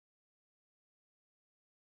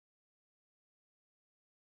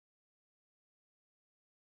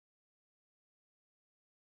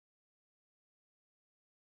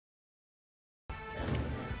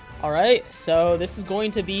Alright, so this is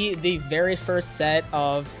going to be the very first set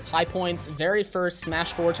of High Point's very first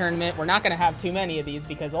Smash 4 tournament. We're not going to have too many of these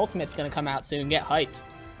because Ultimate's going to come out soon. Get hyped.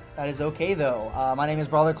 That is okay, though. My name is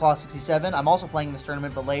BlocKoopa. I'm also playing this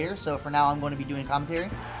tournament, but later, so for now I'm going to be doing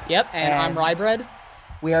commentary. Yep, and I'm Rybread.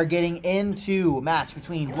 We are getting into a match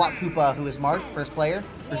between BlocKoopa, who is Marth, first player,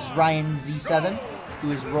 versus Ryan Z7,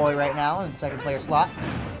 who is Roy right now in the second player slot.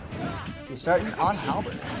 We're starting on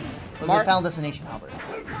Halberd. Final Destination Halberd.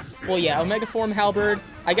 Well, yeah, Omega Form Halberd.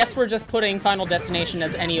 I guess we're just putting Final Destination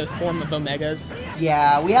as any form of Omegas.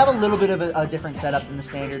 Yeah, we have a little bit of a different setup than the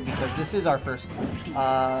standard because this is our first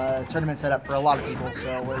tournament setup for a lot of people,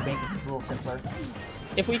 so we're making things a little simpler.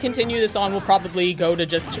 If we continue this on, we'll probably go to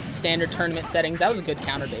just standard tournament settings. That was a good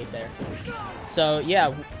counter bait there. So,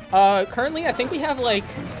 yeah. Currently, I think we have, like,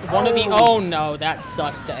 one of the... Oh, no, that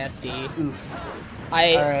sucks to SD. Oof.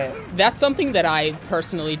 That's something that I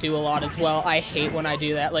personally do a lot as well. I hate when I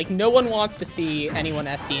do that. Like, no one wants to see anyone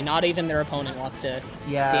SD. Not even their opponent wants to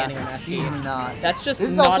see anyone SD. Even not. That's just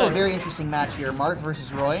This is not also a very interesting match here. Marth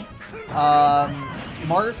versus Roy.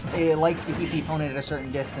 Marth likes to keep the opponent at a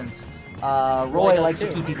certain distance. Roy likes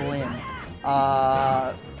to keep people in.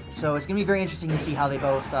 So it's going to be very interesting to see how they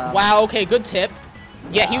both... Wow, okay, good tip.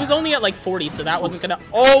 Yeah, he was only at like 40, so that wasn't gonna...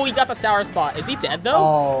 Oh, he got the sour spot. Is he dead, though?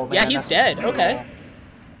 Oh, man, yeah, he's dead. Okay.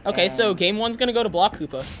 Okay, so game one's gonna go to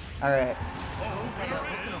BlocKoopa. Alright.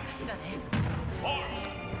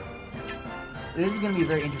 This is gonna be a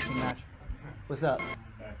very interesting match. What's up?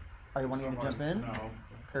 Are you wanting to jump in? No.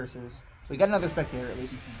 Curses. We got another spectator at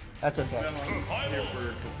least. That's okay.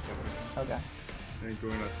 Okay.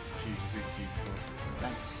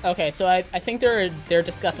 Nice. Okay, so I think they're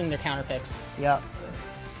discussing their counter picks. Yep.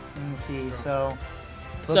 Let me see. So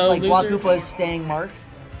looks like BlocKoopa is staying Marth,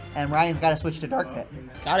 and Ryan's got to switch to Dark Pit.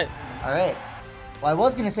 Got it. All right. Well, I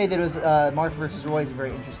was gonna say that it was Marth versus Roy is a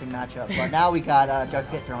very interesting matchup, but now we got Dark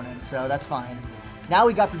Pit thrown in, so that's fine. Now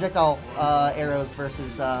we got projectile arrows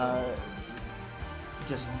versus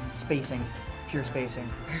just spacing, pure spacing.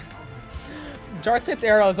 Dark Pit's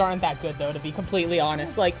arrows aren't that good, though, to be completely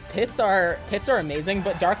honest. Like, pits are amazing,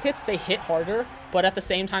 but Dark Pits, they hit harder, but at the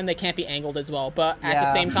same time, they can't be angled as well. But at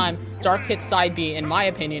the same time, Dark Pit's side B, in my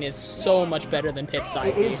opinion, is so much better than Pit's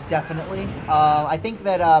side B. It is, definitely. I think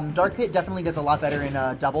that Dark Pit definitely does a lot better in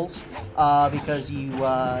doubles, because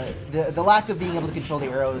the lack of being able to control the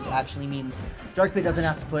arrows actually means Dark Pit doesn't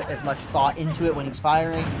have to put as much thought into it when he's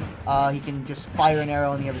firing. He can just fire an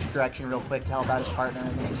arrow in the other direction real quick to help out his partner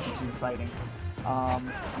and then just continue fighting.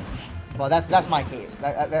 Well, that's my case.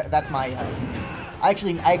 That's my. I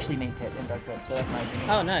actually main Pit in Dark Pit, so that's my opinion.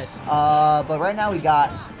 Oh, nice. But right now we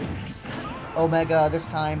got Omega this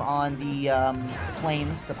time on the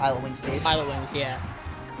planes, the Pilot Wing stage. Pilot Wings, yeah.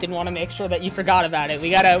 Didn't want to make sure that you forgot about it. We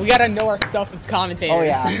gotta know our stuff as commentators. Oh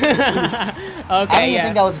yeah. Okay, I don't even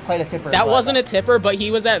think that was quite a tipper. That wasn't a tipper, but he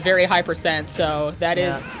was at very high %, so that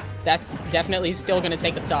is. That's definitely still going to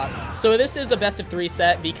take a stop. So this is a best of 3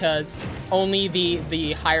 set because only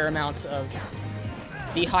the higher amounts of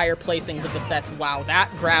the higher placings of the sets. Wow,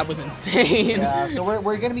 that grab was insane. Yeah, so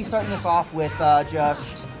we're going to be starting this off with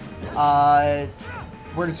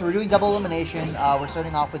we're doing double elimination. We're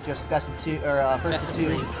starting off with just best of 2 or first to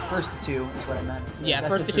 2. First to 2 is what I meant. Yeah,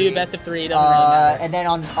 first to 2, best of 3 doesn't really matter. And then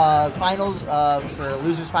on finals for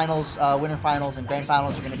losers finals, winner finals, and grand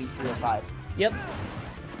finals are going to be 3 or 5. Yep.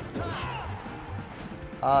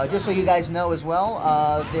 Just so you guys know as well,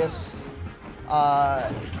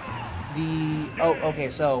 okay,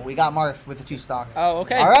 so we got Marth with the 2 stock. Oh,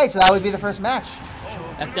 okay. All right, so that would be the first match.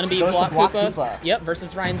 That's going to be BlocKoopa. Yep,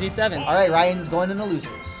 versus Ryan Z7. All right, Ryan's going into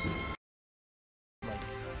losers.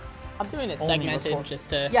 I'm doing it segmented just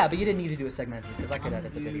to... Yeah, but you didn't need to do a segmented because I could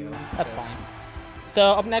edit the video. That's fine. So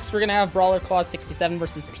up next, we're going to have Brawler Claus 67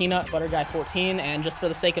 versus Peanut Butter Guy 14, and just for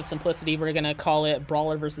the sake of simplicity, we're going to call it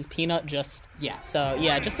Brawler versus Peanut, just so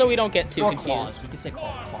we don't get too confused. Claus. We could say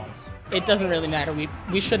Claus. It doesn't really matter.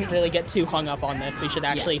 We shouldn't really get too hung up on this. We should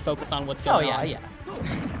actually focus on what's going on.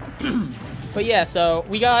 But yeah, so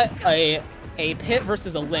we got a Pit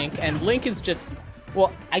versus a Link, and Link is just...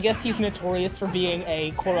 Well, I guess he's notorious for being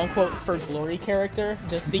a quote-unquote for glory character,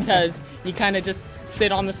 just because you kind of just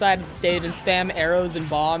sit on the side of the stage and spam arrows and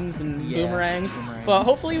bombs and boomerangs. But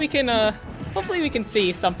hopefully we can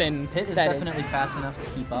see something. Pit is definitely fast enough to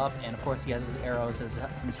keep up, and of course he has his arrows as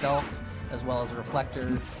himself, as well as a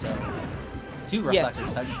reflector, so 2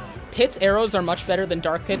 reflectors technically. Pit's arrows are much better than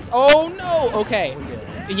Dark Pit's. Oh no! Okay.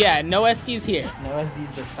 Yeah, no SDs here. No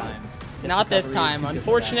SDs this time. Not this time.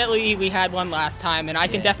 Unfortunately, we had one last time, and I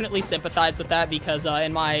can definitely sympathize with that because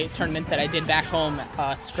in my tournament that I did back home,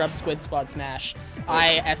 Scrub Squid Squad Smash,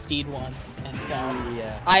 I SD'd once, and so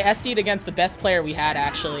I SD'd against the best player we had,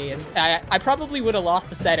 actually, and I probably would have lost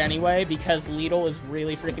the set anyway because Lidl is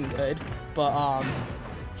really freaking good, but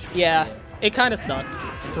yeah, it kind of sucked.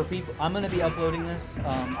 For people, I'm going to be uploading this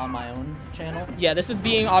on my own channel. Yeah, this is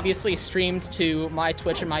being obviously streamed to my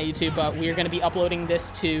Twitch and my YouTube, but we're going to be uploading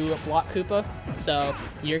this to BlocKoopa, so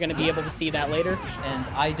you're going to be able to see that later. And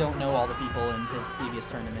I don't know all the people in his previous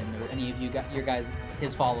tournament or any of your guys,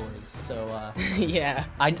 his followers, so yeah.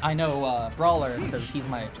 I know Brawler because he's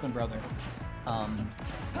my twin brother.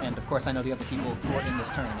 And of course I know the other people who are in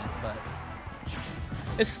this tournament, but...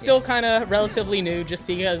 It's still kind of relatively new just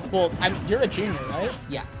because, well, you're a junior, right?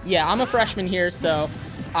 Yeah. Yeah, I'm a freshman here, so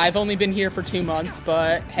I've only been here for 2 months,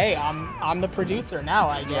 but hey, I'm the producer now,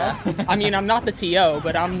 I guess. Yeah. I mean, I'm not the TO,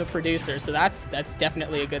 but I'm the producer, so that's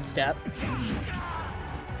definitely a good step.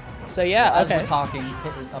 So yeah, as we're talking,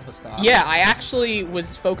 Pit is up a stock. Yeah, I actually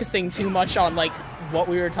was focusing too much on like what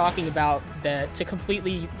we were talking about to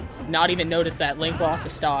completely not even notice that Link lost a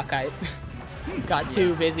stock. I got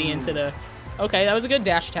too busy into the... Okay, that was a good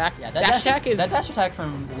dash attack. Yeah, that dash attack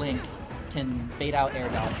from Link can bait out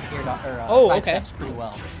side steps pretty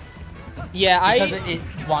well. Yeah, because it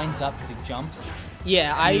winds up because it jumps.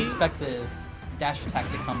 Yeah, so you expect the dash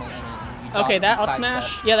attack to come in and you okay, that up side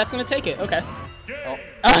smash. Step. Yeah, that's gonna take it. Okay. Oh.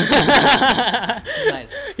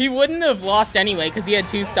 Nice. He wouldn't have lost anyway because he had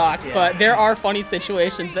 2 stocks, but there are funny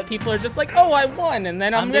situations that people are just like, oh, I won, and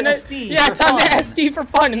then I'm gonna SD time to SD for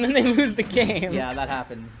fun, and then they lose the game. Yeah, that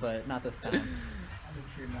happens, but not this time. I'll make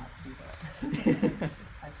sure not to do that.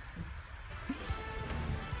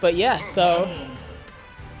 But yeah, so.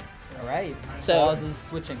 All right. So Claus is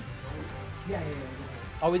switching. Yeah.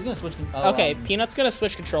 Oh, he's gonna switch. Okay, Peanut's gonna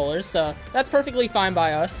switch controllers, so that's perfectly fine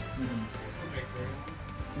by us.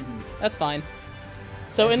 That's fine.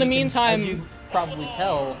 So in the meantime... As you probably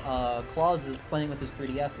tell, Claus is playing with his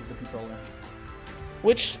 3DS as the controller.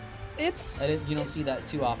 Which, it's... You don't see that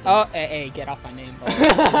too often. Oh, hey, get off my name.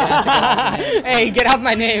 Hey, get off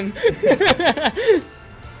my name.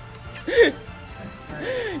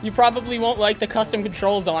 You probably won't like the custom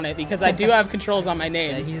controls on it, because I do have controls on my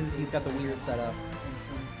name. Yeah, he's got the weird setup.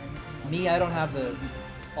 Me, I don't have the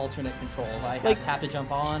alternate controls. I have tap to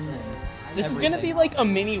jump on and... This is gonna be like a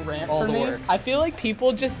mini rant for me. Works. I feel like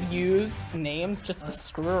people just use names just to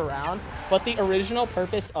screw around, but the original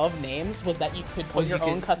purpose of names was that you could put your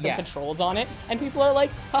own custom controls on it, and people are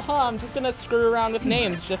like, haha, I'm just gonna screw around with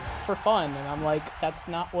names just for fun, and I'm like, that's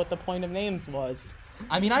not what the point of names was.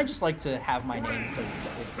 I mean, I just like to have my name because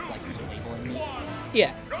it's like just labeling me.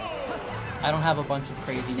 Yeah. I don't have a bunch of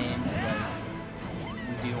crazy names like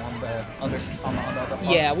we do on the other.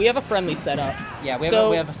 Yeah, we have a friendly setup. Yeah, we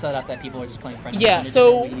have a setup that people are just playing friendly. Yeah,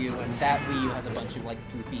 so Wii U, and that Wii U has a bunch of like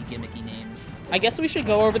goofy, gimmicky names. I guess we should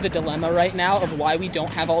go over the dilemma right now of why we don't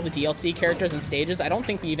have all the DLC characters and stages. I don't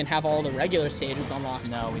think we even have all the regular stages unlocked.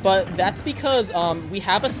 No, we don't. But that's because we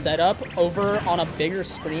have a setup over on a bigger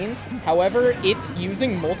screen. However, it's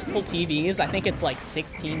using multiple TVs. I think it's like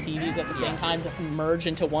 16 TVs at the same time to merge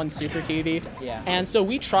into one super TV. Yeah. And so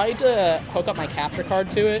we tried to hook up my capture card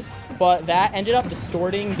to it, but that ended up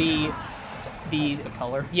distorting the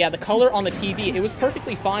color? Yeah, the color on the TV. It was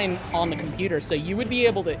perfectly fine on the computer, so you would be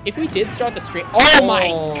able to... If we did start the stream... Oh my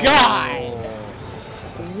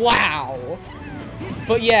god! Wow!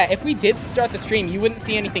 But yeah, if we did start the stream, you wouldn't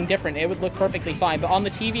see anything different. It would look perfectly fine. But on the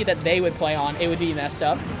TV that they would play on, it would be messed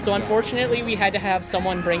up. So unfortunately, we had to have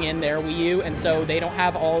someone bring in their Wii U, and so they don't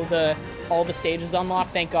have all the stages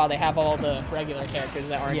unlocked. Thank God they have all the regular characters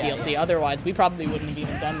that aren't DLC. Otherwise, we probably wouldn't have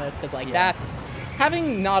even done this, because that's...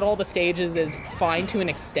 Having not all the stages is fine to an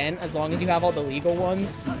extent, as long as you have all the legal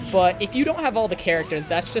ones, but if you don't have all the characters,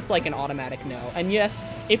 that's just like an automatic no. And yes,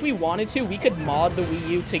 if we wanted to, we could mod the Wii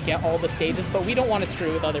U to get all the stages, but we don't want to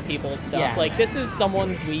screw with other people's stuff. Yeah. Like, this is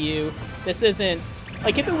someone's Wii U. This isn't...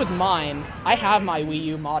 Like, if it was mine, I have my Wii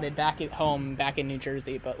U modded back at home, back in New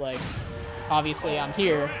Jersey, but, like, obviously I'm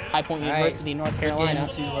here, High Point University, North Carolina,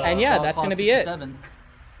 and yeah, that's going to be it.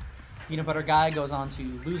 Peanut Butter Guy goes on to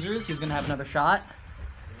losers. He's going to have another shot.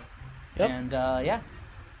 Yep. And, yeah.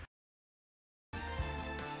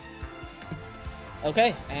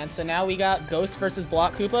 Okay, and so now we got Ghost versus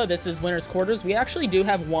BlocKoopa. This is winner's quarters. We actually do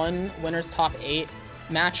have one winner's top 8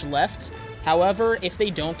 match left. However, if they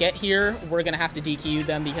don't get here, we're going to have to DQ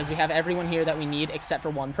them because we have everyone here that we need except for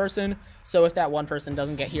one person. So if that one person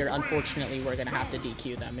doesn't get here, unfortunately, we're going to have to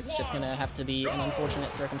DQ them. It's just going to have to be an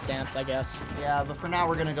unfortunate circumstance, I guess. Yeah, but for now,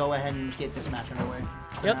 we're going to go ahead and get this match underway.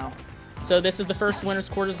 Yep. Now. So this is the first winner's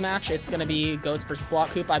quarters match. It's going to be Ghost versus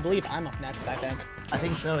BlocKoopa. I believe I'm up next, I think. I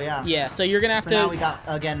think so, yeah. Yeah, so you're going to have to... now we got,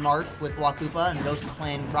 again, Marth with BlocKoopa, and Ghost is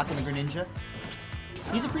playing Rockin' the Greninja.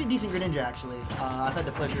 He's a pretty decent Greninja, actually. I've had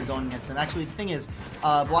the pleasure of going against him. Actually, the thing is,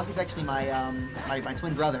 Block is actually my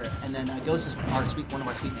twin brother, and then Ghost is one of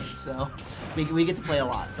our sweet mates, so we get to play a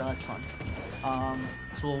lot, so that's fun.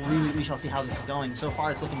 So we shall see how this is going. So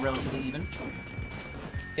far, it's looking relatively even.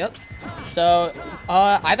 Yep. So,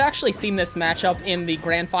 I've actually seen this matchup in the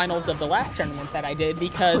grand finals of the last tournament that I did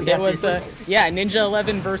because it was Ninja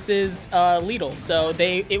 11 versus Lidl. So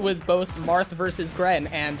it was both Marth versus Gren,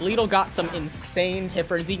 and Lidl got some insane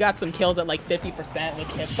tippers. He got some kills at like 50% with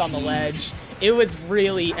tips on the ledge. It was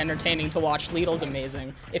really entertaining to watch. Lidl's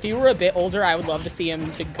amazing. If he were a bit older, I would love to see him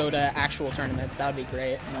to go to actual tournaments. That would be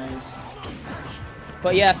great. Nice.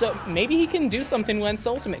 But yeah, so maybe he can do something when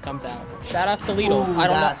Ultimate comes out. Shoutouts to Lidl. Ooh, I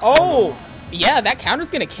don't know. cool. Oh, yeah, that counter's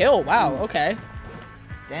gonna kill. Wow. Okay.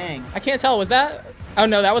 Dang. I can't tell. Was that? Oh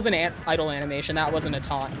no, that was an idle animation. That wasn't a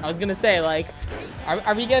taunt. I was gonna say like,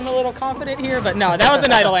 are we getting a little confident here? But no, that was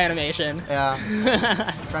an idle animation. Yeah.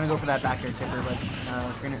 Trying to go for that back air tipper, but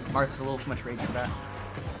Marth's a little too much rage for that.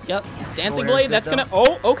 Yep. Dancing Blade. That's gonna.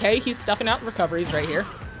 Oh, okay. He's stuffing out recoveries right here.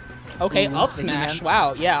 Okay, Ooh, up smash.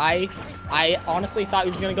 Wow. Yeah, I honestly thought he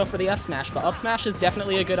was going to go for the up smash, but up smash is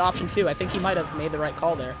definitely a good option too. I think he might have made the right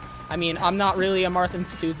call there. I mean, I'm not really a Marth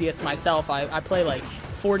enthusiast myself. I play like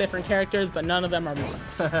 4 different characters, but none of them are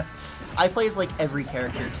Marth. I play as like every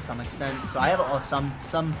character to some extent, so I have some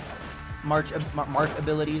Marth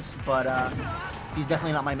abilities, but he's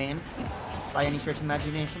definitely not my main by any stretch of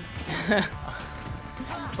imagination.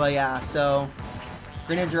 But yeah, so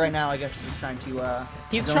Greninja right now, I guess, is just trying to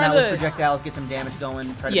he's zone trying out to with projectiles, get some damage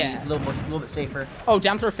going, try to be a little bit safer. Oh,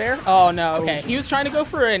 down throw fair? Oh no, okay. He was trying to go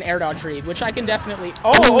for an air dodge read, which I can definitely.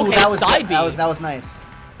 Oh, okay, side B. That was nice.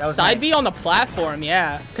 That was side B on the platform,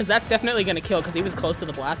 yeah, because that's definitely gonna kill because he was close to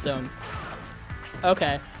the blast zone.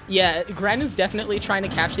 Okay. Yeah, Gren is definitely trying to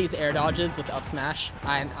catch these air dodges with up smash.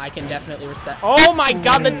 I can definitely respect. Oh my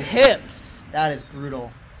god, the tips! That is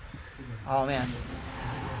brutal. Oh man.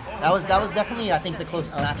 That was definitely, I think, the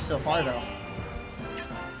closest match so far, though.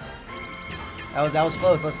 That was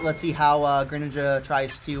close. Let's see how Greninja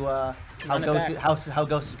tries to how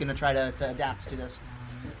Ghost is gonna try to adapt to this.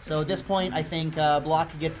 So at this point, I think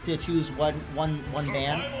Block gets to choose one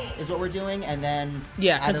ban is what we're doing, and then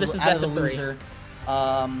because this is best of 3. Loser.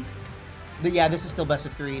 But yeah, this is still best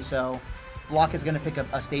of 3. So Block is gonna pick up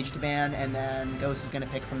a stage to ban, and then Ghost is gonna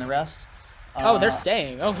pick from the rest. Oh, they're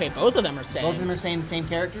staying. Okay, both of them are staying. Both of them are staying the same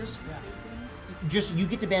characters? Yeah. Just, you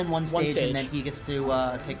get to ban one stage, and then he gets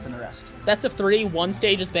to pick from the rest. Best of 3, 1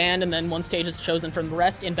 stage is banned, and then 1 stage is chosen from the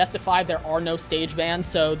rest. In best of 5, there are no stage bans,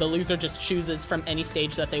 so the loser just chooses from any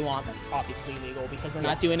stage that they want. That's obviously legal, because we're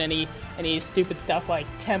not doing any stupid stuff like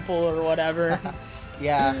Temple or whatever.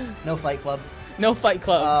 Yeah, no Fight Club. No Fight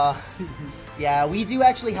Club. Yeah, we do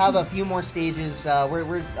actually have a few more stages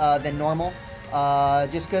than normal.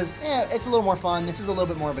 Just because it's a little more fun. This is a little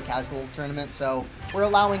bit more of a casual tournament, so we're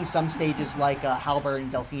allowing some stages like Halberd and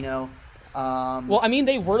Delfino. Well, I mean,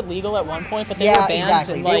 they were legal at one point, but they were banned.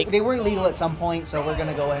 Exactly. And, they were legal at some point, so we're going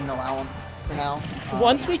to go ahead and allow them for now.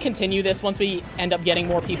 Once we continue this, once we end up getting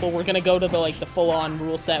more people, we're going to go to the full-on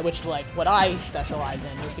rule set, which what I specialize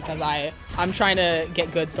in, because I'm trying to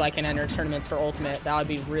get good so I can enter tournaments for Ultimate. That would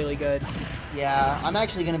be really good. Yeah, I'm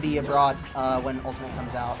actually going to be abroad when Ultimate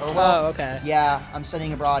comes out. Okay. Yeah, I'm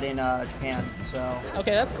studying abroad in Japan, so.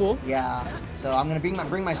 Okay, that's cool. Yeah, so I'm going to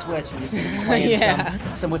bring my Switch and just gonna be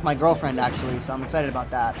playing some with my girlfriend, actually, so I'm excited about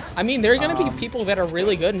that. I mean, there are going to be people that are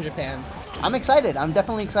really good in Japan. I'm excited. I'm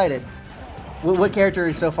definitely excited. What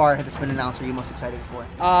character so far has been announced are you most excited for?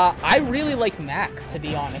 I really like Mac, to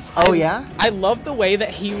be honest. Yeah? I love the way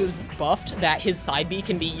that he was buffed, that his side B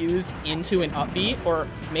can be used into an up B, or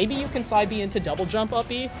maybe you can side B into double jump up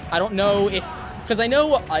B. I don't know if... Because I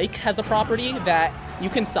know Ike has a property that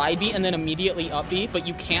you can side B and then immediately up B, but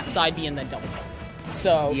you can't side B and then double jump.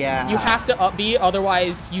 So you have to up B,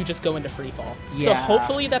 otherwise you just go into free fall. Yeah. So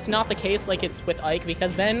hopefully that's not the case like it's with Ike,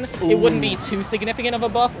 because then it wouldn't be too significant of a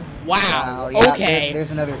buff. Wow. Yeah, okay.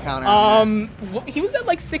 There's another counter. He was at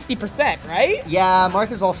like 60%, right? Yeah,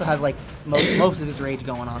 Marthas also has like most of his rage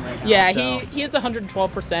going on right now. Yeah, so. he is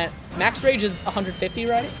 112%. Max rage is 150,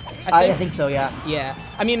 right? I think so. Yeah. Yeah.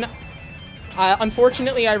 I mean,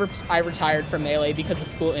 unfortunately, I retired from Melee because the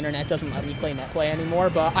school internet doesn't let me play net play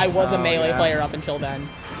anymore, but I was a Melee player up until then.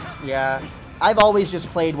 Yeah. I've always just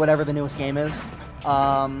played whatever the newest game is.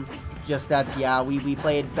 Just that, we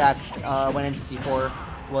played back when N64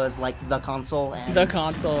 was like the console. And, the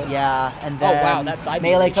console. Yeah, and then oh wow, that side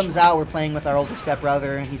Melee reach. comes out. We're playing with our older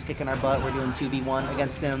stepbrother, and he's kicking our butt. We're doing 2v1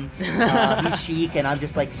 against him. He's Sheik, and I'm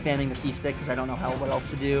just like spamming the C stick because I don't know what else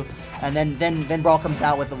to do. And then Brawl comes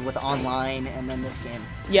out with online, and then this game.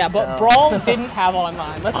 Yeah, but Brawl didn't have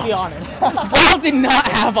online. Let's be honest. Brawl did not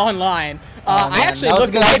have online. I actually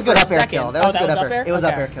looked away for a second. That was good up air? It was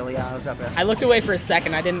up air kill, yeah, it was up air. I looked away for a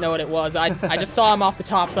second. I didn't know what it was. I just saw him off the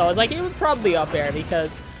top, so I was like, it was probably up air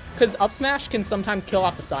because up smash can sometimes kill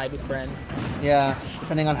off the side with Bren. Yeah,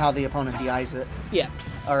 depending on how the opponent DIs it. Yeah.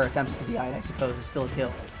 Or attempts to DI it, I suppose, it's still a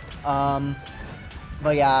kill.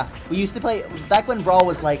 But yeah, we used to play back when Brawl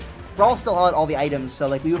was like. Brawl still had all the items, so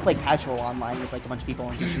like we would play casual online with like a bunch of people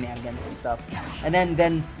and do shenanigans and stuff. And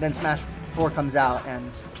then Smash 4 comes out and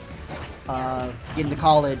getting to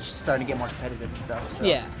college, starting to get more competitive and stuff. So.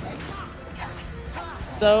 Yeah.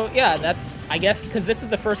 So yeah, that's I guess because this is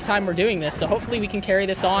the first time we're doing this, so hopefully we can carry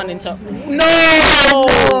this on into. No!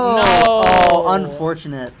 Oh,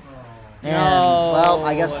 unfortunate. And, well,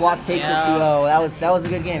 I guess Block takes it 2-0. That was a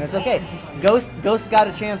good game. It's okay. Ghost got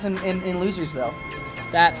a chance in losers though.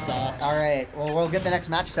 That sucks. All right. Well, we'll get the next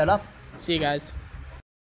match set up. See you guys.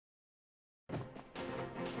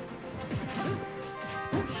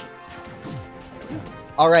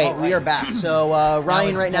 All right, we are back. So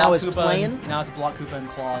Ryan right now is playing. Now it's BlocKoopa and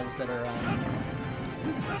Claws that are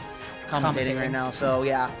commentating right now. So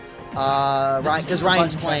yeah, Ryan, because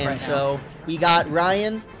Ryan's playing. Right so we got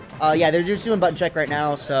Ryan. Yeah, they're just doing button check right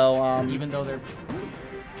now. So even though they're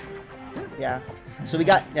yeah. So we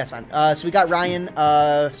got that's fine. So we got Ryan.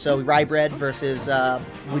 So Rybread versus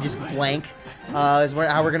we just blank. Is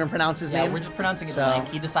how we're gonna pronounce his name. Yeah, we're just pronouncing it blank.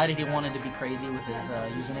 He decided he wanted to be crazy with his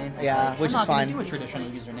username. Yeah, like, which is fine. I'm not gonna do a traditional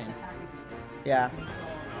username. Yeah.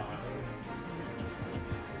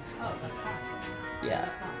 Yeah.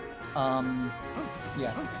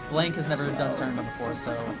 Yeah. Blank has never done tournament before,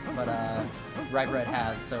 so but Rybread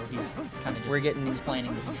has, so he's kind of just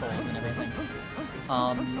explaining the controls and everything.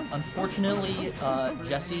 Unfortunately,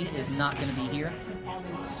 Jesse is not going to be here,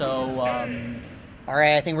 so all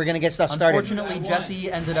right, I think we're going to get stuff started. Unfortunately,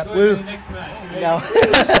 Jesse ended up. Woo. No.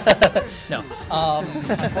 No.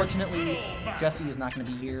 Unfortunately, Jesse is not going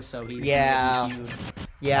to be here, so he's yeah. Gonna be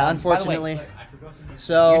yeah. Unfortunately.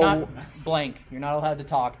 So you're not blank. You're not allowed to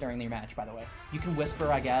talk during the match. By the way, you can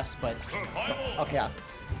whisper, I guess, but okay. Yeah.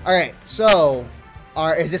 All right. So,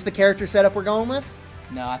 is this the character setup we're going with?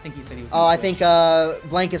 No, I think he said he was. I think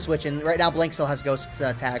Blank is switching. Right now, Blank still has Ghost's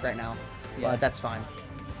tag right now, but that's fine.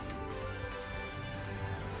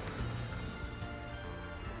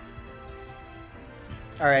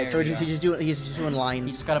 All right, so he's just doing lines.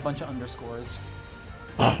 He's just got a bunch of underscores.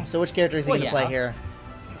 So which character is he gonna play here?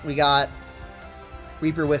 We got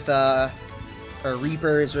Reaper with or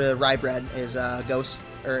Reaper is Rybread is Ghost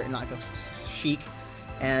or not Ghost, Sheik,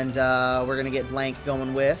 and we're gonna get Blank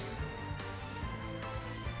going with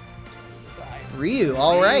Ryu.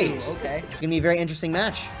 All right, okay. It's gonna be a very interesting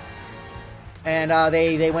match. And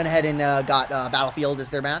they went ahead and got Battlefield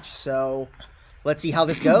as their match. So let's see how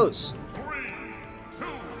this goes.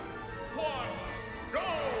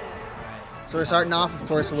 So we're starting off, of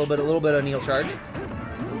course, a little bit of Neil charge.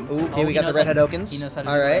 Ooh, okay, we got the Redhead Okins.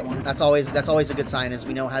 All right, that's always a good sign, is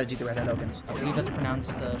we know how to do the Redhead Okins. I believe that's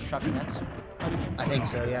pronounced the Shogunets. I think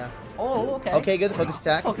so, yeah. Oh, okay. Okay, good. The focus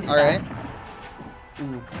attack. All right.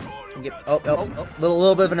 Ooh,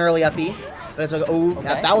 little bit of an early up B, but it's okay. Oh,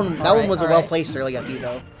 okay. that one was a well placed early up B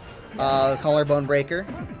though. Collarbone breaker.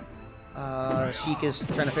 Sheik is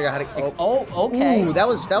trying to figure out how to. Okay. Ooh, that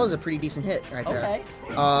was a pretty decent hit right there.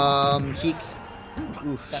 Okay. Sheik.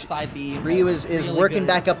 Oof. That side B. Ryu is really working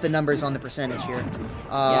back up the numbers on the percentage here.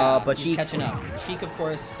 But Sheik catching up. Sheik, of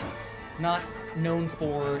course, not known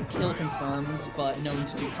for kill confirms, but known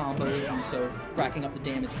to do combos, and so racking up the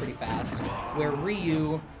damage pretty fast. Where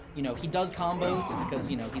Ryu, you know, he does combos because,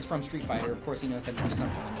 you know, he's from Street Fighter. Of course, he knows how to do some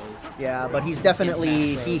combos. Yeah, but he's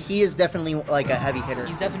definitely he is definitely like a heavy hitter.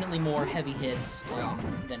 He's definitely more heavy hits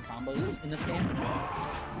than combos in this game.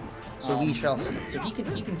 So we shall see. So he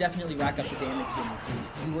can definitely rack up the damage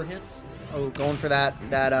in fewer hits. Oh, going for that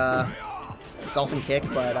dolphin kick,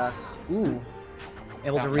 but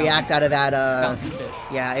able to react out of that.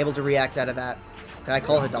 Yeah, able to react out of that. Did I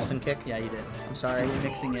call it a dolphin kick? Yeah, you did. I'm sorry. You were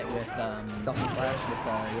mixing it with dolphin slash.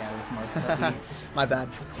 With Mark. My bad.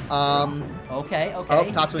 Okay.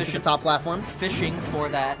 Oh, Tatsu into the top platform. Fishing for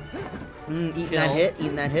that. Eating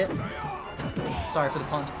that hit. Sorry for the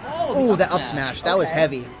puns. Oh, that up smash. That was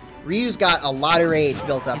heavy. Ryu's got a lot of rage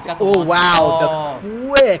built up. Oh, wow.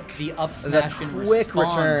 The up smash quick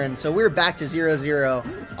return. So we're back to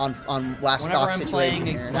 0-0 on last stock situation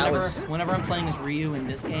here. Whenever I'm playing as Ryu in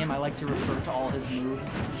this game, I like to refer to all his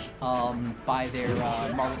moves by their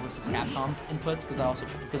Marvel vs. Capcom inputs,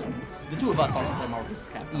 because the two of us also play Marvel vs.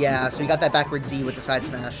 Capcom. Yeah, so we got that backward Z with the side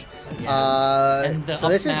smash. Yeah. So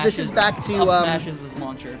this is back to up smash is his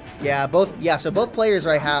launcher. Yeah, so both players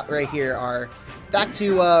right here are back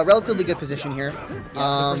to relatively good position here.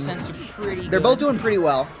 Yeah, the percents are pretty They're both doing pretty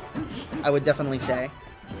well, I would definitely say.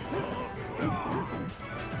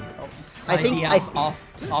 I think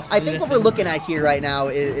what we're looking at here right now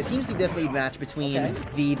is it seems to be definitely a match between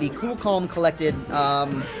the cool, calm, collected,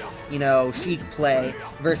 you know, Sheik play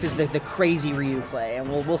versus the crazy Ryu play, and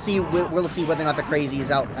we'll see whether or not the crazy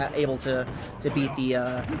is able to beat the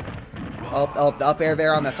up air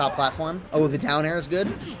there on the top platform. Oh, the down air is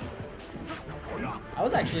good. I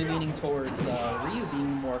was actually leaning towards Ryu being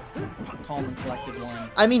more calm and collected one.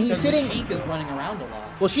 I mean, he's sitting. Sheik is running around a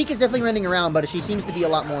lot. Well, Sheik is definitely running around, but she seems to be a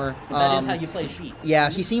lot more. That is how you play Sheik. Yeah,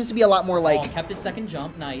 she seems to be a lot more like. Kept his second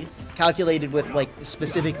jump, nice. Calculated with like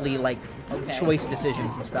specifically like choice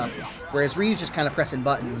decisions and stuff, whereas Ryu's just kind of pressing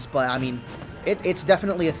buttons. But I mean, it's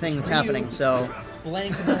definitely a thing that's happening. So.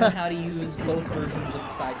 Blank knowing how to use both versions of the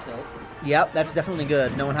side tilt. Yep, that's definitely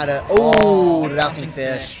good. Knowing how to. Oh, the bouncing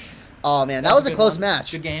fish. Oh man, that was a close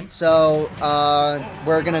match. Good game. So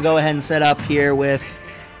we're gonna go ahead and set up here with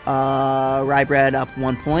Rye Bread up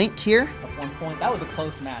 1 point here. Up 1 point. That was a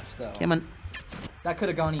close match though. Come on. That could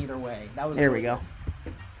have gone either way. That was. There we go.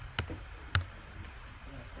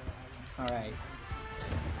 All right.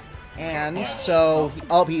 And so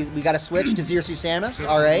we got to switch to Zirsu Samus.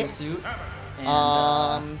 All right.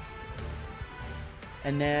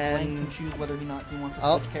 And then Blank can choose whether he wants to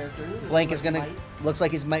switch characters. Blank is gonna looks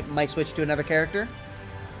like he might switch to another character.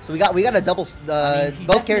 So we got a double.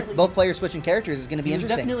 Both players switching characters is gonna be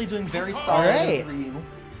interesting. He's definitely doing very solid for you.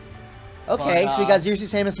 Okay, so we got Zirsu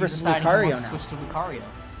Samus versus Lucario now. Switch to Lucario.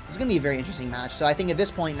 This is gonna be a very interesting match. So I think at this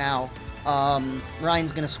point now,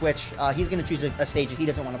 Ryan's gonna switch. He's gonna choose a stage that he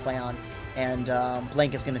doesn't want to play on, and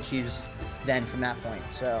Blank is gonna choose then from that point.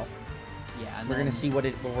 So. Yeah, we're gonna see what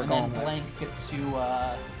we're going with. Blank gets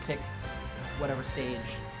to pick whatever stage,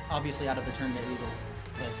 obviously out of the tournament legal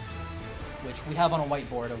list, which we have on a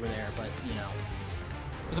whiteboard over there. But you know,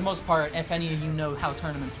 for the most part, if any of you know how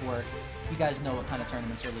tournaments work, you guys know what kind of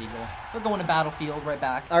tournaments are legal. We're going to Battlefield right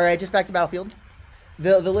back. All right, just back to Battlefield.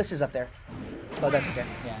 The list is up there. Oh, that's okay.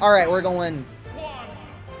 Yeah. All right, we're going.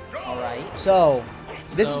 All right. So.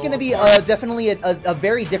 This is going to be definitely a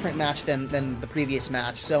very different match than the previous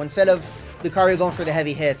match. So instead of Lucario going for the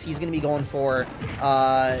heavy hits, he's going to be going for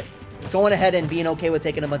going ahead and being okay with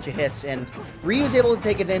taking a bunch of hits. And Ryu's able to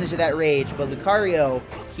take advantage of that rage, but Lucario,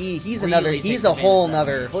 he's a whole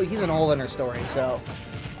other story. So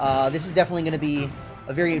this is definitely going to be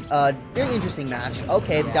a very interesting match.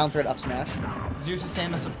 Okay, the down threat up smash. Zirsu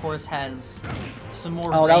Samus, of course, has some more.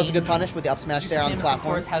 Oh, that was a good punish with the up smash there on the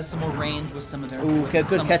platform. Of course, has some more range with some of their. Ooh, good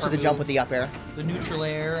catch of the jump with the up air. The neutral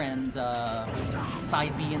air and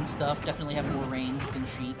side B and stuff definitely have more range than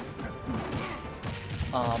Sheik.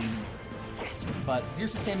 But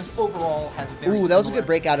Zirsu Samus overall has a very. Ooh, that was a good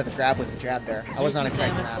break out of the grab with the jab there. I was not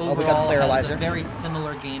expecting that. Oh, we got the Paralyzer. Has a very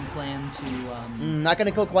similar game plan to. Not gonna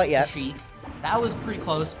kill quite yet. Sheik. That was pretty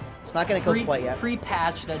close. It's not going to kill quite yet.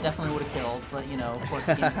 Pre-patch, that definitely would have killed, but, you know, of course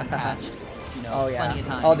the game's been patched, you know, plenty of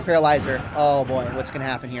times. Oh, the Paralyzer. Oh, boy, what's going to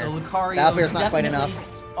happen here? So Lucario... That up air's not quite enough.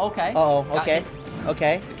 Okay. Uh-oh, okay.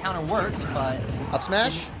 Okay. The counter worked, but... Up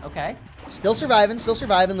smash? Okay. Still surviving.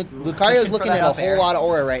 Lucario's looking at a whole lot of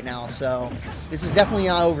aura right now, so this is definitely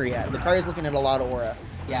not over yet. Lucario's looking at a lot of aura.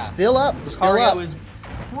 Yeah. Still up. Lucario is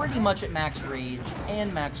pretty much at max rage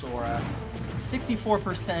and max aura.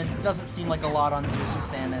 64% doesn't seem like a lot on Zirsu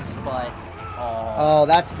Samus, but oh,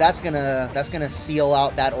 that's gonna seal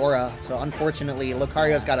out that aura. So unfortunately,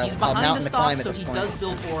 Lucario's got a mountain to climb at this point. He does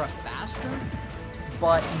build aura faster,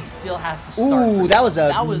 but he still has to start. Ooh, that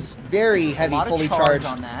was very heavy, fully charged.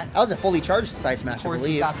 On that. That was a fully charged side smash, of course, I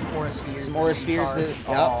believe. He got some aura spheres. Some aura spheres.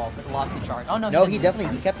 Oh, but lost the charge. Oh no. No, he kept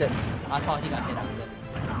it. I thought he got hit out of it.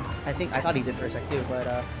 I thought he did for a sec too,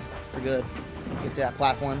 but we're good. Get to that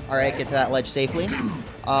platform. All right, get to that ledge safely. The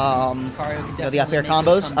up air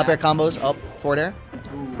combos, up forward air.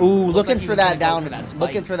 Ooh, looking for that down,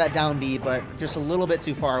 looking for that down B, but just a little bit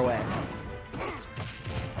too far away.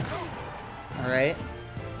 All right.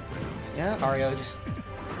 Yeah. Lucario just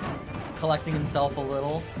collecting himself a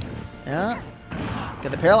little. Yeah.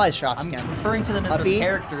 Get the paralyzed shots again. I'm referring to them as the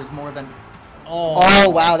characters more than. Oh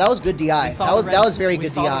wow, that was good DI. That was very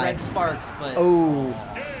good DI. We saw the red sparks, but. Oh.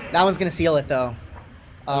 That one's gonna seal it though.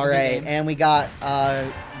 All right, and we got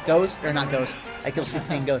Ghost, or not Ghost. I keep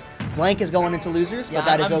saying Ghost. Blank is going into losers, but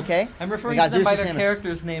that is okay. I'm referring to them by their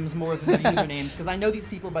characters' names more than their usernames, because I know these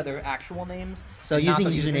people by their actual names. So using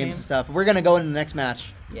usernames and stuff. We're gonna go into the next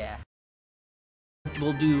match. Yeah.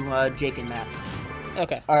 We'll do Jake and Matt.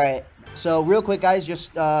 Okay. All right. So real quick, guys,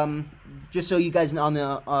 just so you guys on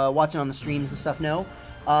the watching on the streams and stuff know,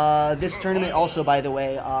 this tournament also, by the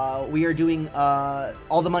way, we are doing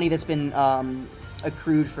all the money that's been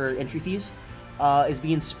accrued for entry fees is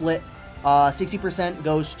being split. 60%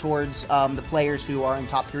 goes towards the players who are in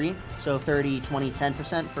top 3, so 30, 20,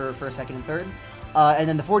 10% for first, second, and third. And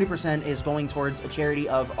then the 40% is going towards a charity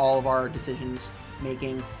of all of our decisions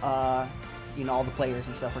making. You know, all the players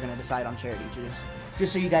and stuff. We're going to decide on charity.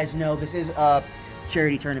 Just so you guys know, this is a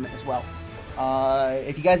charity tournament as well.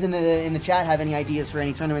 If you guys in the chat have any ideas for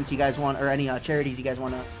any tournaments you guys want, or any charities you guys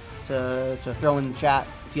want to throw in the chat,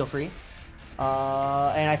 feel free.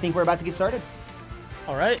 And I think we're about to get started.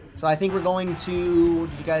 All right. So I think we're going to.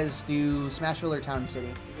 Did you guys do Smashville or Town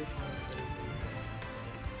City?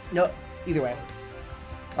 No, either way.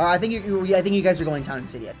 I think you guys are going Town and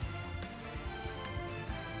City.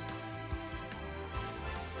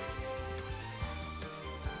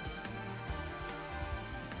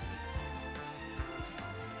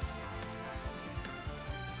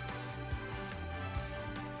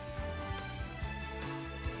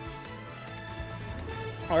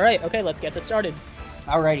 All right. Okay, let's get this started.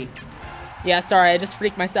 Alrighty. Yeah, sorry, I just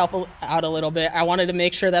freaked myself out a little bit. I wanted to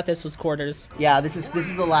make sure that this was quarters. Yeah, this is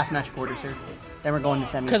the last match quarters here. Then we're going to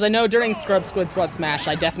semis. Because I know during Scrub Squid Squad Smash,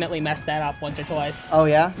 I definitely messed that up once or twice. Oh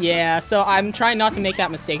yeah? Yeah, so I'm trying not to make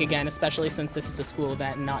that mistake again, especially since this is a school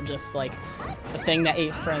event and not just like a thing that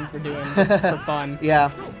 8 friends were doing just for fun. Yeah.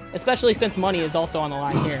 Especially since money is also on the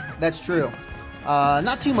line here. That's true.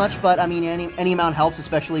 Not too much, but I mean any amount helps,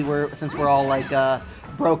 especially since we're all like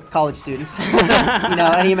broke college students. You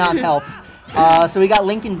know, any amount helps. So we got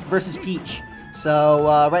Lincoln versus Peach.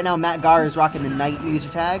 So right now Matt Gar is rocking the Knight user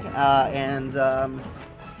tag, and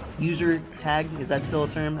user tag, is that still a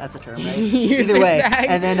term? That's a term, right? User Either way. tag.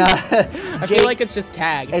 And then I feel like it's just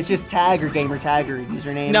tag. It's just tag or gamer tag or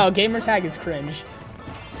username. No, gamer tag is cringe.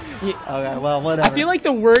 Okay, well, whatever. I feel like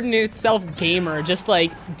the word in itself, gamer, just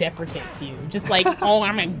like deprecates you. Just like, oh,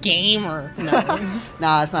 I'm a gamer. No.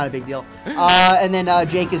 Nah, it's not a big deal. And then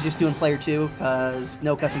Jake is just doing player 2 because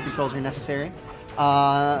no custom controls are necessary.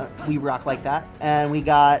 We rock like that. And we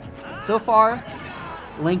got, so far,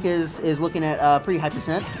 Link is looking at pretty high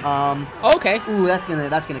percent. Okay. Ooh, that's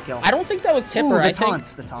gonna kill. I don't think that was Tipper. Ooh, the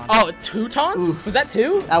taunts. Oh, 2 taunts? Ooh. Was that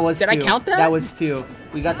 2? That was Did 2. I count that? That was 2.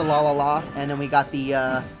 We got the la la la, and then we got the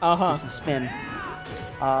just the spin.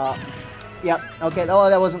 Yep. Okay. Oh,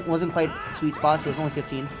 that wasn't quite sweet spot. So it was only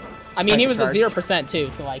 15. I mean, he was a 0% too,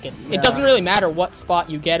 so like it doesn't really matter what spot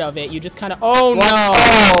you get of it. You just kind of no.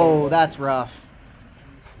 Oh, that's rough.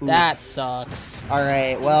 Oof. That sucks. All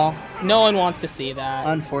right. Well. No one wants to see that.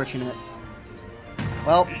 Unfortunate.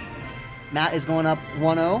 Well, Matt is going up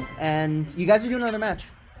 1-0, and you guys are doing another match.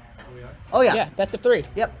 Oh yeah. Yeah, best of 3.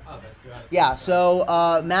 Yep. Yeah, so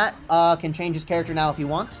Matt can change his character now if he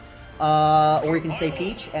wants, or he can stay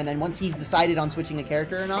Peach, and then once he's decided on switching a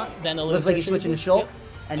character or not, then the looks like he's switching to Shulk, yep.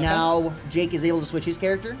 And now Jake is able to switch his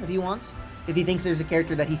character if he wants, if he thinks there's a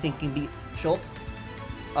character that he thinks can beat Shulk,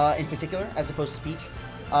 in particular, as opposed to Peach,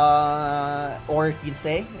 or if he can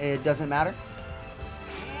stay, it doesn't matter.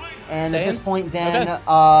 And at this point, then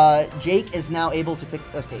Jake is now able to pick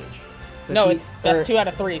a stage. No, it's best 2 out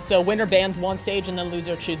of 3. So winner bans 1 stage, and then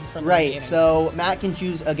loser chooses from the beginning. Right. So Matt can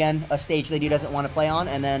choose again a stage that he doesn't want to play on,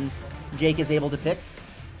 and then Jake is able to pick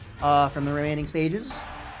from the remaining stages.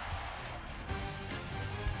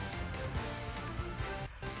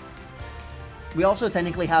 We also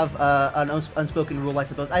technically have an unspoken rule, I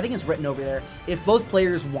suppose. I think it's written over there. If both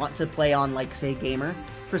players want to play on, like, say, gamer,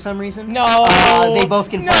 for some reason, they both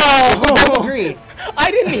can play. No! They both agree. I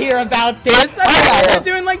didn't hear about this. I thought they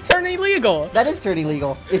were doing, like, turn illegal. That is turn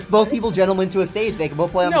illegal. If both people gentlemen to a stage, they can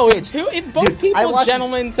both play on the stage. If both people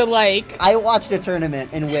gentlemen to, like... I watched a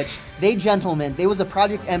tournament in which they gentlemen, there was a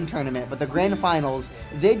Project M tournament, but the grand finals,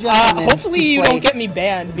 they gentlemen hopefully you don't get me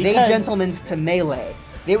banned, because... They gentlemen to Melee.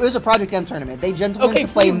 It was a Project M tournament. They gentlemen to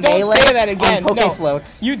play please Melee don't say that again. on No.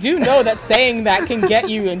 Floats. You do know that saying that can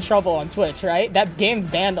get you in trouble on Twitch, right? That game's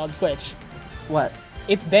banned on Twitch. What?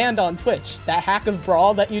 It's banned on Twitch. That hack of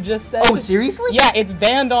Brawl that you just said. Oh, seriously? Yeah, it's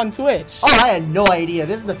banned on Twitch. Oh, I had no idea.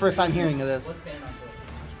 This is the first time hearing of this. What's banned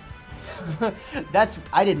on Twitch?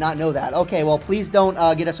 I did not know that. Okay, well, please don't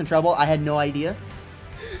get us in trouble. I had no idea.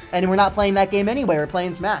 And we're not playing that game anyway. We're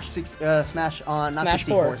playing Smash. Smash on, not Smash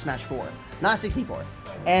 64, 4. Smash 4. Not 64.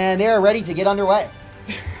 and they are ready to get underway.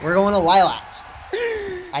 We're going to Lilacs.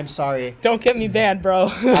 I'm sorry. Don't get me banned, bro.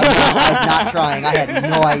 I'm not trying. I had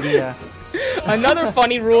no idea. Another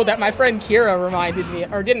funny rule that my friend Kira reminded me,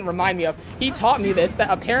 or didn't remind me of, he taught me this, that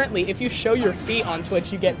apparently if you show your feet on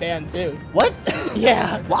Twitch, you get banned too. What?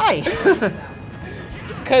 Yeah. Why?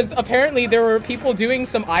 Because apparently there were people doing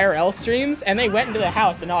some IRL streams, and they went into the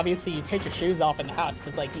house, and obviously you take your shoes off in the house,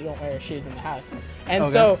 because like you don't wear your shoes in the house. And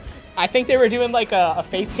so I think they were doing like a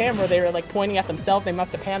face cam where they were like pointing at themselves. They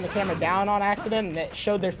must have panned the camera down on accident, and it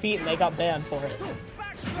showed their feet, and they got banned for it.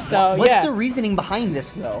 So what's the reasoning behind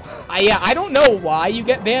this though? I don't know why you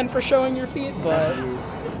get banned for showing your feet, but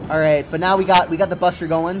all right. But now we got the Buster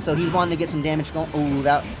going, so he's wanting to get some damage going. Ooh,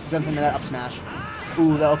 that jumped into that up smash.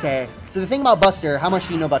 Ooh, okay. So the thing about Buster, how much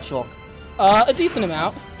do you know about Shulk? A decent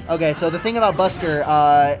amount. Okay, so the thing about Buster,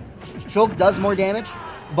 Shulk does more damage,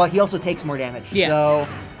 but he also takes more damage. Yeah.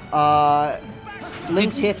 So,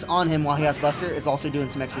 Link's hits on him while he has Buster is also doing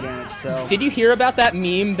some extra damage. So. Did you hear about that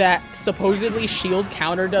meme that supposedly shield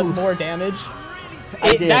counter does more damage?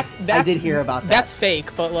 I did hear about that. That's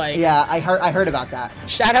fake, but like... Yeah, I heard about that.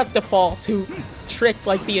 Shoutouts to False, who tricked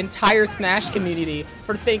like the entire Smash community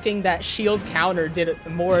for thinking that shield counter did it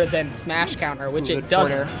more than Smash counter, which it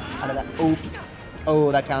doesn't. Out of that. Oops.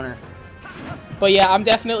 Oh, that counter. But yeah, I'm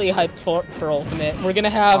definitely hyped for Ultimate. We're gonna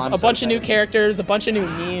have a bunch of new characters, a bunch of new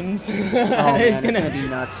memes. Oh man, it's gonna be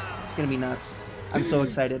nuts. It's gonna be nuts. I'm so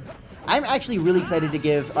excited. I'm actually really excited to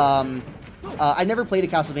give... I never played a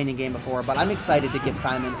Castlevania game before, but I'm excited to give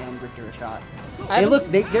Simon and Richter a shot.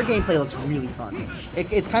 Their gameplay looks really fun.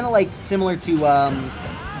 It's kind of like similar to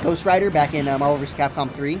Ghost Rider back in Marvel vs.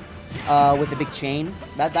 Capcom 3 with the big chain.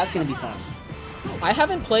 That's gonna be fun. I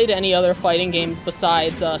haven't played any other fighting games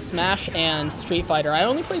besides Smash and Street Fighter. I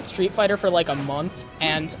only played Street Fighter for like a month,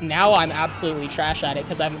 and now I'm absolutely trash at it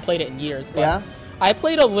because I haven't played it in years. But yeah? I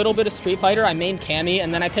played a little bit of Street Fighter. I mained Cammy,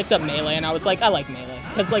 and then I picked up Melee, and I was like, I like Melee.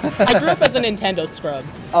 Because, like, I grew up as a Nintendo scrub.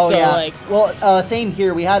 Oh, so, yeah. Like, well, same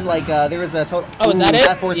here. We had, like, there was a total... Oh, is that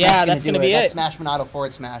it? Yeah, that's going to be it. That's Smash Monado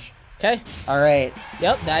forward smash. Okay. All right.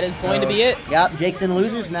 Yep, that is going to be it. Yep, Jake's in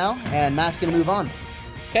losers now, and Matt's going to move on.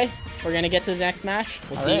 Okay, we're going to get to the next match.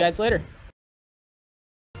 We'll see you guys later.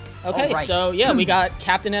 Okay, so yeah, we got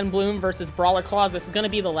Captain N. Bloom versus Brawler Claus. This is going to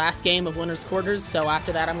be the last game of Winners Quarters, so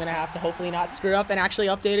after that I'm going to have to hopefully not screw up and actually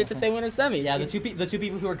update it to say Winners Semis. Yeah, the two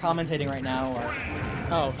people who are commentating right now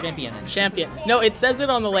are Champion and Champion. No, it says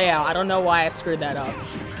it on the layout. I don't know why I screwed that up.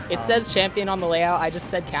 It says Champion on the layout. I just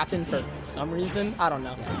said Captain for some reason. I don't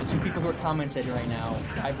know. Yeah, the two people who are commentating right now,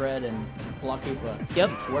 Hybrid and BlocKoopa. Yep.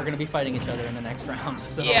 We're going to be fighting each other in the next round.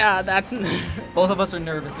 So yeah, that's... both of us are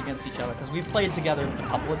nervous against each other because we've played together a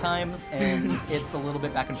couple of times, and it's a little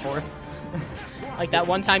bit back and forth. Like that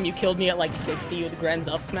one time you killed me at like 60 with Gren's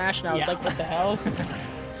up smash, and I was like, what the hell?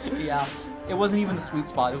 Yeah. It wasn't even the sweet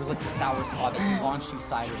spot. It was like the sour spot that launched you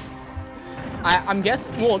sideways. I'm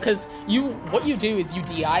guessing, well, because what you do is you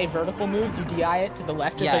DI vertical moves, you DI it to the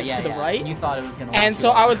left or to the right. And you thought it was going to And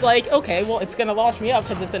so I was like, okay, well, it's going to launch me up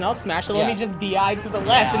because it's an up smash, so let me just DI to the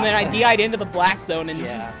left, and then I DI'd into the blast zone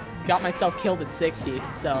and got myself killed at 60,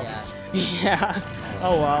 so, yeah.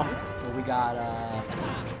 Oh, well. Well, we got,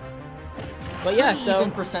 but yeah, so...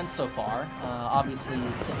 even percent so far. Obviously,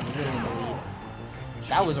 it was really in the lead.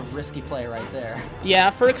 That was a risky play right there. Yeah,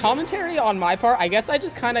 for commentary on my part, I guess I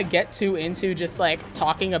just kind of get too into just like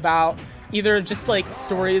talking about either just like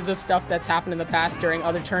stories of stuff that's happened in the past during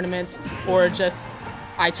other tournaments, or just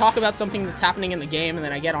I talk about something that's happening in the game and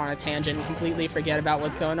then I get on a tangent and completely forget about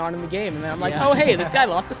what's going on in the game, and then I'm like, oh hey, this guy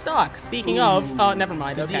lost a stock. Speaking of, oh never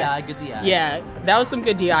mind. Good DI, good DI. Yeah, that was some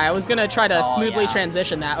good DI. I was gonna try to smoothly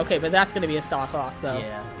transition that. Okay, but that's gonna be a stock loss though.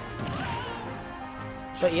 Yeah.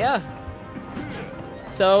 But yeah.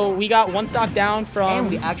 So we got one stock down from... And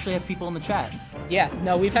we actually have people in the chat. Yeah,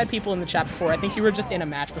 no, we've had people in the chat before. I think you were just in a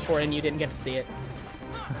match before and you didn't get to see it.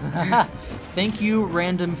 Thank you,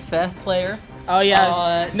 random Feh player. Oh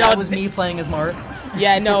yeah. No, that was me playing as Marth.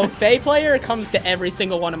 Yeah, no, Feh player comes to every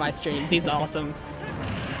single one of my streams. He's awesome.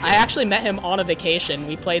 I actually met him on a vacation.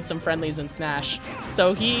 We played some friendlies in Smash.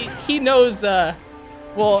 So he knows...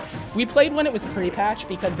 Well, we played when it was pre-patch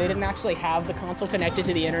because they didn't actually have the console connected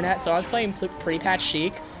to the internet, so I was playing pre-patch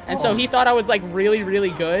Sheik, and so he thought I was like really, really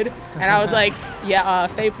good, and I was like, yeah,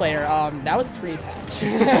 Feh player, that was pre-patch.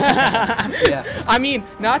 Yeah. I mean,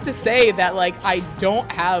 not to say that like I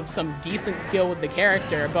don't have some decent skill with the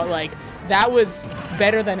character, but like that was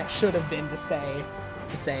better than it should have been to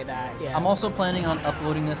say that, yeah. I'm also planning on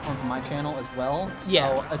uploading this onto my channel as well,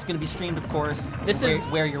 so it's going to be streamed, of course,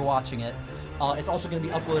 where you're watching it. It's also going to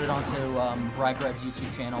be uploaded onto Brybread's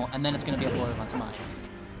YouTube channel, and then it's going to be uploaded onto mine.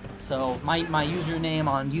 So my username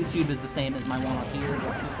on YouTube is the same as my one on here,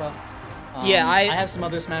 BlocKoopa. Yeah, I have some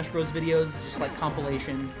other Smash Bros. Videos, just like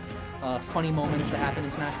compilation, funny moments that happen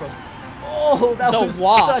in Smash Bros. Oh, that was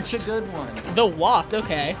such a good one. The waft,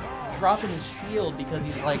 okay. Dropping his shield because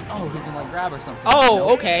he's like, oh, he's gonna like grab or something.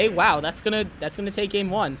 Oh, okay. Wow, that's gonna take game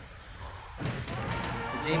 1.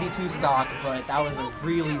 The JB2 stock, but that was a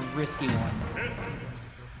really risky one.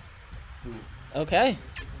 Ooh. Okay.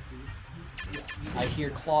 I hear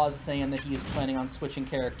Claus saying that he is planning on switching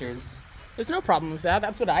characters. There's no problem with that.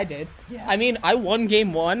 That's what I did. Yeah. I mean, I won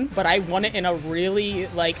game 1, but I won it in a really,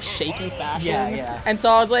 like, shaky fashion. Yeah. And so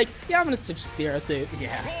I was like, yeah, I'm gonna switch to Zero Suit.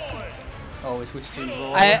 Yeah. Oh, we switched to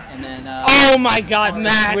Roy, and then... oh my god,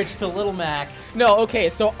 Mac! Switched to Little Mac. No, okay,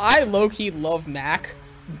 so I low-key love Mac,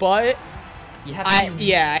 but... You have to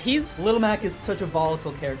yeah, he's... Little Mac is such a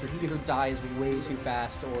volatile character. He either dies way too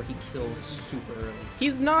fast or he kills super early.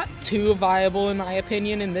 He's not too viable in my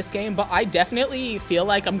opinion in this game, but I definitely feel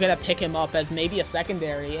like I'm gonna pick him up as maybe a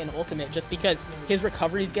secondary in Ultimate just because his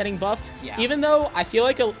recovery's getting buffed. Yeah. Even though I feel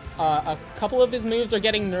like a couple of his moves are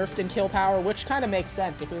getting nerfed in kill power, which kind of makes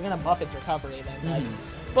sense if you're gonna buff his recovery then. Like,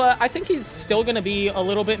 but I think he's still gonna be a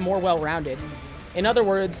little bit more well-rounded. In other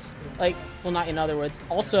words, like, well, not in other words,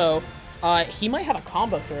 also... he might have a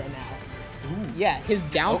combo throw now. Ooh. Yeah, his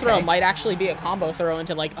down throw might actually be a combo throw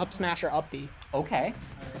into like up smash or up B. Okay.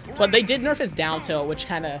 But they did nerf his down tilt, which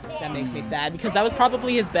that makes me sad because that was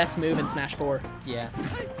probably his best move in Smash 4. Yeah.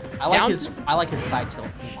 I like his side tilt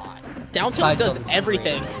a lot. Down tilt does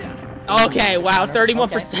everything. Okay, wow,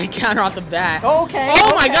 31% counter off the bat. Okay.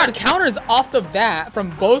 Oh my god, counters off the bat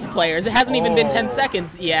from both players. It hasn't even been 10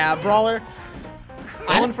 seconds. Yeah, Brawler.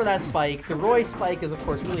 Going for that spike. The Roy spike is, of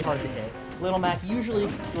course, really hard to hit. Little Mac usually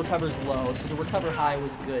recovers low, so the recover high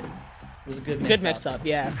was good. It was a good mix-up.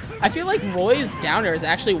 Yeah. I feel like Roy's down air is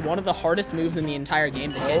actually one of the hardest moves in the entire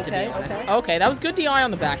game to hit, to be honest. Okay, that was good DI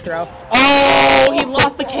on the back throw. Oh, he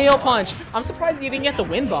lost the KO punch. I'm surprised he didn't get the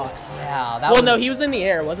win box. Yeah, that was... Well, no, he was in the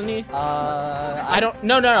air, wasn't he? No.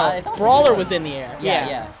 I Brawler was in the air.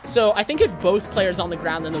 Yeah. So I think if both players on the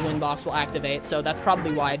ground, then the win box will activate, so that's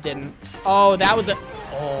probably why it didn't. Oh, that was a...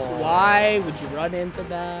 Oh. Why would you run into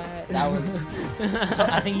that? That was... So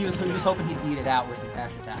I think he was hoping he'd beat it out with his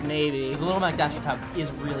dash attack. Maybe. Because the Little Mac dash attack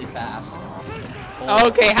is really fast.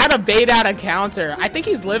 Okay, how to bait out a counter. I think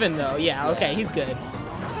he's living, though. Yeah, okay, he's good.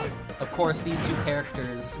 Of course, these two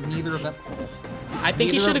characters, neither of them... I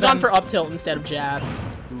think he should have gone for up tilt instead of jab.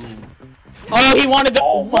 Ooh. Oh, he wanted the...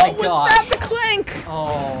 Oh my god! Was that the clink?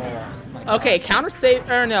 Oh my god. Okay, counter save...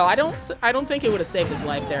 Or no, I don't think it would have saved his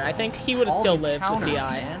life there. I think he would have still lived with DI.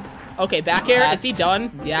 Man. Okay, back air. Is he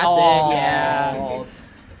done? Yeah, that's it. Yeah.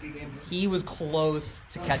 He was close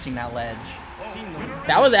to catching that ledge.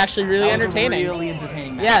 That was actually really entertaining. Really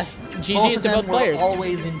entertaining match. Yeah, GG's to both players. Were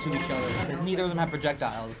always into each other because neither of them have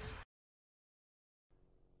projectiles.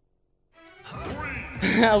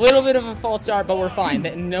 A little bit of a false start, but we're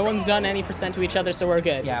fine. No one's done any percent to each other, so we're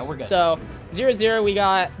good. Yeah, we're good. So 0-0, we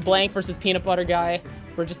got Blank versus Peanut Butter Guy.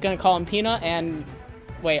 We're just gonna call him Peanut. And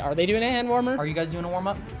wait, are they doing a hand warmer? Are you guys doing a warm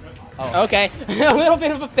up? Oh. Okay, a little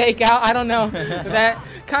bit of a fake out. I don't know. That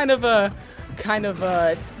kind of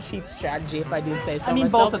a cheap strategy, if I do say so. I mean,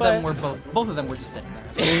 myself, both of them were just sitting there.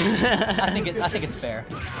 So I think it's fair.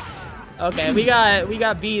 Okay, we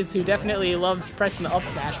got Bees, who definitely loves pressing the up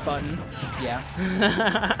smash button. Yeah.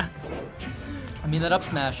 I mean, that up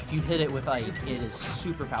smash, if you hit it with Ike, it is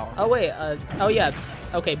super powerful. Oh wait, oh yeah.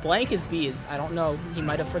 Okay, Blank is Bees. I don't know. He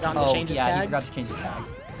might have forgotten to change his tag. Yeah, he forgot to change his tag.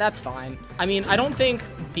 That's fine. I mean, I don't think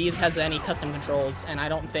Bees has any custom controls, and I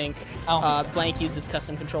don't think Blank uses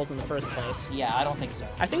custom controls in the first place. Yeah, I don't think so.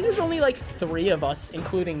 I think there's only like 3 of us,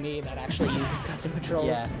 including me, that actually uses custom controls.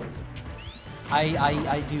 Yeah.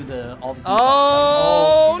 I do all the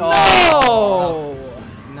oh, stuff. Oh,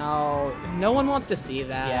 no. No one wants to see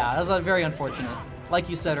that. Yeah, that's very unfortunate. Like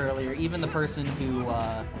you said earlier, even the person who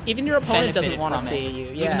even your opponent doesn't want to see you.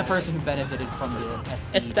 Yeah. Even the person who benefited from the SD.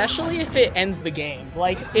 Especially if it ends the game.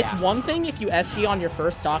 Like, it's one thing if you SD on your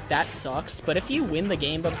first stock, that sucks. But if you win the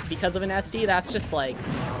game because of an SD, that's just like,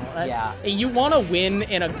 you want to win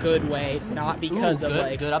in a good way, not because of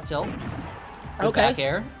like good up tilt. Okay. Back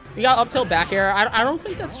air. We got up tilt back air. I don't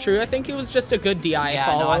think that's true. I think it was just a good DI follow.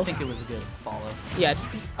 Yeah, no, I think it was a good follow. Yeah,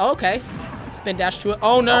 just okay. Spin dash to it.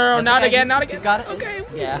 Oh no, not again, not again. He's got it. Okay,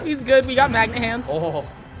 he's good. We got magnet hands. Oh,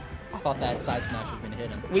 I thought that side smash was gonna hit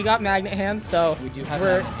him. We got magnet hands, so we do have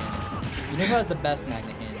magnet hands. You know who has the best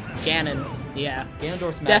magnet hands? Ganon. Yeah.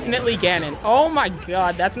 Ganondorf's magnet. Definitely Ganon. Oh my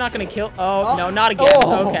god, that's not gonna kill. Oh no, not again.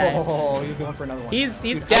 Okay. Oh, he's going for another one. He's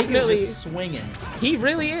Dude, definitely Ike is just swinging. He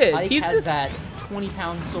really is. Ike he's has just that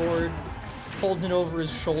 20-pound sword. holding it over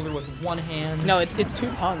his shoulder with one hand. No, it's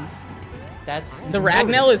 2 tons. That's the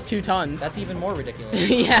Ragnell is 2 tons. That's even more ridiculous.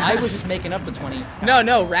 Yeah. I was just making up the 20.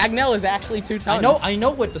 No, Ragnell is actually 2 tons. I know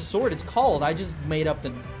what the sword is called. I just made up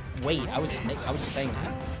the weight. I was just saying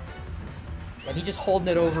that. And he just holding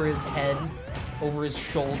it over his head, over his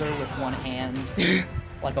shoulder with one hand,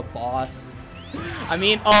 like a boss. I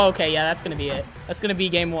mean, oh, okay, yeah, that's gonna be it. That's gonna be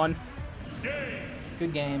game 1.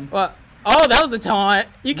 Good game. Well, oh, that was a taunt.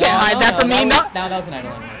 You can't hide that from me. That was an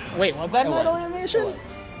idle animation. Wait, was that an idle animation? It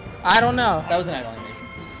was. I don't know. That was an idle animation.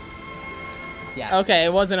 Yeah. Okay,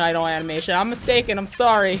 it was an idle animation. I'm mistaken. I'm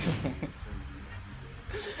sorry.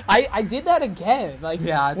 I did that again. Like,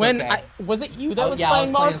 yeah, it's when okay. Was it you that was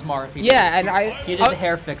playing Marth? I was playing as Marth. Yeah, and he did the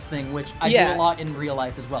hair fix thing, which I do a lot in real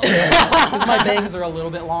life as well. Because my bangs are a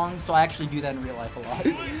little bit long, so I actually do that in real life a lot.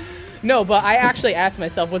 No, but I actually asked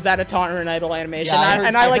myself, was that a taunt or an idle animation?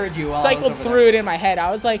 Yeah, I like cycled through it in my head.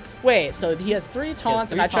 I was like, wait, so he has 3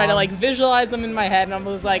 taunts, and I tried to like visualize them in my head, and I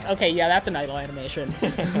was like, okay, yeah, that's an idle animation.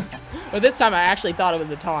 But this time I actually thought it was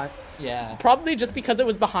a taunt. Yeah. Probably just because it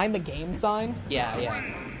was behind the game sign. Yeah,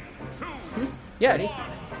 yeah. Yeah. Ready?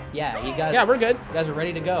 Yeah, you guys. Yeah, we're good. You guys are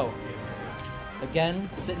ready to go. Again,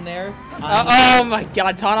 sitting there. Oh my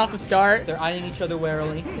god, taunt off the start. They're eyeing each other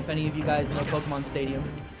warily. If any of you guys know Pokemon Stadium.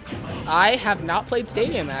 I have not played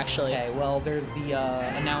Stadium, actually. Okay, well, there's the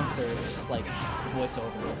announcer. It's just like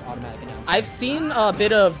voiceover. It's automatic announcer. I've seen a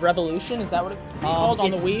bit of Revolution. Is that what it's called on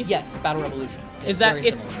the Wii? Yes, Battle Revolution. Is that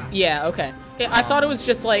it's? Yeah, okay. I thought it was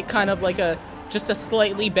just like kind of like just a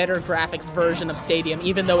slightly better graphics version of Stadium,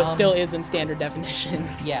 even though it still is in standard definition.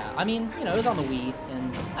 Yeah, I mean, you know, it was on the Wii,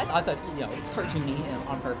 and I thought, you know, it's cartoony and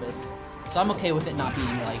on purpose, so I'm okay with it not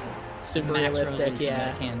being like super realistic. Yeah,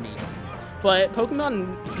 that it can be. But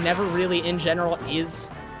Pokemon never really, in general, is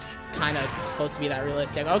kind of supposed to be that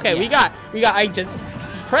realistic. Okay, yeah. we got Ike just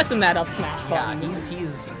pressing that up smash button. Yeah,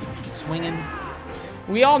 he's swinging.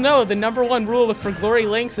 We all know the #1 rule for Glory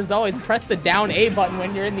Links is always press the down A button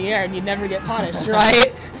when you're in the air and you never get punished,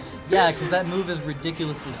 right? Yeah, because that move is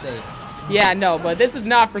ridiculously safe. Yeah, no, but this is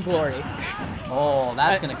not for Glory. Oh,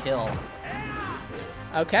 that's gonna kill.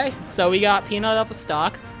 Okay, so we got Peanut up a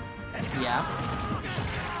stock. Yeah.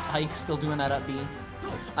 Ike's still doing that up B.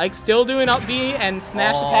 Ike's still doing up B and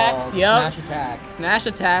smash attacks. Yep. Smash attacks. Smash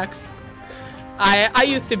attacks. I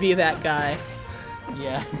used to be that guy.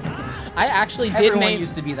 Yeah. I actually Everyone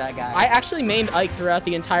used to be that guy. I actually mained Ike throughout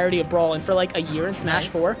the entirety of Brawl and for like a year in Smash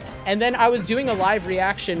 4. And then I was doing a live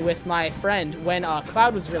reaction with my friend when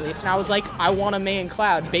Cloud was released. And I was like, I want to main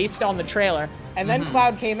Cloud based on the trailer. And then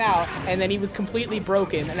Cloud came out, and then he was completely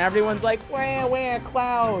broken. And everyone's like, wah,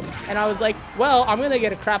 Cloud. And I was like, well, I'm going to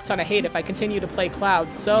get a crap ton of hate if I continue to play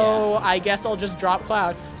Cloud. So I guess I'll just drop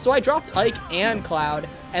Cloud. So I dropped Ike and Cloud.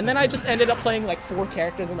 And then I just ended up playing like 4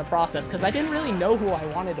 characters in the process because I didn't really know who I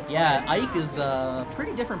wanted to play. Yeah, Ike is a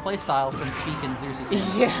pretty different playstyle from Sheik and Zeus.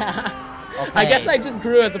 Yeah. Okay. I guess I just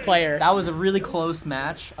grew as a player. That was a really close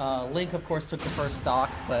match. Link, of course, took the first stock,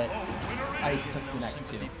 but Ike took the next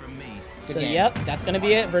 2. Good game. Yep, that's going to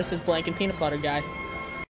be it versus Blank and Peanut Butter Guy.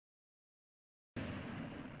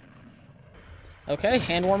 Okay,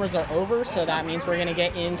 hand warmers are over, so that means we're going to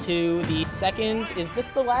get into the second. Is this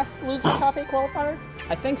the last loser top 8 qualifier?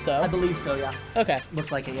 I think so. I believe so, yeah. Okay.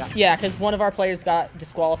 Looks like it, yeah. Yeah, because one of our players got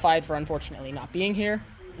disqualified for unfortunately not being here.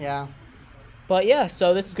 Yeah. But yeah,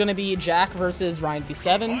 so this is going to be Jack versus Ryan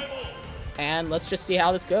Z7, and let's just see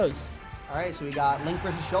how this goes. All right, so we got Link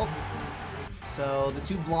versus Shulk. So the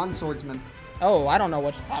 2 blonde swordsmen. Oh, I don't know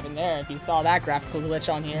what just happened there, if you saw that graphical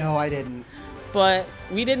glitch on here. No, I didn't. But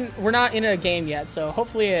we're not in a game yet, so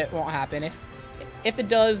hopefully it won't happen. If it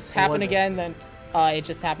does happen again, then it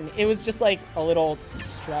just happened. It was just like a little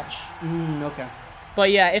stretch. Okay.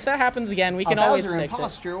 But yeah, if that happens again, we can always Bowser fix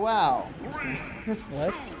imposter, wow.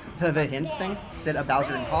 What? The hint thing? It said a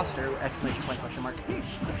Bowser imposter, exclamation point, question mark.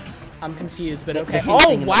 I'm confused, but The okay. hint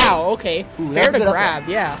thing in the wow, okay. Ooh, Fair that's a to good grab,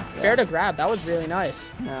 upgrade. yeah. Fair to grab, that was really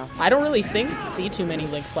nice. Yeah. I don't really see too many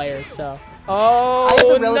Link players, so...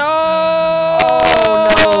 Oh, no! Oh,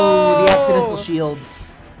 no! The accidental shield.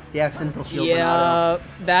 The accidental shield. Yeah,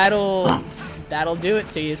 that'll do it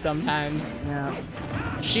to you sometimes. Yeah.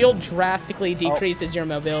 Shield drastically decreases your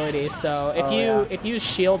mobility, so if you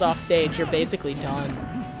shield off stage, you're basically done.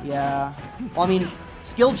 Yeah. Well, I mean,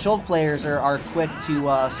 skilled Shulk players are quick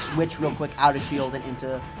to switch real quick out of shield and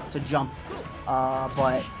into jump,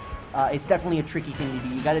 but it's definitely a tricky thing to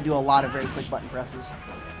do. You got to do a lot of very quick button presses.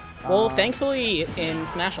 Well, thankfully, in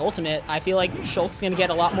Smash Ultimate, I feel like Shulk's going to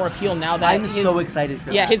get a lot more appeal now that I'm so excited for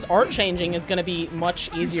that. Yeah, his art changing is going to be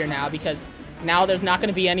much easier now because now there's not going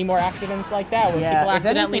to be any more accidents like that where people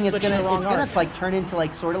accidentally if anything, switch to the wrong it's gonna art. like turn into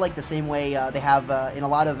like sort of like the same way they have in a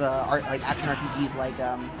lot of like action RPGs like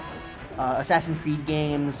Assassin's Creed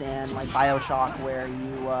games and like BioShock, where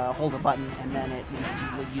you hold a button and then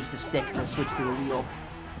you would use the stick to switch through a wheel.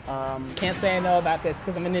 Can't say I know about this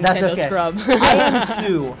because I'm a Nintendo scrub. I am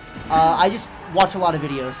too. I just watch a lot of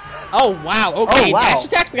videos. Oh wow! Okay, oh, wow. Dash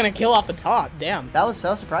attack's gonna kill off the top. Damn. That was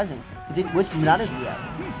so surprising. Which Monado did he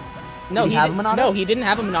have? No, did he have a Monado? No, he didn't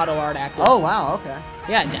have a Monado art active. Oh wow, okay.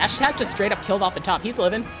 Yeah, dash attack just straight up killed off the top. He's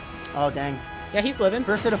living. Oh dang. Yeah, he's living.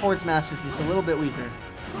 First hit of forward smash is just a little bit weaker.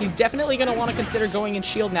 He's definitely going to want to consider going in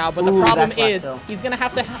shield now, but the problem is though. he's going to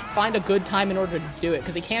have to find a good time in order to do it,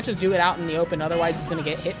 because he can't just do it out in the open, otherwise he's going to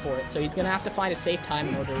get hit for it. So he's going to have to find a safe time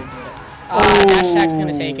in order to do it. Dash attack's going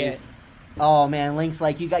to take it. Oh man, Link's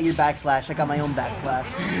like, you got your backslash, I got my own backslash.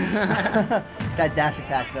 That dash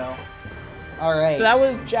attack though. Alright. So that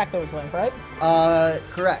was Jack that was Link, right?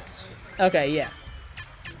 Correct. Okay, yeah.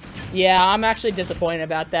 Yeah, I'm actually disappointed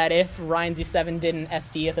about that. If Ryan Z7 didn't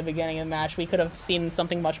SD at the beginning of the match, we could have seen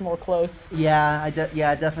something much more close. Yeah,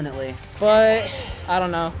 yeah, definitely. But, I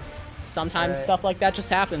don't know. Sometimes stuff like that just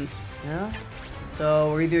happens. Yeah.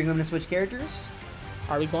 So, we're either going to switch characters?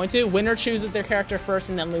 Are we going to? Winner chooses their character first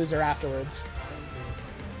and then loser afterwards.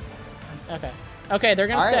 Okay. Okay, they're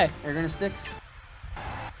going to stay. They're going to stick.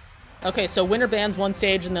 Okay, so winner bans one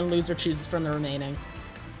stage and then loser chooses from the remaining.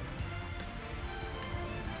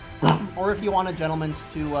 Or if you want a gentleman's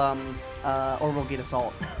to Orbital Gate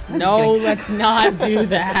Assault. No, let's not do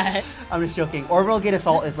that. I'm just joking. Orbital Gate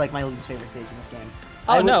Assault is like my least favorite stage in this game.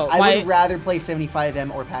 Oh, I would rather play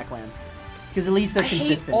 75M or Pac-Land. Because at least they're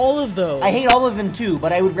consistent. I hate all of those. I hate all of them too,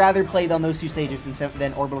 but I would rather play on those two stages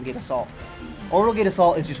than Orbital Gate Assault. Orbital Gate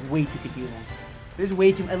Assault is just way too confusing. There's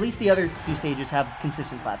way too... At least the other two stages have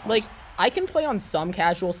consistent platforms. Like, I can play on some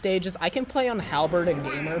casual stages. I can play on Halberd and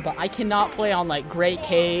Gamer, but I cannot play on, like, Great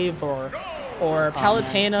Cave or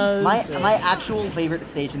Palutena. My actual favorite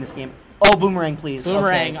stage in this game... Oh, Boomerang, please.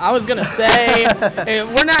 Boomerang. Okay. I was gonna say,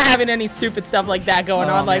 we're not having any stupid stuff like that going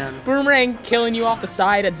on. Like, man. Boomerang killing you off the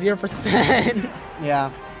side at 0%.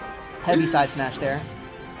 Yeah. Heavy side smash there.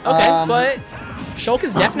 Okay, but Shulk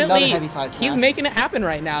is definitely... heavy side smash. He's making it happen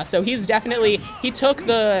right now. So he's definitely... He took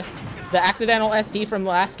the accidental SD from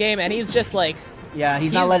the last game, and he's just like... Yeah,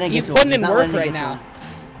 he's not letting it to him. He's putting in work right now.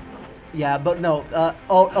 Yeah, but no.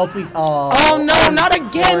 Oh, please. Oh, no, not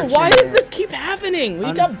again. Why does this keep happening?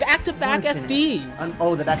 We got back-to-back SDs.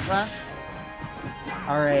 Oh, the backslash?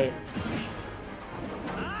 Alright.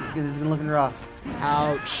 This is looking rough.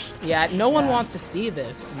 Ouch. Yeah, no one wants to see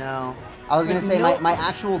this. No. I was going to say my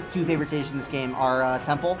actual two favorite stages in this game are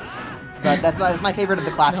Temple. But that's my favorite of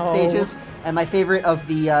the classic stages. And my favorite of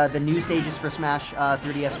the new stages for Smash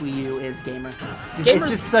 3DS Wii U is Gamer. It's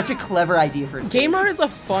just such a clever idea for a stage. Gamer is a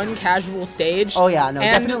fun, casual stage. Oh yeah, no,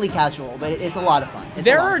 definitely casual, but it's a lot of fun.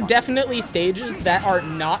 There are definitely stages that are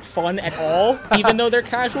not fun at all, even though they're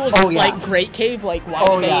casual. Just like Great Cave, like why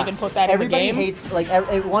would they even put that in the game? Everybody hates,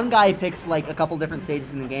 like, one guy picks like a couple different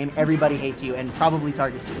stages in the game, everybody hates you and probably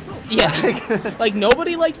targets you. Yeah, like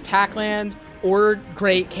nobody likes Pac-Land or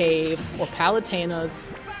Great Cave or Palutena's,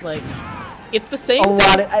 like... It's the same thing.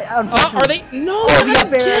 Are they? No, oh, the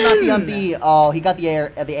up air, not the on B. Oh, he got the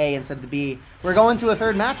A instead of the B. We're going to a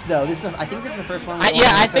third match, though. I think this is the first one.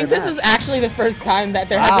 Yeah, I think this is actually the first time that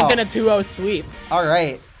there hasn't been a 2-0 sweep. All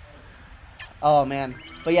right. Oh, man.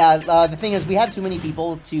 But yeah, the thing is, we have too many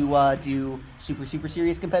people to do super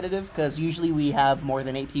serious competitive, because usually we have more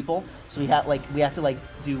than 8 people, so we have to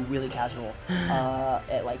do really casual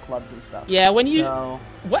at like clubs and stuff. Yeah,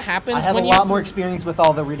 what happens? I have a lot more experience with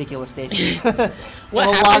all the ridiculous stages. A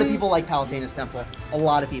lot of people like Palutena's Temple. A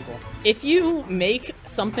lot of people. If you make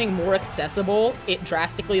something more accessible, it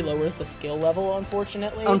drastically lowers the skill level,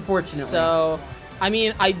 unfortunately. So. I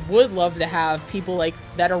mean, I would love to have people like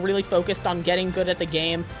that are really focused on getting good at the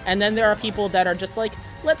game, and then there are people that are just like,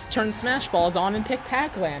 let's turn Smash Balls on and pick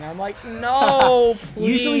Pac-Land. I'm like, no, please.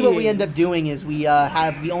 Usually what we end up doing is we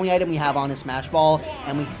have the only item we have on is Smash Ball,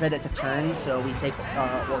 and we set it to turn, so we take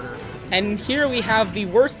order. And here we have the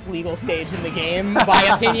worst legal stage in the game, by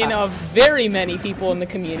opinion of very many people in the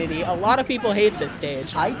community. A lot of people hate this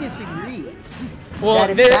stage. I disagree. Well,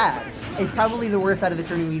 that is bad. It's probably the worst out of the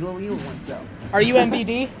turning legal ones, though. Are you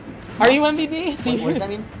MVD? Are you MVD? What does that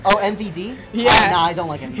mean? Oh, MVD? Yeah. No, I don't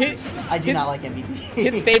like MVD. I do not like MVD.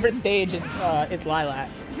 His favorite stage is Lilac.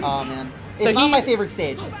 Oh, man. It's not my favorite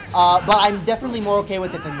stage, but I'm definitely more okay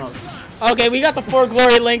with it than most. Okay, we got the 4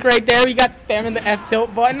 Glory Link right there. We got spamming the F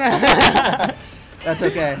tilt button. That's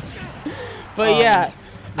okay. But yeah,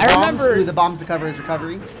 I remember... The bombs to cover his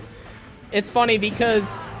recovery. It's funny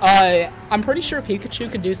because I'm pretty sure Pikachu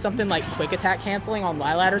could do something like quick attack canceling on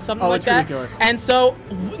Lilat or something like that. Ridiculous. And so,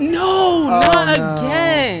 no, not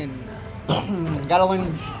again. Gotta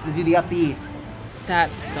learn to do the up B.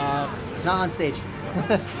 That sucks. Not on stage.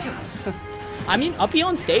 I mean, up B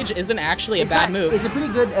on stage isn't actually a bad move. It's a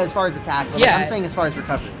pretty good as far as attack, but yeah, I'm saying as far as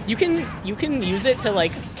recovery. You can use it to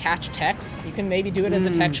like catch techs. You can maybe do it as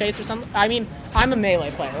a tech chase or something. I mean, I'm a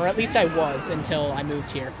melee player, or at least I was until I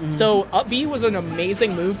moved here. So up B was an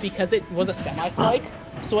amazing move because it was a semi-spike.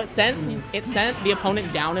 So it sent the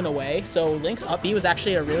opponent down and away. So Link's up B was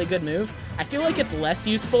actually a really good move. I feel like it's less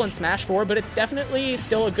useful in Smash 4, but it's definitely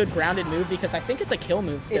still a good grounded move because I think it's a kill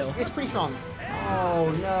move still. It's pretty strong.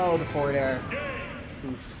 Oh no, the forward air.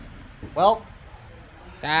 Oof. Well,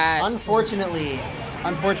 unfortunately,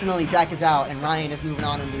 Jack is out and Ryan is moving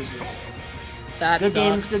on and loses. Good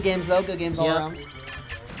games though. Good games all around.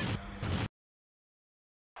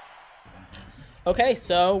 Okay,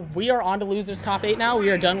 so we are on to Losers Top 8 now. We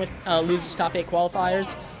are done with Losers Top 8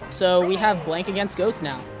 qualifiers. So we have Blank against Ghost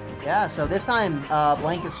now. Yeah, so this time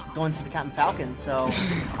Blank is going to the Captain Falcon. So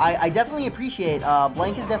I definitely appreciate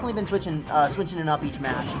Blank has definitely been switching it up each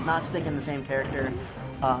match. He's not sticking the same character,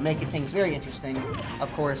 making things very interesting.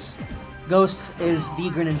 Of course, Ghost is the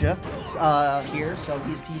Greninja here, so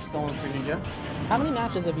he's going for Ninja. How many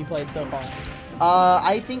matches have you played so far?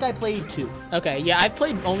 I think I played 2. Okay, yeah, I've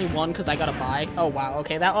played only 1 because I got a bye. Oh, wow,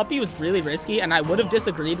 okay, that up B was really risky, and I would have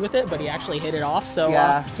disagreed with it, but he actually hit it off, so...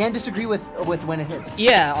 Yeah, can't disagree with when it hits.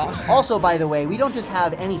 Yeah. Also, by the way, we don't just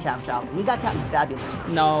have any Captain Falcon. We got Captain Fabulous.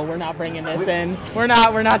 No, we're not bringing this in. We're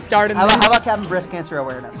not starting this. How about Captain Breast Cancer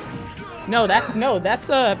Awareness? No, that's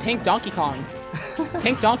Pink Donkey Kong.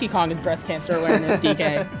 Pink Donkey Kong is breast cancer awareness,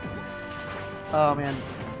 DK. Oh, man.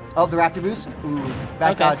 Oh, the Raptor Boost? Ooh,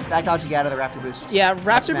 back dodge to get out of the Raptor Boost. Yeah,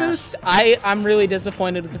 Raptor Boost, I'm really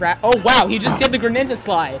disappointed with Oh, wow, he just did the Greninja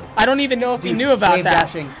slide. I don't even know if he knew about that.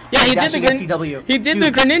 Dashing. Yeah, he did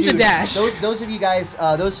the Greninja dash. Those of you guys,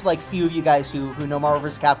 those like few of you guys who know Marvel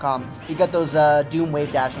vs. Capcom, you got those Doom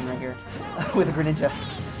wave dashing right here with a Greninja.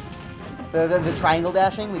 The triangle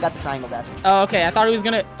dashing, we got the triangle dashing. Oh, okay, I thought he was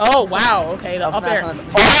gonna... Oh, wow, okay, the up air.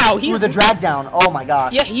 Wow, he's... Ooh, the drag down, oh my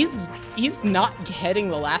gosh. Yeah, he's not getting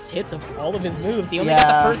the last hits of all of his moves. He only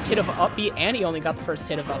got the first hit of up B, and he only got the first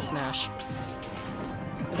hit of up smash.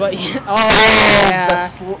 But,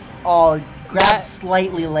 Grabbed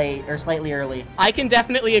slightly late, or slightly early. I can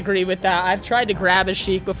definitely agree with that. I've tried to grab a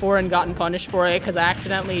Sheik before and gotten punished for it because I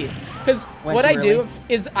accidentally... Because what I do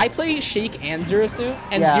is I play Sheik and Zero Suit,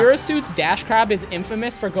 and Zero Suit's dash grab is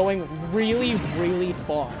infamous for going really, really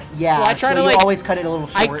far. Yeah, so I try to you always cut it a little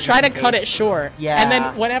short. I try to cut it short. Yeah. And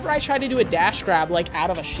then whenever I try to do a dash grab, like out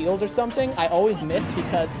of a shield or something, I always miss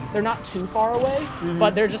because they're not too far away,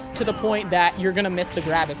 but they're just to the point that you're going to miss the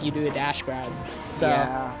grab if you do a dash grab. So...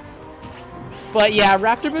 Yeah. But yeah,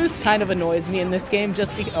 Raptor Boost kind of annoys me in this game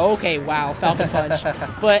just because... Oh, okay, wow, Falcon Punch.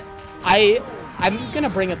 But I'm going to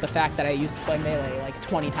bring up the fact that I used to play Melee like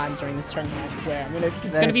 20 times during this tournament, I swear.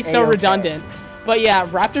 It's going to be so redundant. But yeah,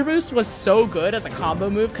 Raptor Boost was so good as a combo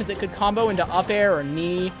move because it could combo into up air or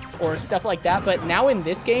knee or stuff like that. But now in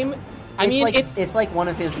this game... it's like one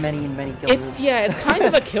of his many kill moves. Yeah, it's kind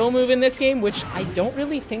of a kill move in this game, which I don't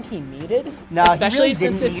really think he needed. No, especially he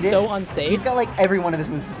really since it's so unsafe. He's got like every one of his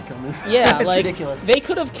moves is a kill move. Yeah, it's like ridiculous. They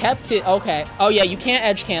could have kept it. Okay. Oh yeah, you can't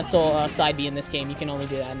edge cancel side B in this game. You can only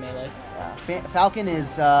do that in Melee. Falcon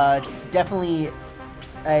is definitely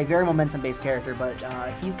a very momentum-based character, but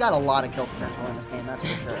he's got a lot of kill potential in this game, that's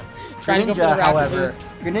for sure. Trying to go for the rapid boost.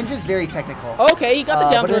 Greninja's very technical. Okay, he got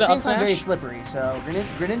the down throw to up smash. But at the same time, very slippery, so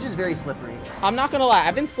Greninja's very slippery. I'm not gonna lie,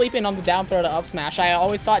 I've been sleeping on the down throw to up smash. I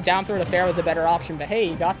always thought down throw to fair was a better option, but hey,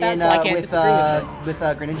 you got that, so I can't disagree with it.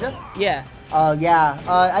 With Greninja? Yeah.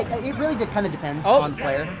 It really kind of depends on the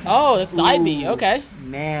player. Oh, the side B, okay.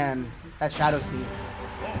 Man, that Shadow Sneak.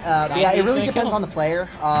 Yeah, it really depends on the player.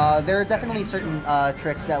 There are definitely certain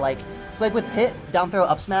tricks that like with Pit, down throw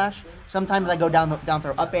up smash. Sometimes I go down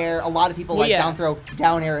throw up air. A lot of people down throw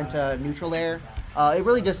down air into neutral air. It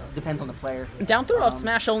really just depends on the player. Down throw up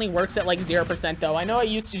smash only works at like 0% though. I know I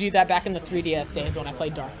used to do that back in the 3DS days when I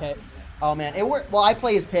played Dark Pit. Oh man, it worked. Well, I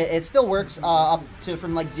play as Pit. It still works up to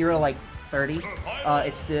from like 0 to like 30.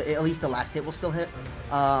 It's at least the last hit will still hit.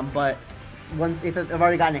 But if I've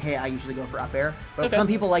already gotten a hit, I usually go for up air. But some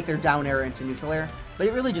people like their down air into neutral air. But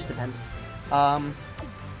it really just depends.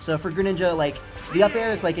 So for Greninja, like the up air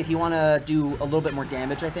is like if you want to do a little bit more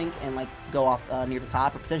damage, I think, and like go off near the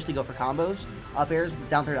top or potentially go for combos. Up airs,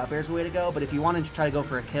 down throw to up air is the way to go. But if you wanted to try to go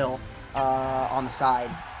for a kill on the side,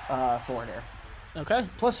 forward air. Okay.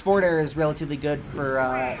 Plus forward air is relatively good for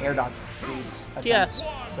air dodge reads. Yes.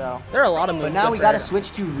 So. There are a lot of moves. But now we got to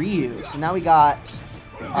switch to Ryu. So now we got.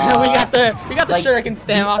 we got the like, shuriken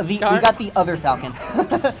spam off the start. We got the other Falcon.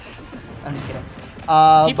 I'm just kidding.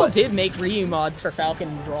 People did make Ryu mods for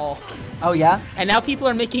Falcon Brawl. Oh yeah? And now people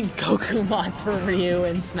are making Goku mods for Ryu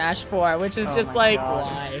in Smash 4, which is just like,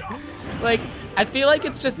 why? Like, I feel like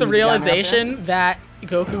it's just the realization that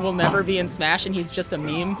Goku will never be in Smash and he's just a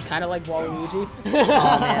meme, kind of like Waluigi. Oh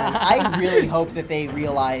man, I really hope that they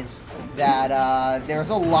realize that there's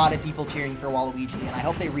a lot of people cheering for Waluigi, and I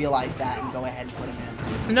hope they realize that and go ahead and put him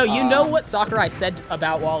in. No, you know what Sakurai said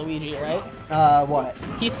about Waluigi, right? What?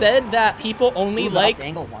 He said that people only like...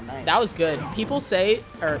 Angle one, nice. That was good.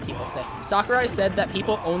 Sakurai said that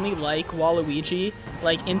people only like Waluigi,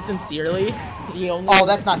 like, insincerely. Oh,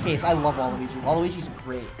 that's not the case. I love Waluigi. Waluigi's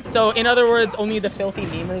great. So, in other words, only the filthy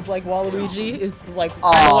memers like Waluigi is, like,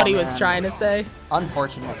 what he was trying to say.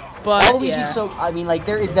 Unfortunate. But, Waluigi's so... I mean, like,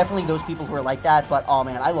 there is definitely those people who are like that, but, oh,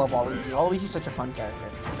 man, I love Waluigi. Waluigi's such a fun character.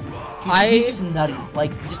 He's just nutty.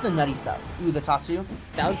 Like, just the nutty stuff. Ooh, the Tatsu.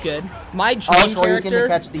 That was good. My dream character... to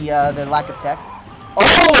catch the lack of tech.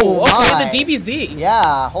 Oh, okay, the DBZ.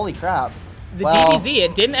 Yeah, holy crap. The DBZ,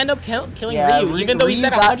 it didn't end up killing Ryu, even though he's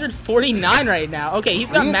at 149 right now. Okay,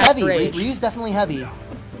 he's got max rage. Ryu's definitely heavy.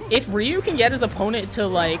 If Ryu can get his opponent to,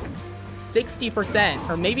 like, 60%,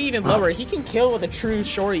 or maybe even lower, he can kill with a true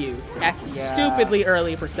Shoryu at stupidly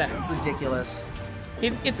early percents. It's ridiculous.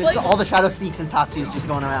 It's like all the Shadow Sneaks and Tatsus just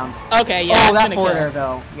going around. Okay, yeah, oh, that forward air,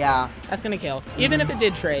 though. Yeah. That's gonna kill, even if it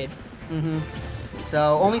did trade. Mm-hmm.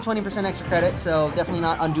 So, only 20% extra credit, so definitely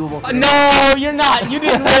not undoable. No, you're not. You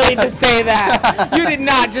didn't really just say that. You did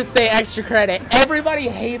not just say extra credit. Everybody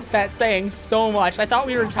hates that saying so much. I thought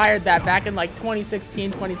we retired that back in, like,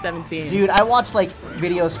 2016, 2017. Dude, I watch, like,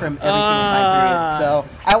 videos from every single time period. So,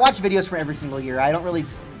 I watch videos from every single year. I don't really,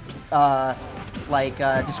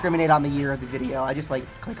 discriminate on the year of the video. I just, like,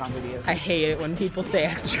 click on videos. I hate it when people say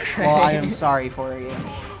extra credit. Well, I am sorry for you.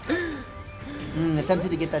 Attempted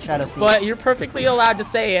to get that Shadow Sneak. But you're perfectly allowed to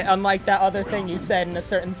say it, unlike that other thing you said in a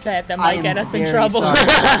certain set that might get us in trouble. Sorry about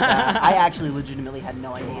that. I actually legitimately had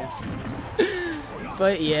no idea.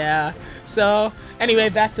 But yeah. So, anyway,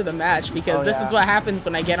 back to the match, because this is what happens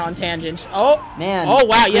when I get on tangents. Oh! Man. Oh,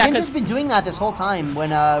 wow, yeah. Ninja's been doing that this whole time.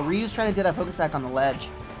 When Ryu's trying to do that focus attack on the ledge,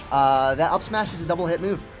 that up smash is a double hit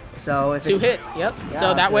move. So if Two hit, yep. Yeah,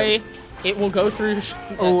 so that way... it will go through...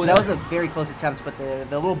 Oh, that was a very close attempt, but the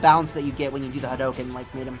little bounce that you get when you do the Hadouken,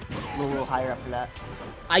 like, made him a little higher up for that.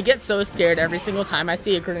 I get so scared every single time I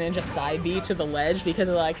see a Greninja side B to the ledge, because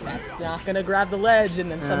they're like, that's not going to grab the ledge,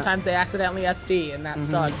 and then sometimes they accidentally SD, and that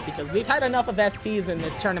sucks, because we've had enough of SDs in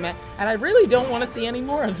this tournament, and I really don't want to see any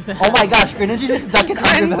more of them. Oh my gosh, Greninja just ducking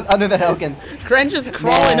under the Hadouken. Kren just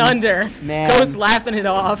crawling under. Man. Goes laughing it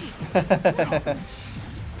off.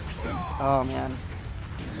 Oh, man.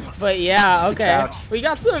 But yeah, okay. We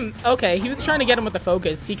got some... Okay, he was trying to get him with the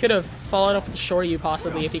focus. He could have followed up with Shoryu,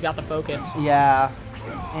 possibly, if he got the focus. Yeah.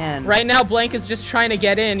 Man. Right now, Blank is just trying to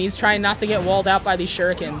get in. He's trying not to get walled out by these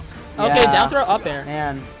shurikens. Okay, down throw up air.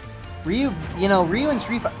 Man. Ryu and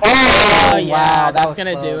Street Fighter... Oh, yeah, wow, that's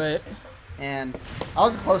going to do it. And that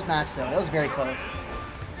was a close match, though. That was very close.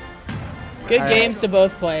 Good games to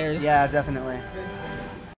both players. Yeah, definitely.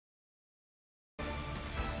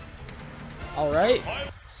 All right.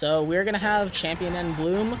 So we're going to have Champion and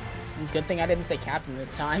Bloom. It's a good thing I didn't say Captain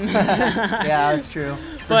this time. Yeah, that's true.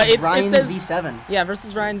 But it says Z7. Yeah,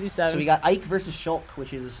 versus Ryan Z7. So we got Ike versus Shulk,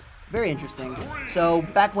 which is very interesting. So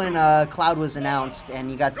back when Cloud was announced and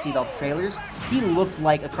you got to see the trailers, he looked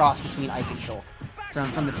like a cross between Ike and Shulk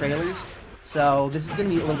from the trailers. So this is going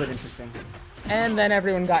to be a little bit interesting. And then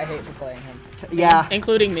everyone got hate for playing him. Yeah.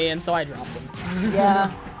 Including me, and so I dropped him.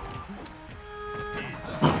 Yeah.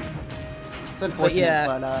 It's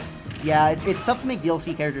unfortunate, but yeah, it's tough to make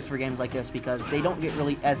DLC characters for games like this because they don't get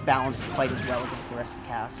really as balanced quite as well against the rest of the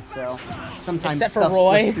cast. So sometimes except stuff for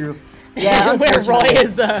Roy. slips through. Yeah, where Roy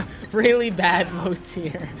is a really bad low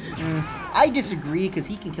tier. I disagree because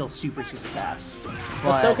he can kill super fast.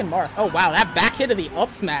 Well, so can Marth. Oh wow, that back hit of the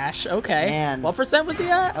up smash. Okay. Man. What percent was he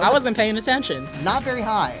at? I wasn't paying attention. Not very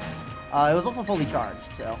high. It was also fully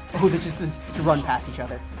charged, so... Oh, this is to run past each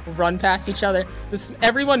other. Run past each other.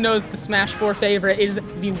 Everyone knows the Smash 4 favorite is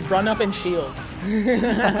the run up and shield.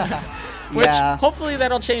 Which, hopefully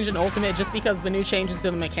that'll change in Ultimate just because the new changes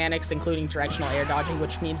to the mechanics, including directional air dodging,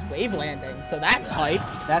 which means wave landing, so that's hype.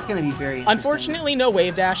 That's going to be very interesting. Unfortunately, no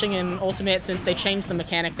wave dashing in Ultimate since they changed the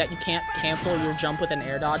mechanic that you can't cancel your jump with an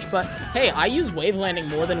air dodge, but hey, I use wave landing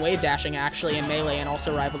more than wave dashing actually in Melee and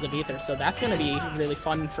also Rivals of Aether, so that's going to be really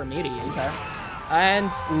fun for me to use. Okay.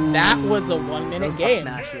 And that was a 1 minute game.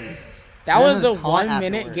 Smashes. That was a 1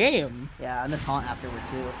 minute game. Yeah, and the taunt afterward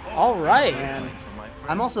too. All right. And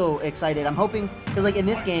I'm also excited. I'm hoping, because like in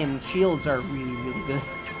this game, shields are really, really good.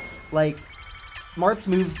 Like, Marth's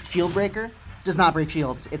move, Shield Breaker, does not break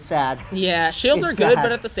shields. It's sad. Yeah, shields are good,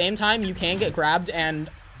 but at the same time, you can get grabbed, and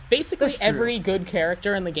basically every good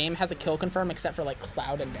character in the game has a kill confirm except for like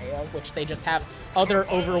Cloud and Neo, which they just have other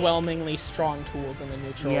overwhelmingly strong tools in the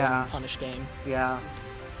neutral and punish game. Yeah.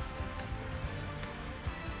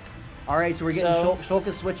 All right, so we're getting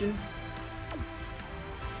Shulk switching.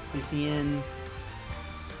 We see in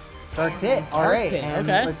Dark Pit. All right, and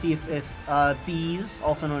let's see if Bees,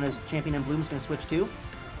 also known as Champion in Bloom, is going to switch too.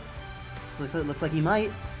 Looks like he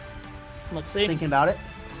might. Let's see. Just thinking about it.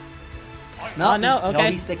 No,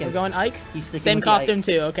 okay. He's sticking. We're going Ike? He's sticking. Same costume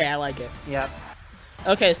too. Okay, I like it. Yep.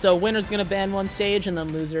 Okay, so winner's going to ban one stage, and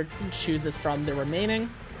then loser chooses from the remaining.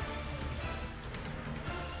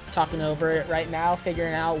 Talking over it right now,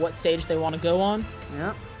 figuring out what stage they want to go on.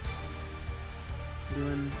 Yep.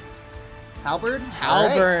 Doing Halberd?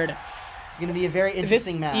 Halberd. Right. It's going to be a very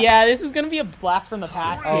interesting match. Yeah, this is going to be a blast from the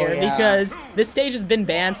past here because this stage has been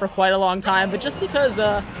banned for quite a long time, but just because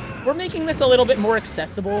we're making this a little bit more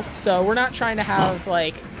accessible, so we're not trying to have,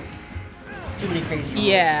 like... too many crazy rules.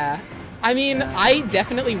 Yeah. I mean, I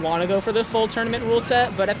definitely want to go for the full tournament rule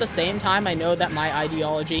set, but at the same time, I know that my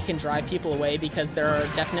ideology can drive people away because there are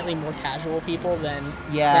definitely more casual people than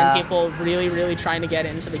people really, really trying to get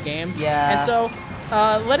into the game. Yeah. And so,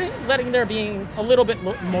 letting there being a little bit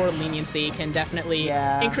more leniency can definitely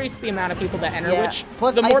increase the amount of people that enter, which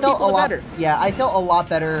plus, the more people, the better. Yeah, I felt a lot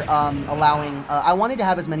better allowing... I wanted to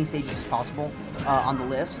have as many stages as possible on the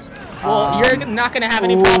list. Well, you're not going to have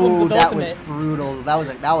any problems with Ultimate. That was brutal. That was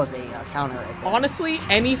a counter right there. Honestly,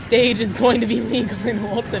 any stage is going to be legal in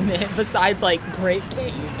Ultimate besides, like, Great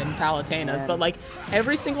Cave and Palutena's. But, like,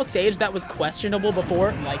 every single stage that was questionable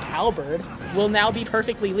before, like Halberd, will now be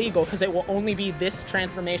perfectly legal because it will only be this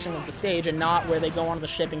transformation of the stage and not where they go onto the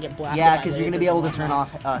ship and get blasted. Yeah, because you're going to be able to turn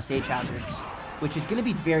off stage hazards, which is going to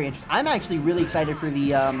be very interesting. I'm actually really excited for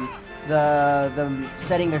the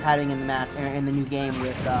setting they're having in the match in the new game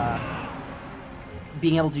with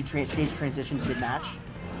being able to do stage transitions mid-match.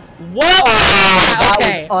 Whoa!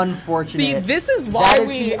 That was unfortunate. See, this is why that is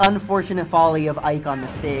the unfortunate folly of Ike on the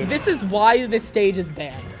stage. This is why this stage is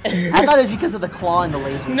banned. I thought it was because of the claw and the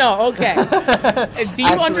lasers. No, okay. Do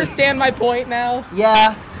you understand my point now?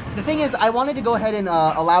 Yeah. The thing is, I wanted to go ahead and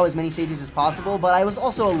allow as many stages as possible, but I was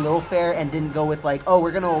also a little fair and didn't go with like, oh,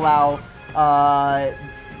 we're gonna allow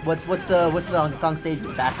what's the Hong Kong stage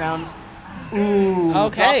with the background? Ooh,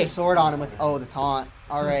 okay. Drop the sword on him with the taunt.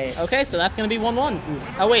 All right. Okay, so that's gonna be 1-1.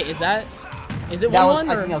 Oh wait, is it 1-1?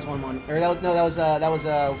 I think that was 1-1. Or that was 2-0.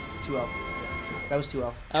 That was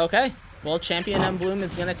 2-0. Okay. Well, Champion M Bloom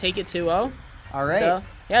is gonna take it 2-0. All right. So,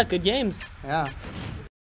 yeah, good games. Yeah.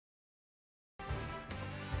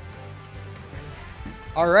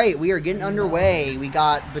 All right, we are getting underway. We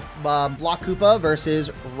got BlocKoopa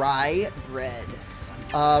versus Rye Red.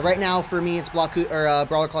 Right now, for me, it's BlocKoopa or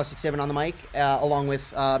Brawler Claw 67 on the mic, along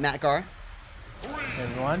with Matt Gar.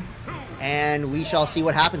 Everyone. And we shall see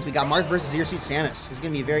what happens. We got Marth versus Zero Suit Samus. This is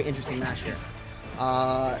going to be a very interesting match here.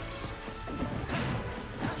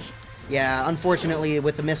 Yeah, unfortunately,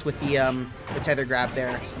 with the miss with the tether grab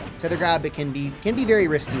there. Tether grab, it can be very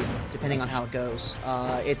risky depending on how it goes.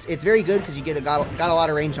 It's very good because you got a lot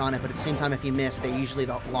of range on it, but at the same time, if you miss, they're usually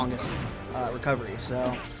the longest recovery.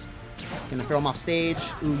 So, gonna throw him off stage.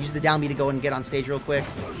 Ooh, use the down B to go and get on stage real quick.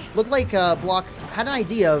 Looked like Block had an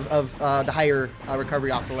idea of the higher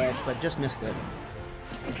recovery off the ledge, but just missed it.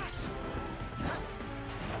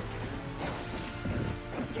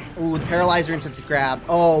 Ooh, the paralyzer into the grab.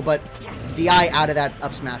 Oh, but DI out of that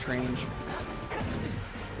up smash range.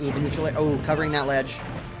 Ooh, the neutral. Oh, covering that ledge.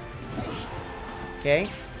 Okay.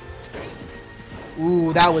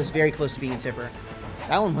 Ooh, that was very close to being a tipper.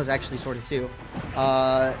 That one was actually sorted too.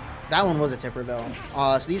 That one was a tipper though.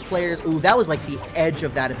 So these players. Ooh, that was like the edge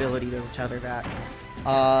of that ability to tether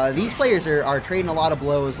that. These players are trading a lot of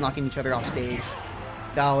blows, knocking each other off stage.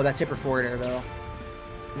 Oh, that tipper forward air though.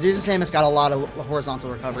 Zero Samus got a lot of horizontal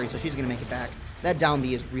recovery, so she's going to make it back. That down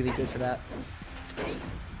B is really good for that.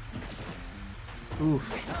 Oof.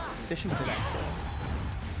 Fishing for that.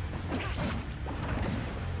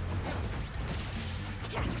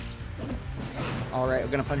 Alright,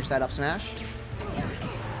 we're going to punish that up smash.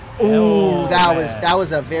 Ooh, that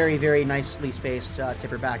was a very, very nicely spaced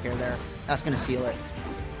tipper back air there. That's going to seal it.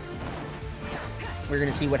 We're going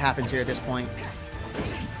to see what happens here at this point.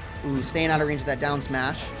 Ooh, staying out of range of that down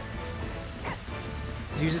smash.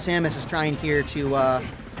 Zero Samus is trying here to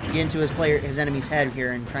get into his enemy's head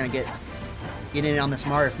here and trying to get in on this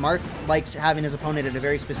Marth. Marth likes having his opponent at a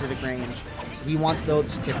very specific range. He wants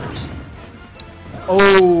those tippers.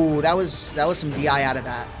 Oh, that was some DI out of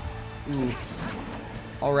that. Ooh.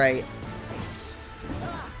 All right.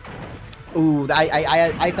 Ooh,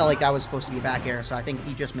 I felt like that was supposed to be a back air, so I think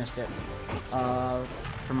he just missed it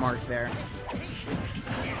from Marth there.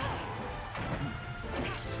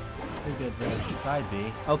 Pretty good side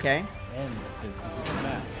B. Okay. And his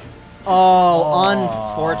match. Oh,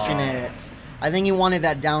 unfortunate. I think he wanted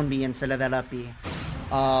that down B instead of that up B.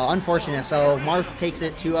 Unfortunate. So Marth takes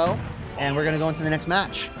it 2-0, and we're gonna go into the next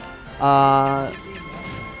match.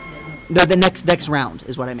 The next round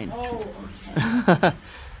is what I mean. Oh, okay.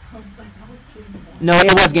 No,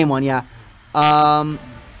 it was game 1, yeah.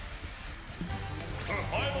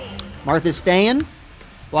 Marth is staying.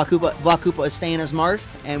 BlocKoopa is staying as Marth,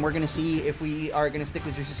 and we're going to see if we are going to stick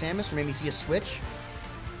with Zeus Samus or maybe see a switch.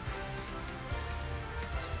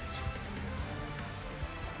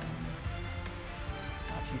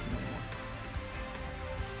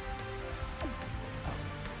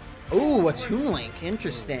 Ooh, a Toon Link.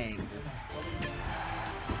 Interesting.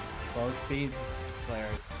 Low speed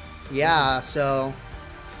players. Yeah, so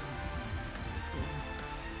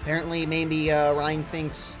apparently maybe Ryan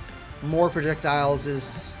thinks more projectiles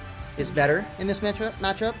is better in this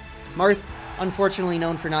matchup. Marth, unfortunately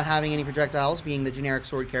known for not having any projectiles, being the generic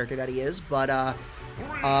sword character that he is, but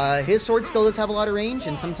his sword still does have a lot of range,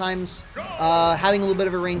 and sometimes having a little bit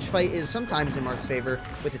of a range fight is sometimes in Marth's favor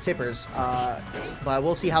with the tippers, but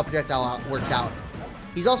we'll see how projectile works out.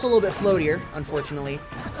 He's also a little bit floatier, unfortunately,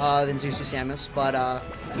 than Zeus Samus, but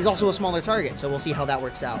he's also a smaller target, so we'll see how that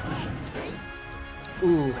works out.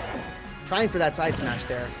 Ooh, trying for that side smash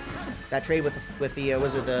there. That trade with the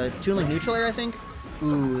was it the Toon Link neutral air, I think?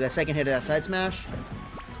 Ooh, that second hit of that side smash.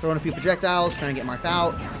 Throwing a few projectiles, trying to get Marth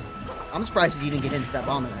out. I'm surprised that he didn't get into that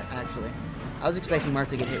bomb, actually. I was expecting Marth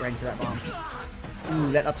to get hit right into that bomb.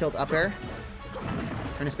 Ooh, that up tilt up air.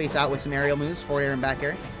 Trying to space out with some aerial moves, forward air and back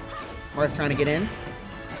air. Marth trying to get in.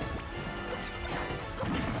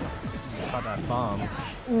 Caught that bomb.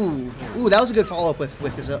 Ooh, that was a good follow-up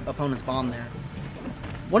with his opponent's bomb there.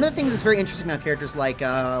 One of the things that's very interesting about characters like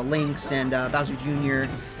Lynx and Bowser Jr.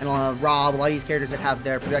 and Rob, a lot of these characters that have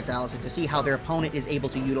their projectiles, is to see how their opponent is able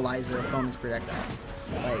to utilize their opponent's projectiles.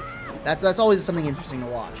 Like, that's always something interesting to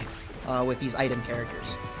watch with these item characters.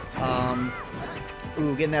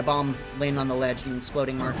 Ooh, getting that bomb landing on the ledge and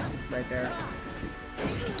exploding Marth right there.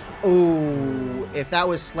 Ooh, if that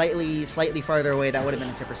was slightly farther away, that would have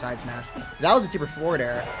been a tipper side smash. If that was a tipper forward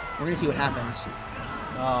air, we're going to see what happens.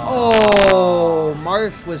 Oh,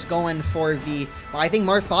 Marth was going for the... I think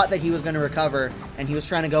Marth thought that he was going to recover, and he was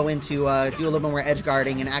trying to go into do a little bit more edge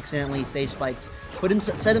guarding and accidentally stage spiked.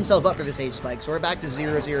 Set himself up for the stage spike. So we're back to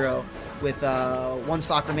 0-0 with 1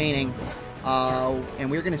 stock remaining,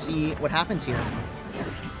 and we're going to see what happens here.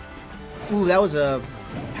 Ooh, that was a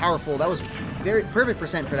powerful... That was very perfect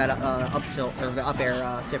percent for that up tilt, or the up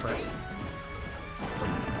air tipper.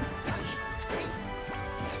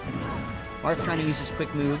 Marth trying to use his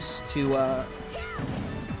quick moves to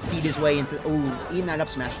feed his way into... Ooh, eating that up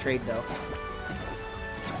smash trade, though.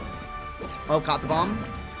 Oh, caught the bomb.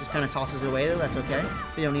 Just kind of tosses it away, though. That's okay.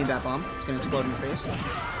 You don't need that bomb. It's going to explode in your face.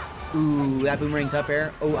 Ooh, that boomerang to up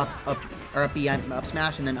air. Oh, up B, up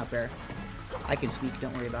smash, and then up air. I can speak.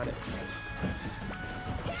 Don't worry about it.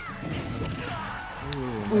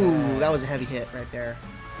 Ooh, that was a heavy hit right there.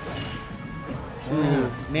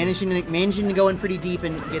 Ooh, managing to go in pretty deep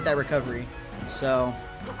and get that recovery. So,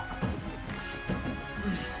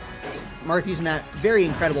 Marth using that very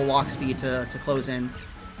incredible walk speed to close in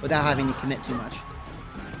without having to commit too much.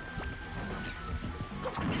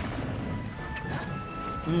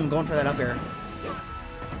 Going for that up air.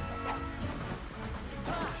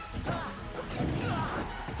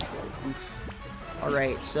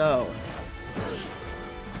 Alright, so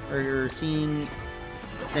we're seeing...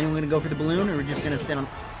 Is anyone going to go for the balloon, or we're just going to stand on...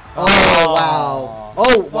 Oh, wow.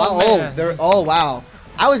 Oh, wow. Oh, wow.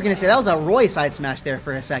 I was going to say, that was a Roy side smash there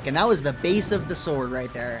for a second. That was the base of the sword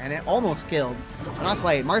right there, and it almost killed. Not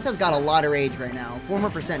quite. Martha's got a lot of rage right now. 4 more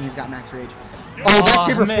percent, he's got max rage. Oh, that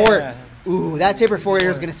tipper forward. Ooh, that tipper forward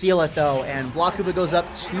is going to seal it, though, and BlocKoopa goes up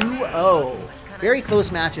 2-0. Very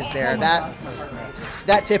close matches there.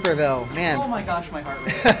 That tipper, though, man. Oh my gosh, my heart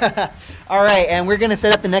rate. All right, and we're going to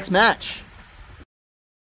set up the next match.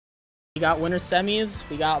 We got winner semis.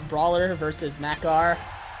 We got Brawler versus Makar.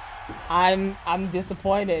 I'm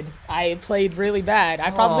disappointed. I played really bad.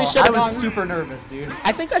 I probably should have gone... I was super nervous, dude.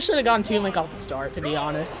 I think I should have gone Toon Link off the start, to be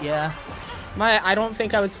honest. Yeah. I don't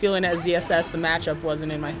think I was feeling as ZSS. The matchup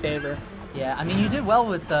wasn't in my favor. Yeah, I mean, you did well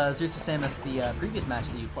with Zeus Samus the previous match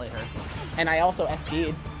that you played her. And I also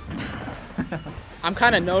SD'd. I'm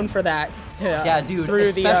kind of known for that. Yeah, dude,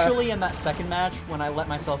 especially in that second match when I let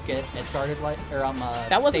myself get edge guarded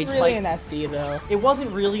that wasn't really an SD though. It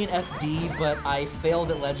wasn't really an SD, but I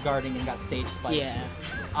failed at ledge guarding and got stage spiked. Yeah.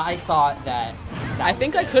 I thought that. I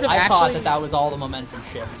think I could have actually. I thought that was all the momentum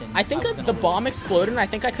shift. And I think the bomb exploded, and I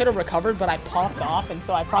think I could have recovered, but I popped off, and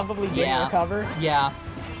so I probably didn't recover. Yeah.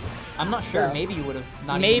 I'm not sure. So, maybe you would have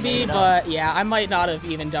not maybe, even made it but up. Yeah, I might not have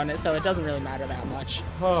even done it, so it doesn't really matter that much.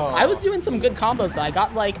 Oh. I was doing some good combos. I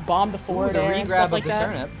got like bomb to forward air and stuff like that.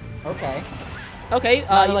 Turnip. Okay. Okay.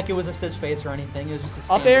 Not like it was a stitch face or anything. It was just a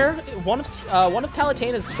standard. Up air, one of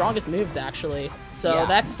Palutena's strongest moves actually. So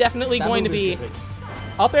that's definitely going to be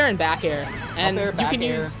up air and back air, and up air, you can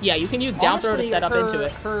use you can use down throw to set up into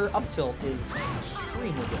it. Her up tilt is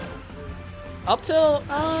extremely good. Up tilt,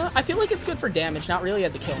 I feel like it's good for damage, not really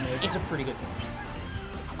as a kill move. It's a pretty good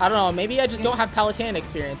move. I don't know, maybe I just don't have Palutena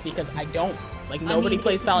experience because I don't. Like, nobody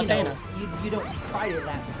plays Palutena. You don't try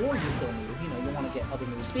that for your kill move, you want to get other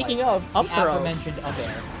moves. Speaking of, up throw. The aforementioned up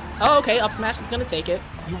air. Oh, okay, up smash is going to take it.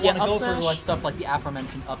 You want to go for less stuff like the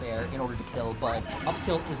aforementioned up air in order to kill, but up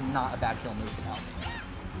tilt is not a bad kill move for Palutena.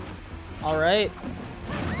 Alright.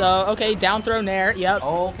 So, okay, down throw nair, yep.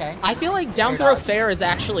 Oh, okay. I feel like down throw fair is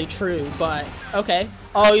actually true, but okay.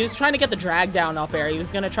 Oh, he was trying to get the drag down up air. He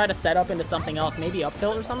was going to try to set up into something else, maybe up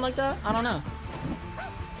tilt or something like that? I don't know.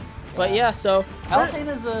 But yeah, so...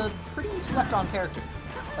 Palutena's a pretty slept-on character.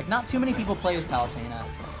 Like, not too many people play as Palutena.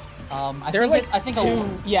 I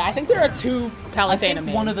think there are two Palutena I think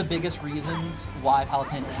mains. one of the biggest reasons why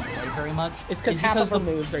Palutena isn't played very much is because half of the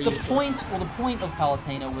moves are useless. The point of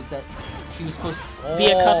Palutena was that she was supposed to be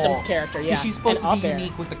a customs character, yeah. She's supposed to be air.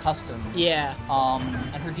 unique with the customs. Yeah.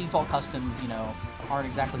 And her default customs, aren't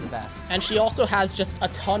exactly the best. And she also has just a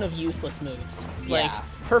ton of useless moves. Yeah. Like,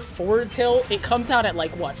 her forward tilt, it comes out at,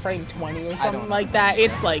 like, what, frame 20 or something like that?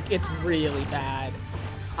 It's, like, it's really bad.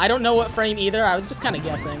 I don't know what frame either, I was just kind of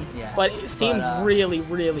guessing. Yeah. But it seems really,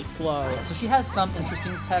 really slow. Yeah, so she has some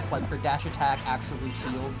interesting tech, like her dash attack actually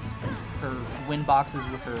shields her win boxes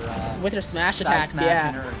with her smash attacks,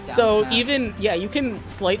 yeah. So even, you can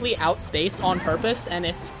slightly outspace on purpose, and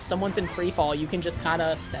if someone's in free fall, you can just kind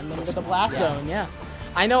of send them to the blast zone, yeah.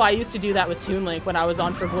 I know I used to do that with Toon Link when I was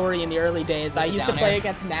on For Glory in the early days. I used to play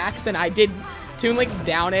against Max, and I did Toon Link's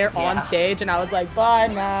down air on stage, and I was like, bye,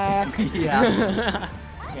 Max. Yeah.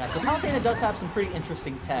 Yeah, so Palutena does have some pretty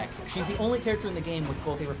interesting tech. She's the only character in the game with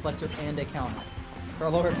both a reflector and a counter.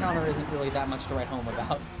 Although her counter isn't really that much to write home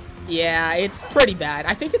about. Yeah, it's pretty bad.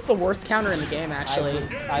 I think it's the worst counter in the game, actually.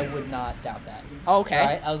 I would not doubt that. Okay.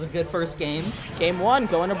 Alright, that was a good first game. Game 1,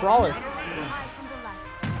 going to Brawler.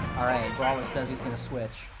 Alright, Brawler says he's going to switch.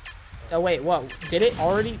 Oh, wait, what? Did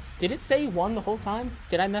it say 1 the whole time?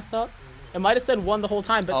 Did I mess up? It might have said 1 the whole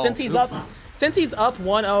time, but since he's up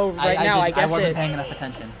 1-0 now, I guess I wasn't paying enough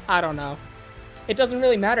attention. I don't know. It doesn't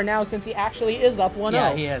really matter now since he actually is up 1-0.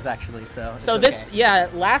 Yeah, he is actually, so it's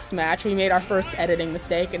last match we made our first editing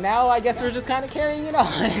mistake, and now I guess we're just kind of carrying it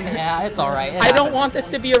on. Yeah, it's alright. I don't want this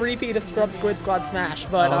to be a repeat of Scrub Squid Squad Smash,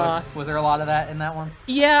 but was there a lot of that in that one?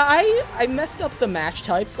 Yeah, I messed up the match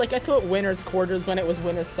types. Like, I put winners quarters when it was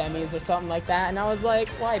winners semis or something like that, and I was like,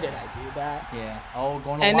 why did I do that? Yeah. Oh,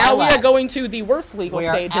 going to And Lilac. now we are going to the worst legal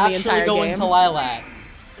stage in the entire game. We are actually going to Lilac.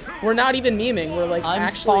 We're not even memeing. We're like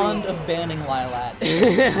I'm fond of banning Lilac.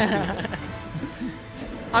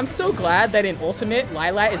 I'm so glad that in Ultimate,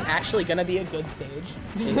 Lilac is actually going to be a good stage.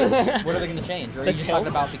 Is it? What are they going to change? Or are you just talking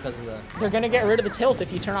about because of the... They're going to get rid of the tilt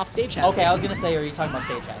if you turn off stage hazards. Okay, I was going to say, are you talking about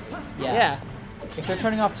stage hazards? Yeah. If they're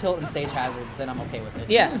turning off tilt and stage hazards, then I'm okay with it.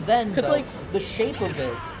 Yeah. Even then, though, like, the shape of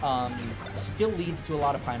it still leads to a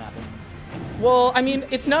lot of pineapple. Well, I mean,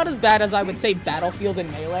 it's not as bad as I would say Battlefield and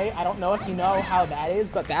Melee. I don't know if you know how that is,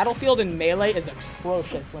 but Battlefield and Melee is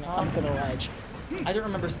atrocious when it comes to the ledge. I don't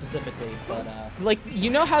remember specifically, but... like,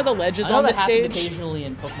 you know how the ledge is on the stage? occasionally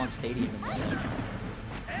in Pokemon Stadium in Melee.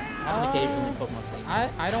 Occasionally in Pokemon Stadium.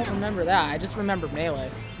 I don't remember that. I just remember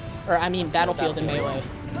Melee. Or, I mean, Battlefield and Melee.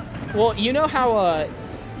 Well, you know how,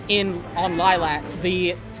 on Lilac,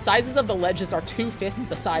 the sizes of the ledges are 2/5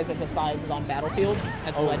 the size of the sizes on Battlefield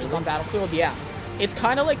as the ledges on Battlefield. Yeah, it's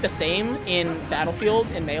kind of like the same in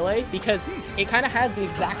Battlefield and Melee because it kind of had the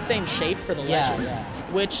exact same shape for the ledges,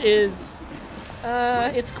 which is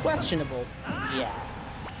it's questionable. Yeah.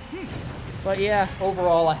 But yeah,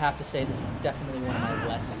 overall, I have to say this is definitely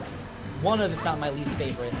one of if not my least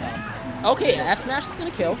favorite. Okay, F Smash is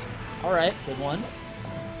gonna kill. All right, good one.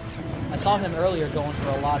 I saw him earlier going for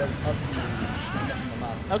a lot of up moves and messing them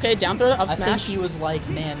up. Okay, down throw, up smash. I think he was like,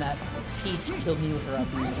 man, that Peach killed me with her up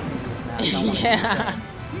in the previous match. I wanna Yeah.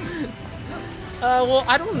 Well,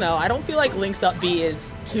 I don't know. I don't feel like Link's up B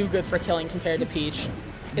is too good for killing compared to Peach.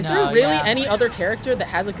 Is there really any other character that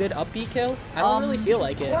has a good up B kill? I don't really feel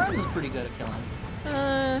like it. Corrin's is pretty good at killing.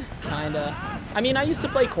 Kinda. I mean, I used to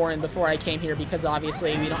play Corrin before I came here because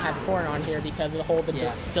obviously we don't have Corrin on here because of the whole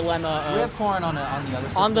dilemma of... We have Corrin on the other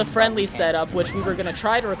system. On the friendly setup, which we were going to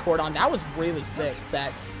try to record on. That was really sick.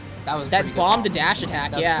 That bomb to dash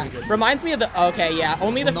attack, yeah. Reminds me of the... Okay, yeah.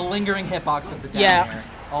 Only the lingering hitbox of the down air.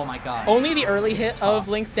 Oh my god. Only the early hit of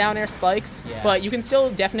Link's down air spikes, but you can still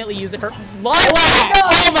definitely use it for... Lilac!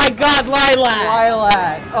 Oh my god, Lilac!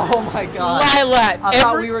 Lilac! Oh my god. Lilac! I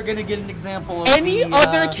thought we were going to get an example of any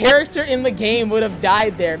other character in the game would have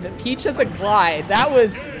died there, but Peach has a glide. That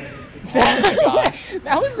was... Oh my gosh.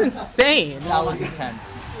 That was insane. That was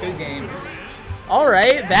intense. Good games.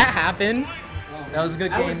 Alright, that happened. That was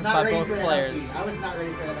good games by both players. I was not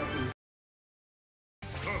ready for that.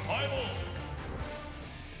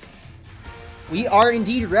 We are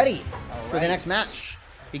indeed ready for the next match.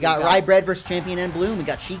 We got Rye Bread versus Champion and Bloom. We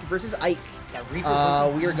got Sheik versus Ike. We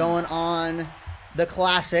are going on the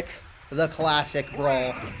classic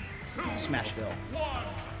brawl, Smashville.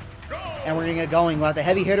 And we're gonna get going. We got the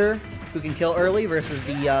heavy hitter who can kill early versus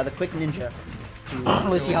the quick ninja.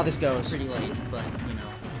 Let's see how this goes. Pretty late, but you know.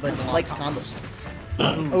 But likes combos.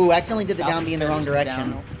 Oh, accidentally did the down B in the wrong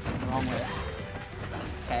direction. Wrong way.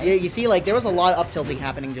 Yeah, you see, like, there was a lot of up tilting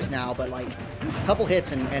happening just now, but, like, a couple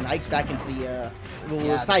hits and Ike's back into the, well, it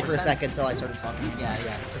was tied for a second until I started talking.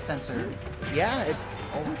 Yeah, the sensor. Yeah,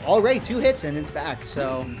 already 2 hits and it's back,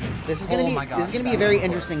 so this is gonna be a very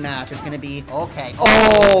interesting match. It's gonna be... Okay.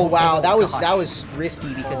 Oh, wow, that was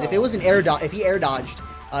risky, because if it was an if he air dodged,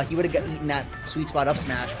 he would have eaten that sweet spot up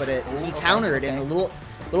smash, but he countered in a little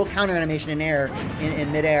counter animation in air, in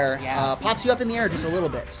midair, pops you up in the air just a little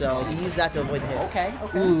bit. So he used that to avoid the hit. Okay.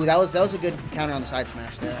 Ooh, that was a good counter on the side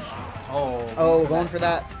smash there. Oh, going for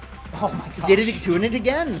that. Oh my god. Did it doing it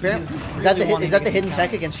again? Apparently. Is that the hidden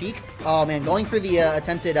tech against Sheik? Oh man, going for the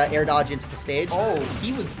attempted air dodge into the stage. Oh,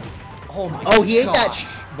 he was. Oh my god. Oh, he ate that.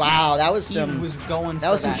 Wow, that was some. He was going. That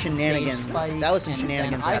was some shenanigans. That was some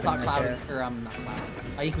shenanigans happening right there.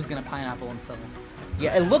 Ike was gonna pineapple himself.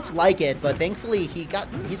 Yeah, it looks like it, but thankfully he's got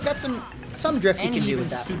some drift he can do with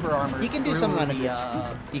that. Super armor. He can do some amount of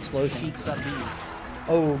drift. The explosion. Sheik's up B.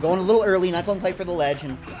 Oh, going a little early, not going quite for the ledge,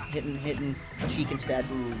 and hitting Sheik instead.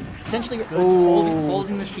 Ooh. Potentially. Good.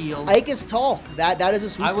 Holding the shield. Ike is tall. That is a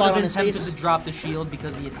sweet spot on his face. I would have been tempted to drop the shield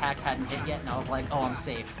because the attack hadn't hit yet, and I was like, oh, I'm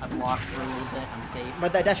safe. I blocked for a little bit. I'm safe.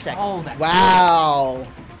 But that dash attack. Oh, that. Wow.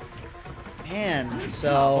 Man,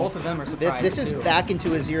 so both of them are surprised. This is back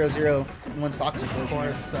into a 0-0-1 stock situation. Of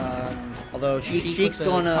course. Although Sheik's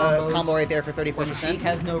going to combo right there for 34%. When Sheik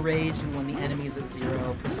has no rage, and when the enemy's at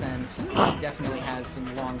 0%, he definitely has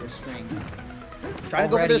some longer strings. Trying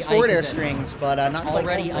to go for those forward air strings, but not quite.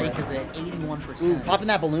 Already Ike is at 81%. Ooh, popping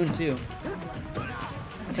that balloon too.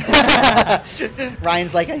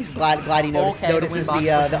 Ryan's like he's glad he notices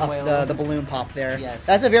the balloon pop there. Yes.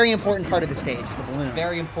 That's a very important part of the stage, the balloon.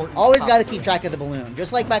 Very important. Always got to keep track of the balloon.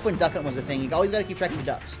 Just like back when Duck Hunt was a thing, you always got to keep track of the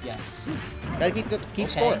ducks. Yes. Got to keep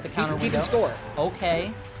score. Keep score.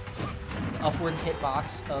 Okay. Upward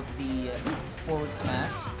hitbox of the forward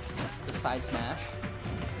smash, the side smash.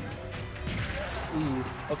 Ooh.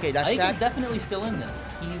 Okay, dash Ike attack. is definitely still in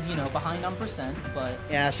this. He's, behind on percent, but...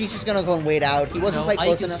 Yeah, she's just gonna go and wait out. He wasn't quite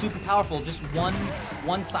close enough. Ike is super powerful. Just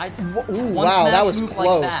one side... Ooh, wow, that was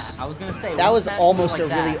close. Like that. I was gonna say, that was almost a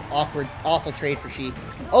really awful trade for Sheik.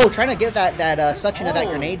 Oh, trying to get that suction of that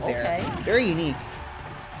grenade there. Okay. Very unique.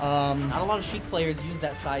 Not a lot of Sheik players use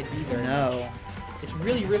that side B very much. It's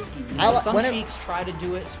really risky. Some Sheiks try to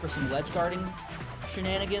do it for some ledge guardings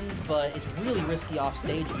shenanigans, but it's really risky off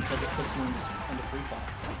stage because it puts you into free fall.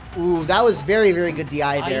 Ooh, that was very, very good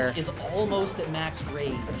DI there. Ike is almost at max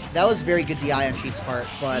rage. That was very good DI on Sheik's part,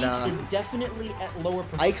 but Sheik is definitely at lower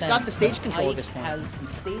percent. Ike's got the stage control at this point. Ike has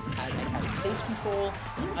stage control.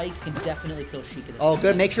 Ike can definitely kill Sheik at this Oh,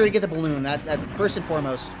 good. Make sure to get the balloon. That's first and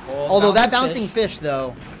foremost. Oh, although that bouncing fish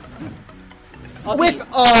though.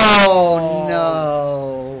 Oh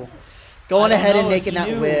no. Going ahead and making that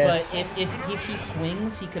whiff. But if he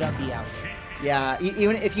swings, he could up B out. Yeah,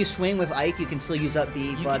 even if you swing with Ike, you can still use up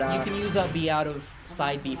B. You can use up B out of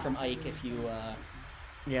side B from Ike if you.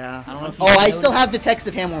 Yeah. I don't know if I still have the text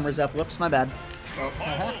of hand warmers up. Whoops, my bad.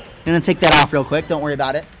 Gonna take that off real quick. Don't worry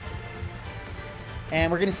about it. And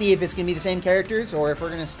we're gonna see if it's gonna be the same characters or if we're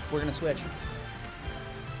gonna switch.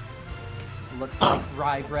 Looks like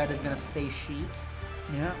Rye Bread is gonna stay Sheik.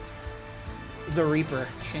 Yeah. The Reaper.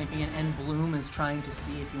 Champion and Bloom is trying to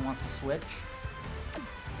see if he wants to switch.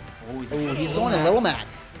 Ooh, he's going to Little Mac.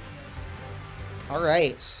 All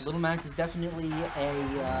right. Little Mac is definitely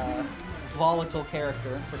a volatile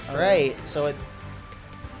character for sure. All right, so it.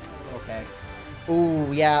 Okay.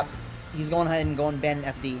 Ooh, yeah. He's going ahead and going ban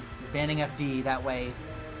FD. He's banning FD that way.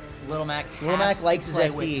 Little Mac likes his play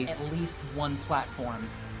FD. with at least one platform.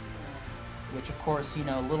 Which, of course, you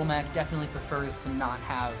know, Little Mac definitely prefers to not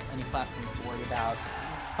have any platforms to worry about.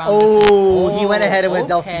 Oh, he went ahead and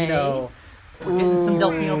went okay. Delfino. We're getting some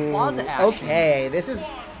Delfino Plaza action. Okay, this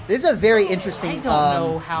is a very interesting. I don't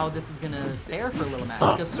know how this is gonna fare for Little Mac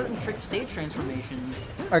because certain stage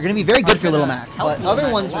transformations are gonna be very good for Little Mac, help but Little other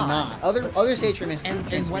Mac ones a are lot. not. Other stage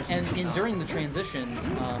transformations. And during the transition,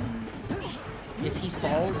 if he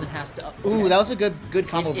falls and has to up, Ooh, that was a good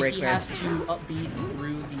combo break if he there. has to up B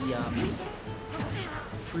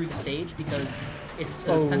through the stage because it's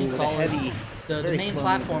a semi-solid. The main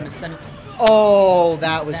platform is semi. Oh,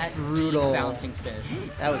 that was brutal. Deep bouncing fish.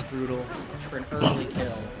 That was brutal. For an early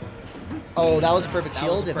kill. Oh, that was a perfect That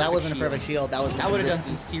shield. was a If that perfect wasn't shield. a perfect shield, that was That would have done risky.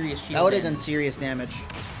 some serious shield. That would have done damage. serious damage.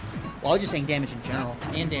 Well, I was just saying damage in general.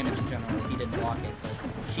 And damage in general if he didn't block it, but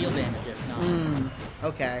shield damage if not.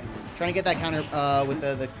 Okay. Trying to get that counter with the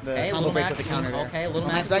Okay, combo Little break Mac, with the counter there. okay, Little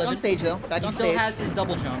Mac's back on legend. stage though. Back He on still stage. has his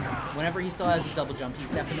double jump. Whenever he still has his double jump, he's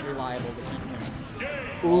definitely liable to keep winning.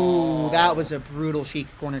 Ooh, that was a brutal Sheik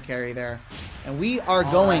corner carry there. And we are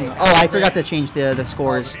going. right, Oh, I forgot to change the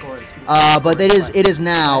scores. Scores. But it is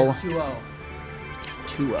now That's 2-0.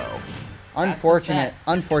 2-0. Unfortunate.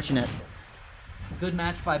 Unfortunate. Good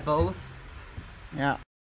match by both. Yeah.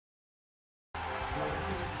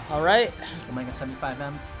 All right. Omega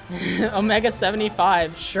 75M. Omega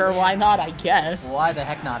 75. Sure, why not? I guess. Why the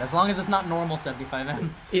heck not? As long as it's not normal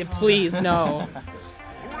 75M. Please no.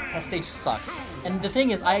 That stage sucks. And the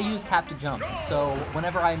thing is, I use tap to jump. So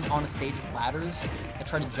whenever I'm on a stage with ladders, I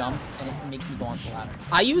try to jump, and it makes me go onto the ladder.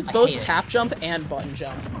 I use I both hate it. tap jump and button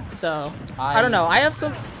jump. So, I don't know. I have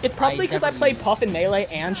some... It's probably because I never play use- Puff in Melee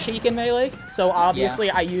and Sheik in Melee. So, obviously,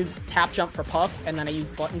 I use tap jump for Puff, and then I use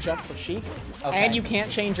button jump for Sheik. Okay. And you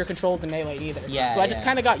can't change your controls in Melee either. Yeah, so, I just yeah.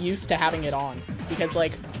 kind of got used to having it on. Because,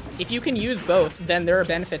 like, if you can use both, then there are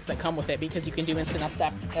benefits that come with it, because you can do instant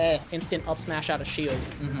up smash out of shield.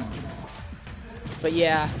 But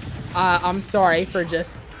yeah, I'm sorry for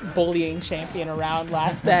just bullying Champion around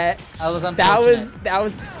last set. That was unfortunate. That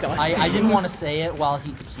was disgusting. I didn't want to say it while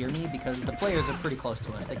he could hear me because the players are pretty close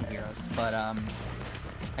to us. They can hear us. But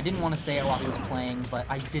I didn't want to say it while he was playing, but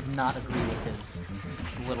I did not agree with his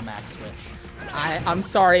Little Mac switch. I'm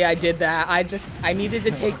sorry I did that. I needed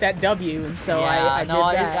to take that W, and so I did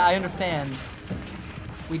that. I understand.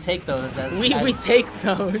 We take those as We take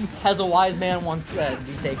those. As a wise man once said,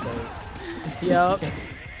 we take those. Yep.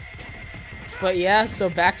 But yeah, so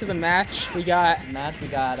back to the match. We got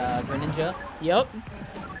Greninja. Yep.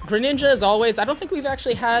 Greninja, as always, I don't think we've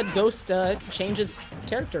actually had Ghost change his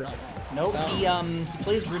character up. Nope, So- he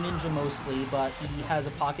plays Greninja mostly, but he has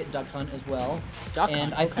a pocket Duck Hunt as well. Duck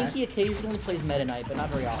and Hunt, I okay. think he occasionally plays Meta Knight, but not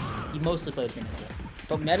very often. He mostly plays Greninja.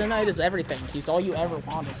 But Meta Knight is everything. He's all you ever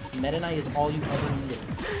wanted. Meta Knight is all you ever needed.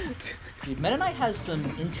 Dude, Meta Knight has some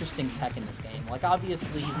interesting tech in this game. Like,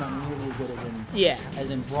 obviously, he's not nearly as good as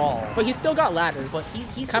in Brawl. But he's still got ladders. But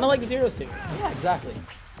he's kind of like Zero Suit. Yeah, exactly.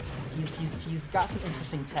 He's got some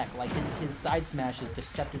interesting tech. Like, his side smash is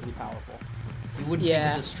deceptively powerful. You wouldn't think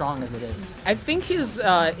it's as strong as it is. I think he's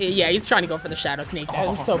he's trying to go for the Shadow Sneak. That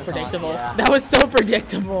was so the taunt, predictable. yeah. That was so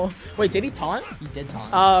predictable. Wait, did he taunt? He did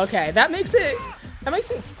taunt. Oh, okay. That makes it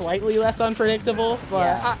slightly less unpredictable, but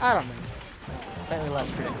Yeah. I don't know. Slightly less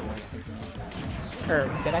predictable, I think.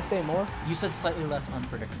 Or did I say more? You said slightly less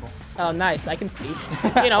unpredictable. Oh, nice. I can speak.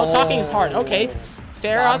 You know, talking is hard. Okay.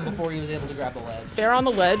 Fair Bottom on before he was able to grab the ledge. fair on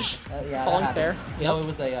the ledge. Yeah, Falling that fair. happens. No, it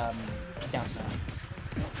was a down smash.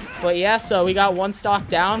 But yeah, so we got one stock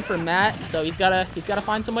down for Matt, so he's gotta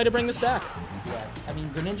find some way to bring this back. Yeah, I mean,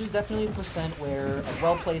 Greninja's definitely the percent where a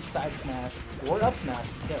well-placed side smash or up smash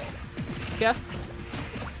can kill. Yeah.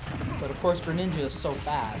 But of course, Greninja is so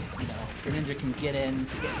fast, you know. Greninja can get in,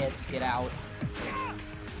 get hits, get out.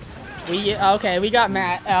 We got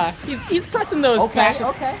Matt. He's pressing those smash.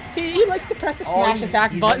 Okay. He likes to press the smash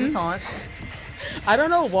attack button. Taunt. I don't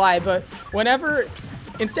know why, but whenever,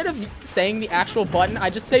 instead of saying the actual button, I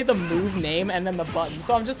just say the move name and then the button.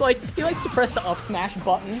 So I'm just like, he likes to press the up smash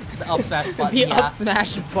button. The up smash button. The yeah. up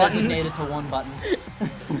smash It's button. designated to one button.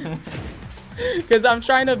 Because I'm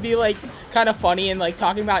trying to be like kind of funny and like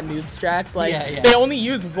talking about noob strats. Like Yeah. they only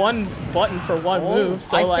use one button for one move.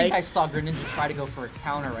 So I think I like saw Greninja try to go for a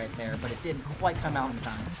counter right there, but it didn't quite come out in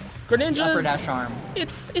time. Greninja's Upper dash arm.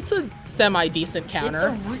 it's a semi decent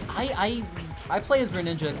counter. I I play as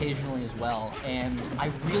Greninja occasionally as well, and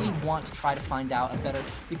I really want to try to find out a better,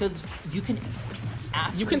 because you can...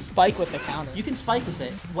 You can spike with the counter. You can spike with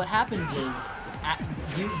it. What happens is,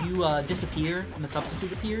 you disappear and the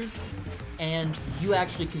substitute appears, and you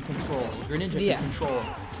actually can control, Greninja can control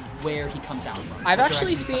where he comes out from. I've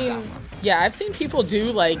actually seen, I've seen people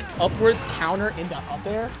do like upwards counter into up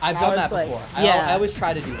air. I've done that before. I always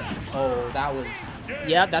try to do that. Oh, that was...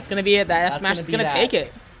 Yeah, that's going to be it. That F smash is going to take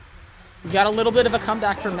it. We got a little bit of a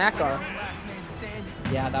comeback from Makar.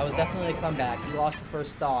 Yeah, that was definitely a comeback. He lost the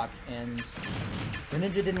first stock, and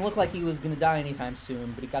Greninja didn't look like he was going to die anytime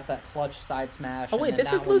soon, but he got that clutch side smash. Oh wait,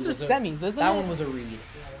 this is loser's semis, isn't it? That one was a read.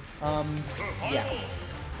 Yeah.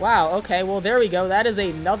 Wow, okay, well there we go. That is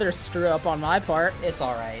another screw up on my part. It's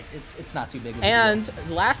alright. It's not too big of a And deal.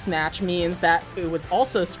 last match means that it was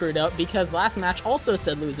also screwed up because last match also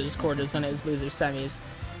said loser's quarters when it was loser's semis.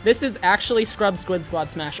 This is actually Scrub Squid Squad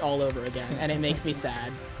Smash all over again, and it makes me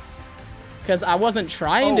sad. Because I wasn't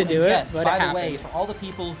trying to do it, but it happened. By the way, for all the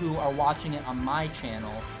people who are watching it on my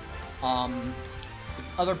channel, the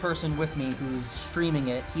other person with me who's streaming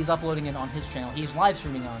it, he's uploading it on his channel. He's live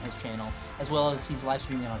streaming it on his channel, as well as he's live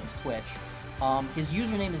streaming it on his Twitch. His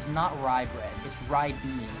username is not Rybread, it's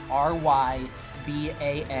Ryban. R-Y-B-A-N-1.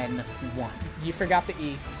 You forgot the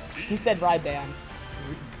E. He said Ryban.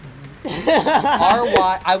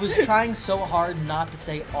 R-Y... I was trying so hard not to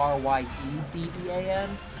say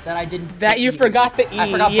R-Y-E-B-E-A-N that I didn't... That you forgot the E,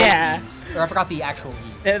 I forgot yeah. both E's, or I forgot the actual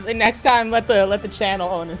E. Next time, let the channel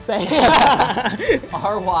owner say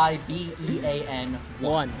R-Y-B-E-A-N-1.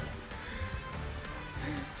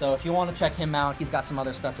 So if you want to check him out, he's got some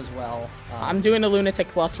other stuff as well. I'm doing a Lunatic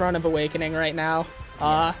Plus run of Awakening right now.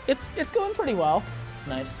 It's going pretty well.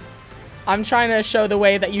 Nice. I'm trying to show the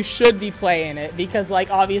way that you should be playing it, because,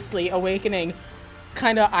 like, obviously, Awakening,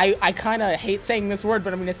 I kind of hate saying this word,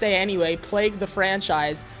 but I'm going to say it anyway, plagued the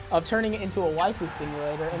franchise of turning it into a waifu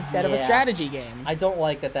simulator instead of a strategy game. I don't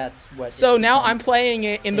like that that's what... So now I'm playing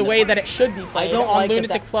it in the way that it should be played on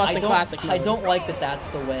Lunatic Plus and Classic mode. I don't like that that's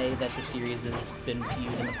the way that the series has been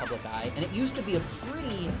viewed in the public eye, and it used to be a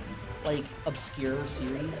pretty... like obscure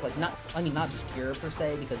series, like not obscure per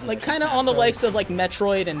se, because like kind of on the likes of like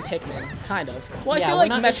Metroid and Pikmin, kind of. Well, I feel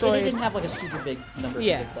like Metroid it didn't have like a super big number of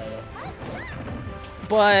people play it.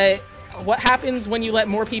 But what happens when you let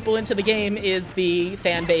more people into the game is the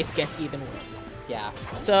fan base gets even worse. Yeah.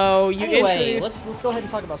 So you anyway, let's go ahead and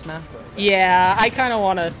talk about Smash Bros. Yeah, I kind of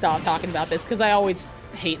want to stop talking about this because I always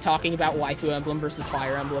hate talking about Waifu Emblem versus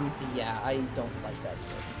Fire Emblem. Yeah, I don't like that.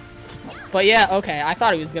 But yeah, okay. I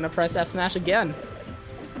thought he was gonna press F smash again.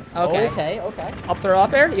 Okay. Okay. Up throw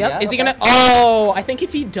up air. Yep. Yeah, Is he gonna? Oh, I think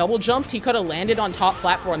if he double jumped, he could have landed on top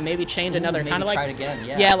platform. Maybe change another kind of like. Try it again.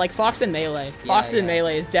 Yeah. Yeah, like Fox and Melee. Fox and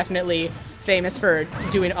Melee is definitely famous for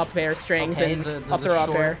doing up air strings and up throw up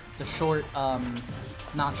air. The short,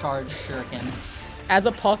 not charged shuriken. As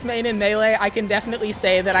a Puff main in Melee, I can definitely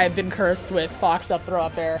say that I've been cursed with Fox up throw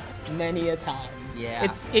up air many a time.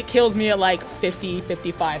 Yeah. It kills me at like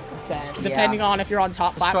 50-55%, depending on if you're on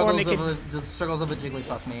top platform. The struggles of a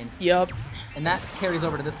Jigglypuff main. Yep. And that carries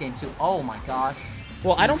over to this game too. Oh my gosh.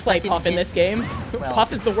 Well, I don't play Puff in this game. Well,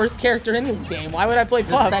 Puff is the worst character in this game. Why would I play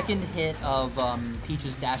Puff? The second hit of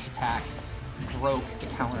Peach's dash attack broke the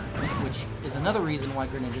counter, which is another reason why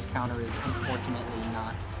Greninja's counter is unfortunately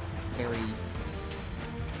not very...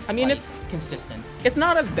 I mean, like, it's consistent. It's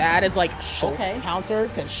not as bad as like Shulk's counter,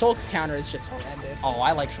 because Shulk's counter is just horrendous. Oh,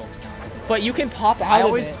 I like Shulk's counter. But you can pop out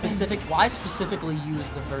of it. I specifically use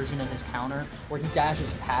the version of his counter where he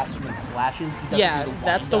dashes past him and slashes. He doesn't do the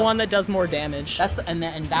that's the one that does more damage. That's and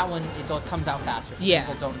that one comes out faster. So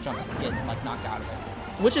people don't jump and get like knocked out of it.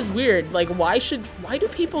 Which is weird. Like, why do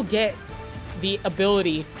people get the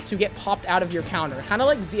ability to get popped out of your counter? Kind of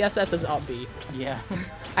like ZSS's up B. Yeah.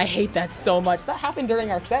 I hate that so much. That happened during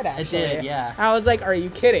our set, actually. It did, yeah. I was like, are you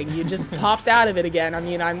kidding? You just popped out of it again. I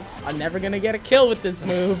mean, I'm never going to get a kill with this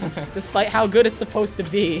move, despite how good it's supposed to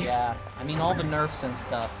be. Yeah. I mean, all the nerfs and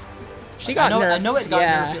stuff. She got nerfed. I know it got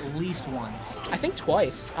nerfed at least once. I think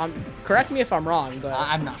twice. Correct me if I'm wrong, but...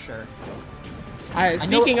 I'm not sure.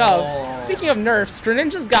 Speaking of nerfs,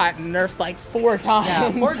 Greninja's got nerfed like 4 times.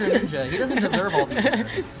 Yeah, poor Greninja. He doesn't deserve all these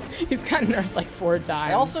nerfs. He's got nerfed like 4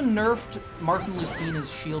 times. I also nerfed Martin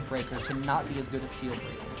Lucina's Shield Breaker to not be as good at Shield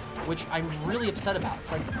Breaker, which I'm really upset about.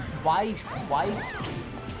 It's like, why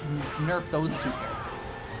nerf those 2 characters?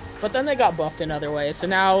 But then they got buffed in other ways, so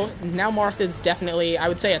now Martha's definitely, I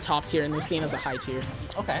would say, a top tier, and Lucina's a high tier.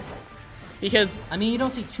 Okay. Because... I mean, you don't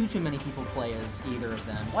see too many people play as either of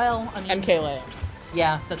them. Well, I mean... MK Leo.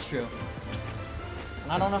 Yeah, that's true.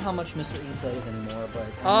 I don't know how much Mr. E plays anymore, but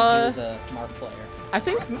he was a Marth player. I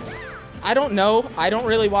think I don't know. I don't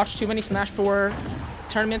really watch too many Smash 4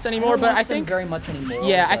 tournaments anymore, but I think very much anymore.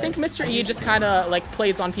 Yeah, I think Mr. E just kind of like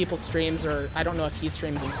plays on people's streams, or I don't know if he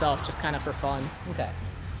streams himself, just kind of for fun. Okay.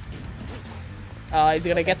 Is he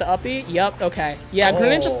gonna get the up B? Yep. Okay. Yeah,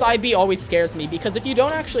 Greninja's side B always scares me because if you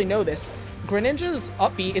don't actually know this, Greninja's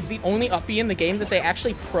up B is the only up B in the game that they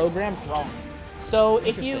actually programmed wrong. So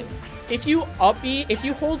if you up B, if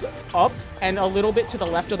you hold up and a little bit to the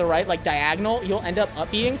left or the right, like diagonal, you'll end up up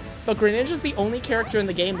B'ing. But Greninja's the only character in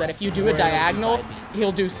the game that if you do a diagonal,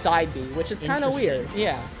 he'll do side B, which is kind of weird.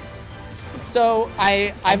 Yeah. So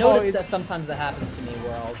I've noticed always... that sometimes that happens to me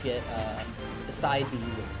where I'll get a side B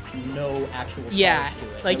with no actual yeah,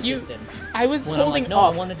 to it, like no you. distance. I was when holding I'm like, no,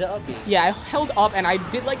 up. I wanted to up B. Yeah, I held up and I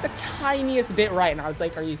did like the tiniest bit right, and I was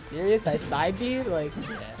like, "Are you serious? I side B? Like,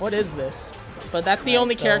 what is this?" But that's the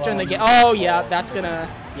only character in the game. Oh yeah, that's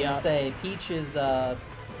gonna. Yeah. Say Peach is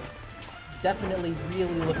definitely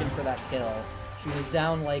really looking for that kill. She was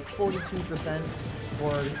down like 42%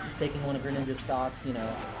 for taking one of Greninja's stocks. You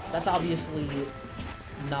know, that's obviously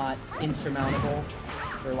not insurmountable.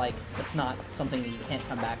 Or like, it's not something that you can't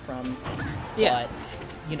come back from. Yeah. But,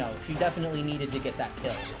 you know, she definitely needed to get that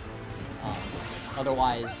kill.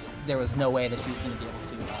 Otherwise, there was no way that she was going to be able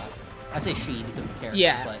to, I say she because of the character,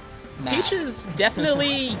 yeah. but Matt. Peach is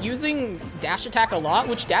definitely using dash attack a lot,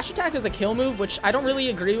 which dash attack is a kill move, which I don't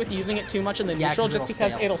really agree with using it too much in the neutral just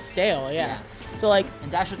because it'll stale, yeah. So like...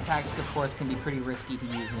 And dash attacks, of course, can be pretty risky to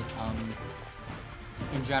use it,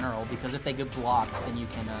 in general, because if they get blocked, then you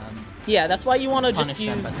can, yeah, that's why you want to just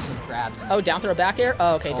use... grabs oh, down throw back air?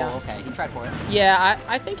 Oh, okay, down. Okay, he tried for it. Yeah,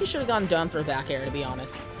 I think he should have gone down throw back air, to be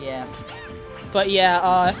honest. Yeah. But yeah,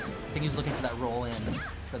 I think he was looking for that roll in.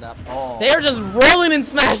 For that. Oh. They are just rolling and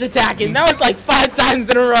smash attacking. That was like 5 times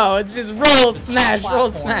in a row. It's just roll, smash, roll,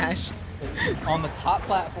 smash. On the top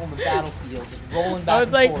platform of Battlefield, just rolling back I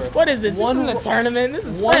was like, and forth. what is this? This isn't a tournament. This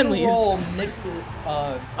is friendlies. One roll mixes.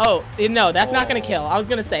 Oh, no, that's not gonna kill. I was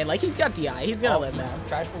gonna say, like, he's got DI. He's gonna live that.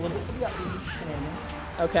 Tried for a little bit for the up shenanigans.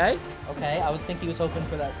 Okay. Okay, I was thinking he was hoping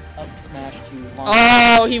for that up smash to launch.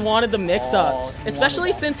 Oh, he wanted the mix-up.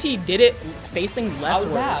 Especially since he did it facing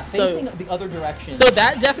leftward. Yeah, facing the other direction. So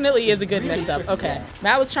that definitely is a good mix-up. Okay. Yeah.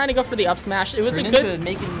 Matt was trying to go for the up smash. It was a good...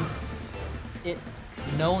 making it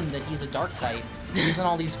known that he's a dark type, using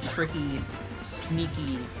all these tricky,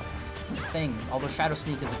 sneaky things. Although Shadow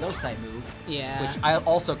Sneak is a ghost type move. Yeah. Which I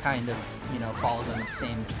also kind of, you know, falls under the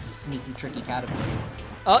same sneaky, tricky category.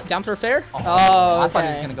 Oh, down throw fair? Oh, okay. I thought he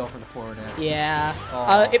was going to go for the forward air. Yeah.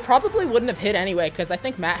 Oh. It probably wouldn't have hit anyway, because I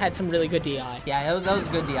think Matt had some really good DI. Yeah, that was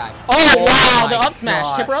good DI. Oh, wow, the up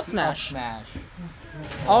smash. Chipper up smash. Up smash.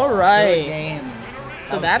 All right. Good games.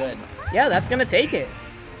 So that's good. Yeah, that's going to take it.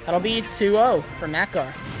 That'll be 2-0 for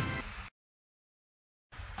Matgar.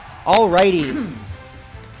 Alrighty.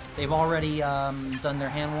 They've already done their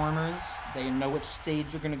hand warmers. They know which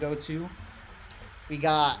stage they're going to go to. We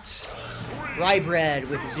got Rye Bread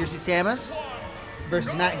with Zirsu Samus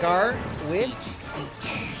versus Matt Gar with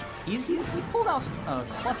Peach. He pulled out some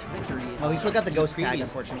clutch victory. Oh, he still got the ghost tag,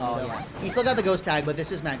 unfortunately. Oh, yeah. He still got the ghost tag, but this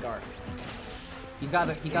is Matt Gar. He got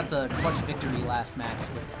the clutch victory last match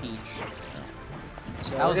with Peach.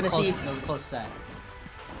 So that was gonna see. That was a close set.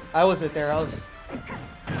 I wasn't there.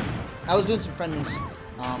 I was doing some friendlies.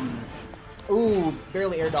 Ooh,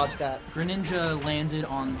 barely air dodged that. Greninja landed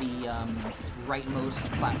on the rightmost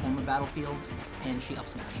platform of Battlefield, and she up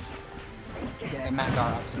smashed. Yeah. And Matt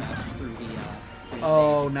Gar up smashed through the.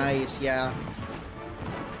 Oh, nice, yeah.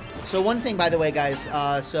 So one thing, by the way, guys.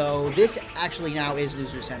 So this actually now is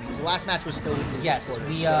loser semis. The last match was still loser yes, quarters,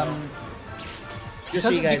 we so.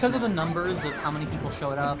 Because of the numbers of how many people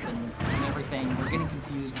showed up and everything, we're getting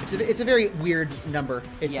confused. It's a very weird number.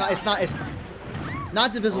 It's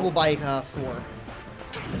not divisible by 4.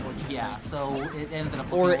 Yeah, so it ended up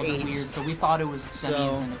or looking a 8. Weird. So we thought it was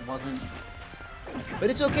semis and it wasn't. But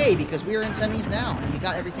it's okay because we are in semis now and we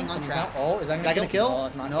got everything on track. Is that gonna kill? No,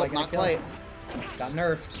 it's nope, not quite. Got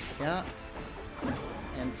nerfed. Yeah.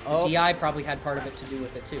 And DI probably had part of it to do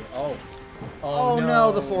with it too. Oh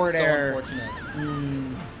no, the forward air.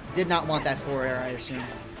 Unfortunate. Did not want that forward air, I assume.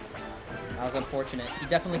 That was unfortunate. He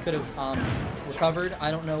definitely could have recovered. I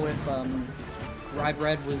don't know if Rye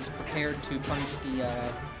Bread was prepared to punish the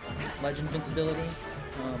Legend invincibility,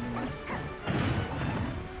 or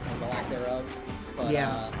the lack thereof. But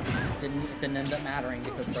it didn't end up mattering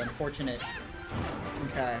because of the unfortunate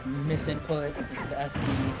misinput into the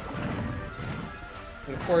SB.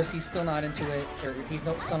 But of course, he's still not into it, or he's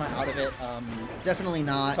still not out of it. Definitely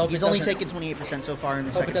not. He's only taken 28% so far in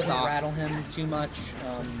the second stop. Hope it doesn't rattle him too much.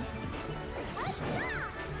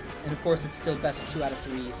 And of course, it's still best 2 out of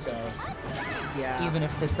 3. So Yeah. even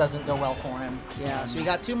if this doesn't go well for him, Yeah. So we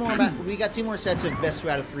got 2 more. We got 2 more sets of best 2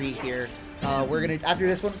 out of 3 here. We're gonna after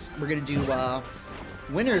this one, we're gonna do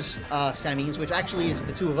winners semis, which actually is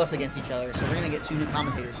the 2 of us against each other. So we're gonna get 2 new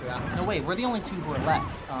commentators for that. no wait, we're the only 2 who are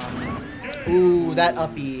left. Ooh, that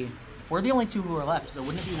uppy. We're the only 2 who are left. So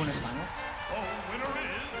wouldn't it be winners finals?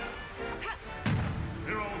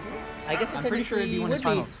 I guess it I'm pretty sure it'd be winners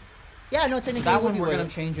finals. Yeah, no, technically So that it would one be we're way- gonna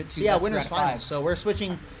change it to So yeah, best winners 3 out of 5. finals. So we're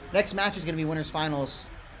switching. Next match is gonna be winners finals.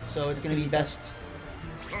 So it's gonna be best.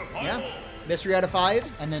 Yeah, best 3 out of 5.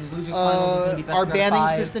 And then losers finals is gonna be best Our 3 out of banning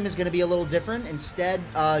 5. system is gonna be a little different. Instead,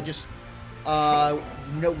 just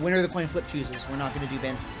no winner of the coin flip chooses. We're not gonna do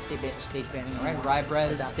stage banning. All right, anymore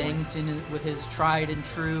Rybread at that staying with his tried and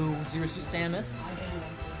true Zero Suit Samus.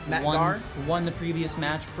 Matt Gar? Won the previous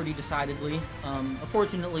match pretty decidedly.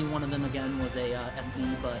 Unfortunately, one of them again was a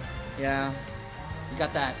SE, but Yeah. he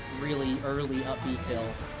got that really early up B kill.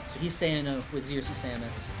 So he's staying with Zero Suit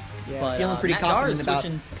Samus. Yeah. But, Feeling pretty Matt Gar confident is about.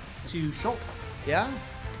 switching to Shulk. Yeah.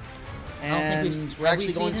 I don't think And we've we're have we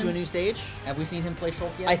actually going seen to a him? new stage. Have we seen him play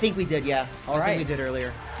Shulk yet? I think we did. Yeah. All I right. think we did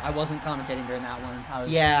earlier. I wasn't commentating during that one.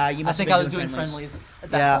 Yeah, you must I think have I been was doing friendlies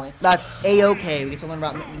at that Yeah, point. that's A-okay. We get to learn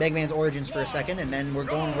about Mega Man's origins for a second, and then we're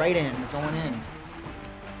going right in. Going in.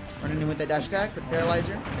 Running in with that dash attack with the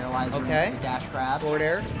paralyzer. Paralyzer Okay. into the dash grab. Forward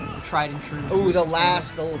air. Tried and true. Oh, the Zero Suit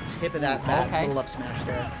last Samus. little tip of that Okay. little up smash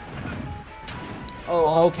there.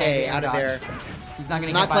 Oh, okay, air out of dodge. there. He's not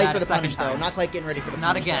gonna Not get by quite that for a the second punish, though. time. Not quite getting ready for the Not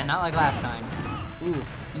punish, again, though. not like last time. Ooh.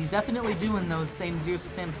 He's definitely doing those same Zero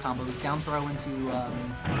Suit Samus combos. Down throw into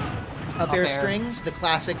Up air strings, the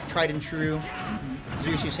classic tried and true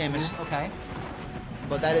Zero Suit Samus. Okay.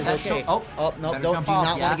 But that is That's okay. oh, no, better do jump not off,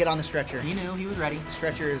 want yeah. to get on the stretcher. He knew, he was ready.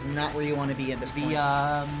 Stretcher is not where you want to be at this point.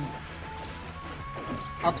 The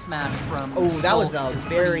up smash from Oh, that was Shulk the is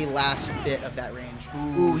very pretty- last bit of that range.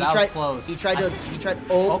 Ooh, he that was tried. close. He tried to.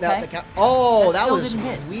 Okay. Oh, that still was didn't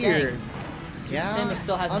hit. weird. Dang. Zero Yeah, Suit Samus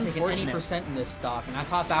still hasn't taken any unfortunate. percent in this stock, and I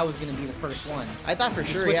thought that was going to be the first one. I thought for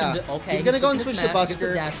He's sure, switching yeah. to- okay, he's gonna go and switching switch to smash, gets the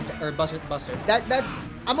Buster. dash or Buster. That's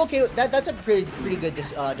I'm okay with that. That's a pretty good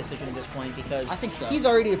decision at this point because I think so. he's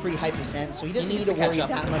already a pretty high percent, so he doesn't needs need to to catch worry up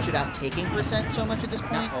that with much the about taking percent so much at this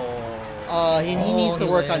point. He Oh, needs to he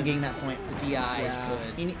work on lives. getting that point. The DI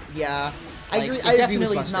is good. Yeah, I Like, agree. it I agree definitely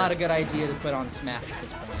with is Buster. not a good idea to put on Smash at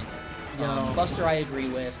this point. No. Buster, I agree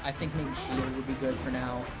with. I think maybe Shield would be good for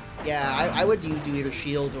now. Yeah, I would do either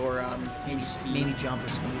shield or Maybe speed. maybe jump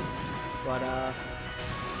or speed. But Yeah,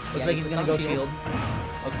 looks like he he's puts gonna on go shield.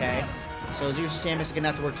 Okay. So Zero Suit Samus is gonna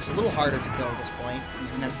have to work just a little harder to kill at this point.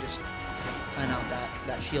 He's gonna have to just time out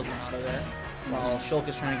that shield auto there. While Shulk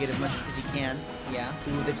is trying to get as much as he can. Yeah.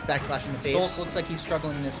 Ooh, the backslash in the face. Shulk looks like he's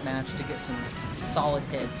struggling in this match to get some solid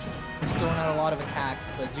hits. He's throwing out a lot of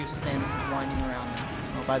attacks, but Zeus Samus is winding around them.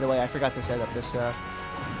 Oh, by the way, I forgot to set up this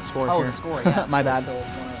score Oh, here. the score, yeah. My bad.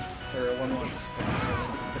 Still 1-1.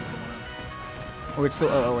 Or it's still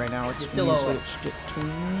 0-0 right now. It's still 0-0. Switched it to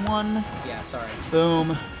 1. Yeah, sorry.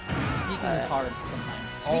 Boom. Speaking is hard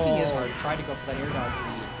sometimes. Speaking is hard. Tried to go for that air dodge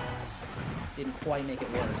lead. Didn't quite make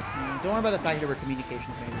it work. Don't worry about the fact that we're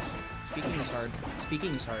communications majors. Speaking is hard.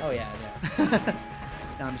 Speaking is hard. Oh, yeah.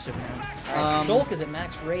 No, I'm just joking around. Alright, Shulk is at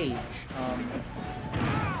max rage.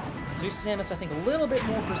 Zeus Samus, I think, a little bit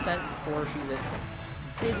more percent before she's at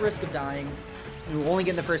big risk of dying. We're only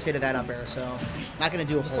getting the first hit of that up air, so not going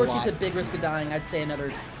to do a whole Before lot. she's at big risk of dying, I'd say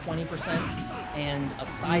another 20% and a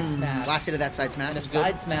side smash. Last hit of that side smash. And a is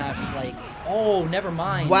side smash, like, oh, never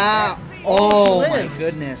mind. Wow. That- Oh, he my lives.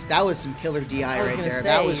 goodness. That was some killer DI I was right gonna there. say,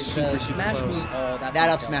 That was the super smash close. move, oh, that's That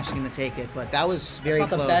gonna up kill. smash is going to take it, but that was very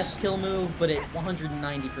It's not close. the best kill move, but at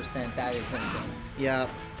 190%, that is going to kill. Yeah.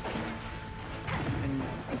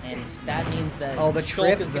 And that means that Oh, the Shulk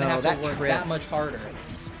trip, is going to though, have that to work trip. that much harder.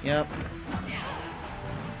 Yep.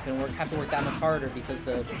 Going to have to work that much harder because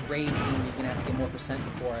the rage move is going to have to get more percent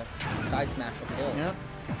before a side smash will kill. Yep.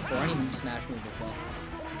 For any smash move as well.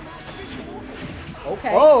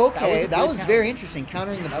 Okay. Oh, okay. That good was counter. very interesting.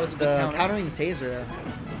 Countering That was a good counter. countering the taser there.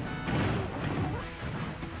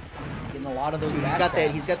 Getting a lot of those Dude, dash he's got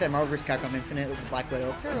grabs. that Marvel vs. Capcom Infinite with Black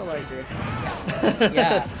Widow paralyzer.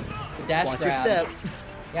 Yeah. The dash Watch grab. your step.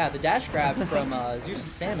 Yeah, the dash grab from Zeus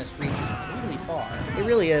Samus reaches really far. It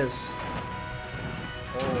really is.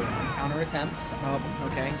 Oh, counter attempt. Oh,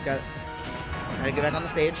 okay. He's got it. Gotta get back on the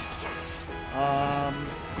stage.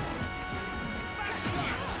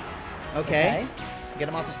 Okay. Get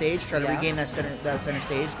him off the stage. Try to regain that center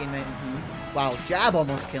stage. Gain that. Wow, jab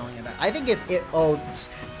almost killing him. I think if it. Oh,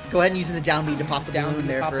 go ahead and using the down B to pop the balloon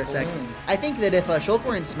there for a second. I think that if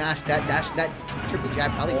Shulk smashed that triple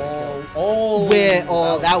jab, probably.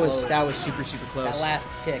 That was super close. That last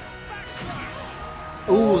kick.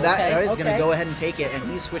 Ooh, that is gonna go ahead and take it,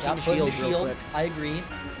 and he's switching to shield real quick. I agree.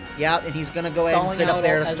 Yeah, and he's gonna go ahead and sit up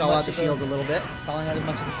there to stall out the shield a little bit. Stalling out as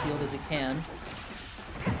much of the shield as he can.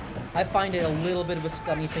 I find it a little bit of a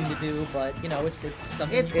scummy thing to do, but you know, it's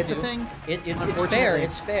something. It's a thing. It's fair.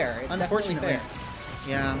 It's fair. It's unfortunately fair.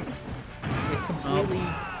 Yeah. It's completely.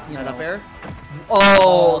 Up air.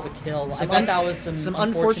 Oh, the kill. I thought that was some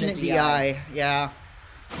unfortunate DI. Yeah.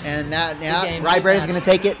 And that Rybread is gonna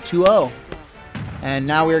take it 2-0. And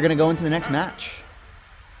now we are gonna go into the next match.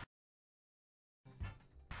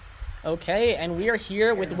 Okay, and we are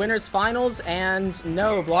here with winners finals, and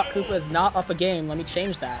no, BlocKoopa is not up a game. Let me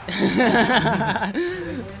change that.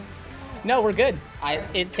 No, we're good.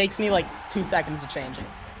 It takes me like 2 seconds to change it.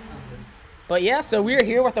 But yeah, so we're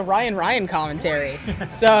here with the Ryan commentary.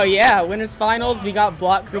 So yeah, winners finals, we got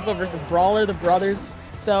BlocKoopa versus Brawler, the brothers.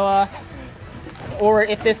 So, or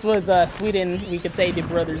if this was Sweden, we could say the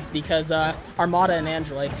brothers because Armada and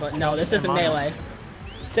Android, but no, this isn't Melee.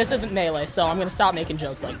 This isn't Melee, so I'm gonna stop making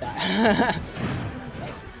jokes like that.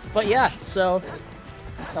 But yeah, so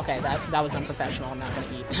okay, that was unprofessional. I'm not gonna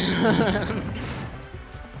eat.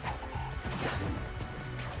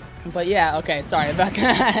 But yeah, okay, sorry about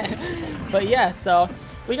that. But yeah, so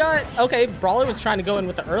we got Brawler was trying to go in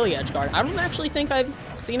with the early edge guard. I don't actually think I've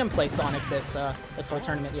seen him play Sonic this whole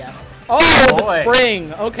tournament yet. Oh, the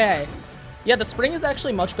spring. Okay. Yeah, the spring is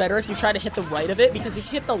actually much better if you try to hit the right of it, because if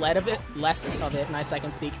you hit the left of it, nice I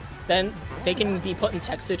can speak, then they can be put in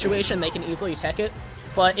tech situation, they can easily tech it.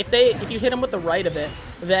 But if you hit them with the right of it,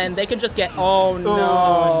 then they can just get, oh no.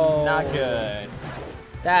 Ooh, not good.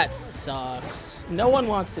 That sucks. No one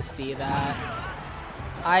wants to see that.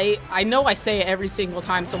 I know I say it every single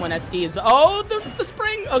time someone SDs, oh, the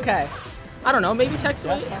spring, okay. I don't know, maybe tech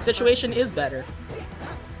situation is better.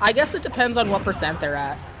 I guess it depends on what percent they're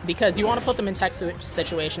at, because you want to put them in tech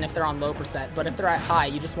situation if they're on low percent, but if they're at high,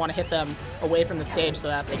 you just want to hit them away from the stage so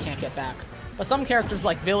that they can't get back. But some characters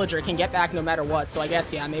like Villager can get back no matter what, so I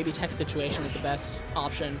guess, yeah, maybe tech situation is the best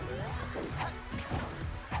option.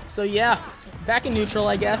 So yeah, back in neutral,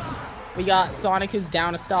 I guess. We got Sonic who's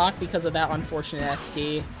down a stock because of that unfortunate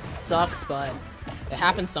SD. It sucks, but it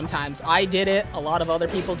happens sometimes. I did it. A lot of other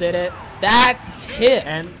people did it. That tip.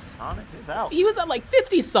 And Sonic is out. He was at like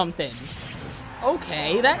 50-something.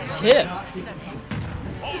 Okay, that tip.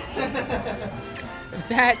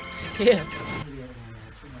 That tip.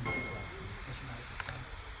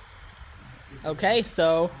 Okay,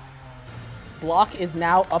 so Block is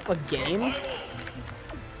now up a game.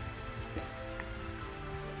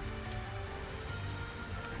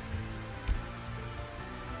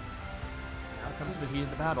 Comes the heat of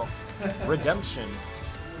the battle. Redemption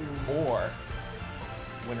or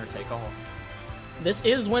winner take all. This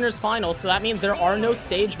is winners final, so that means there are no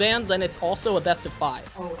stage bans, and it's also a best of 5.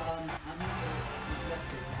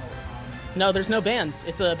 No, there's no bans.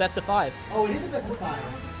 It's a best of 5. Oh, it is a best of 5.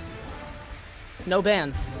 No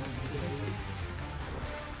bans.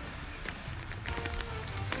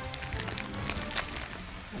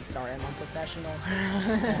 I'm sorry, I'm unprofessional.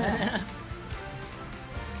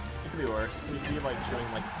 It could be worse. You could be like doing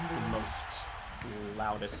like the most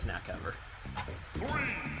loudest snack ever.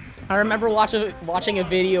 I remember watching a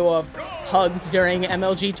video of Hugs during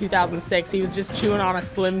MLG 2006. He was just chewing on a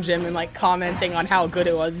Slim Jim and like commenting on how good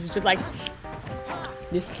it was. He's just like,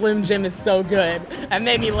 this Slim Jim is so good. That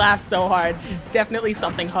made me laugh so hard. It's definitely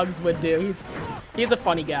something Hugs would do. He's a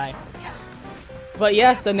funny guy. But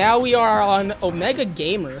yeah, so now we are on Omega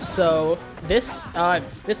Gamer. So this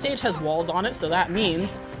stage has walls on it, so that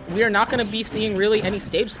means we are not going to be seeing really any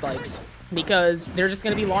stage spikes, because they're just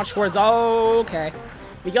going to be launched towards, oh, okay.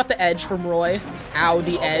 We got the edge from Roy. Ow,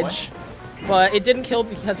 the edge. But it didn't kill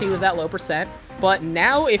because he was at low percent. But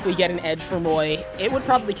now if we get an edge from Roy, it would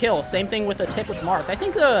probably kill. Same thing with a tip with Mark. I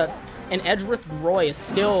think an edge with Roy is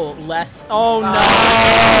still less. Oh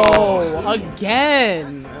no!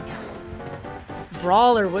 Again!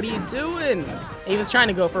 Brawler, what are you doing? He was trying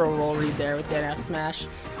to go for a roll read there with that F smash.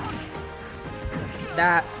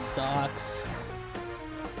 That sucks.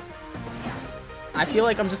 I feel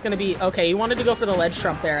like I'm just gonna be... Okay, he wanted to go for the ledge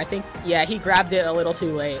trump there. I think, yeah, he grabbed it a little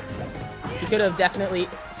too late. He could have definitely...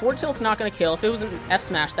 4 tilt's not gonna kill. If it was an F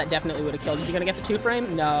smash, that definitely would have killed. Is he gonna get the 2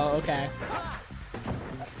 frame? No, okay.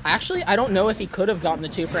 Actually, I don't know if he could have gotten the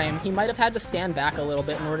 2-frame. He might have had to stand back a little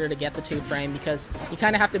bit in order to get the 2-frame because you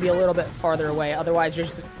kind of have to be a little bit farther away. Otherwise,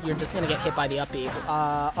 you're just going to get hit by the up B.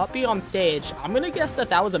 Up B on stage, I'm going to guess that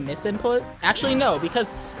that was a misinput. Actually, no,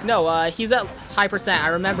 because, no, he's at high percent. I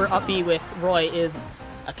remember up B with Roy is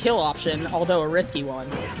a kill option, although a risky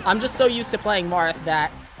one. I'm just so used to playing Marth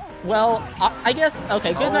that, well, I guess,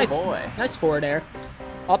 okay, good, nice forward air.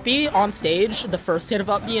 Up B on stage, the first hit of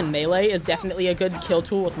up B in melee is definitely a good kill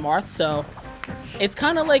tool with Marth, so it's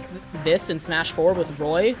kind of like this in Smash 4 with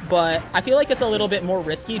Roy, but I feel like it's a little bit more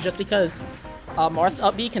risky just because Marth's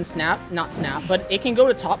up B can not snap, but it can go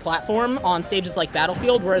to top platform on stages like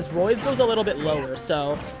Battlefield, whereas Roy's goes a little bit lower,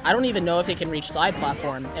 so I don't even know if it can reach side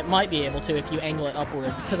platform. It might be able to if you angle it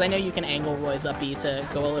upward, because I know you can angle Roy's up B to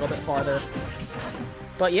go a little bit farther.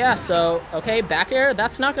 But yeah, so, okay, back air,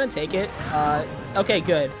 that's not going to take it. Okay,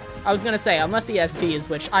 good. I was going to say, unless he SDs,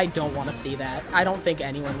 which I don't want to see that. I don't think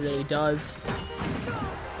anyone really does.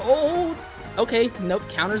 Oh, okay, nope,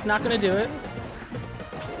 counter's not going to do it.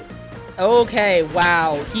 Okay,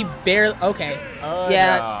 wow, he barely, okay.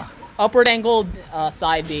 Yeah, no. Upward angled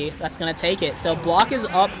side B, that's going to take it. So block is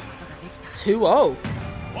up 2-0.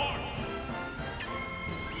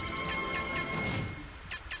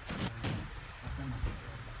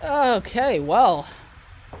 Okay, well,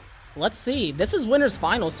 let's see. This is winner's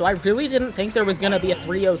final, so I really didn't think there was going to be a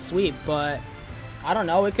 3-0 sweep, but I don't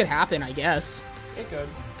know. It could happen, I guess. It could.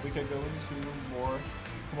 We could go into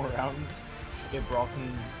more rounds if Brawl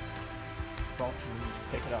can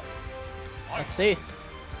pick it up. Let's see.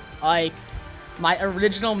 Like, my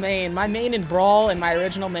main in Brawl and my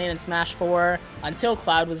original main in Smash 4 until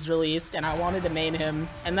Cloud was released, and I wanted to main him,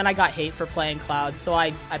 and then I got hate for playing Cloud, so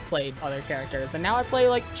I played other characters, and now I play,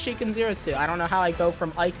 like, Sheik and Zerasu. I don't know how I go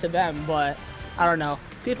from Ike to them, but I don't know.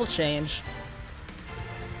 People change.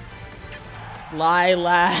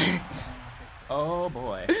 Lilat. Oh,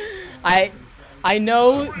 boy. I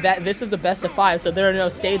know that this is a best of 5, so there are no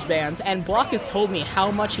stage bans, and Block has told me how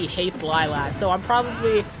much he hates Lilat, so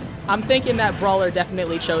I'm thinking that Brawler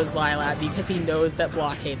definitely chose Lilat because he knows that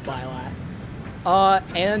Block hates Lilat.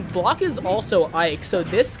 And Block is also Ike, so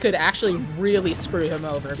this could actually really screw him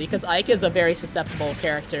over because Ike is a very susceptible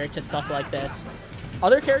character to stuff like this.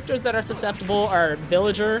 Other characters that are susceptible are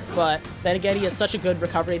Villager, but then again, he has such a good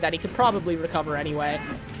recovery that he could probably recover anyway.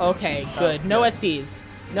 Okay, good. No SDs.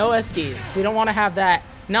 No SDs. We don't want to have that.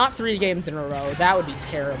 Not 3 games in a row. That would be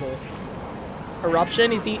terrible.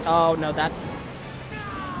 Eruption, is he? Oh, no, that's...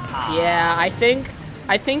 Yeah, I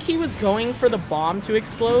think he was going for the bomb to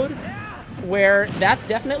explode, where that's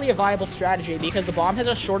definitely a viable strategy because the bomb has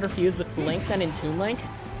a shorter fuse with Link than in Toon Link.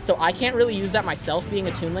 So I can't really use that myself being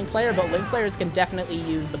a Toon Link player, but Link players can definitely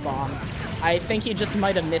use the bomb. I think he just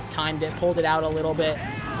might have mistimed it, pulled it out a little bit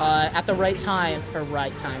at the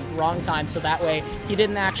wrong time, so that way he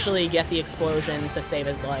didn't actually get the explosion to save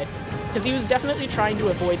his life. Because he was definitely trying to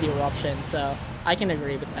avoid the eruption, so I can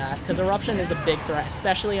agree with that. Because eruption is a big threat,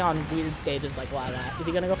 especially on weird stages like Lilat. Is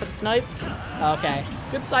he going to go for the snipe? Okay.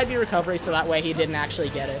 Good side B recovery, so that way he didn't actually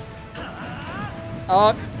get it.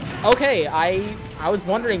 Okay, I was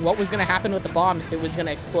wondering what was going to happen with the bomb, if it was going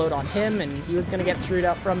to explode on him and he was going to get screwed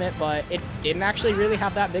up from it, but it didn't actually really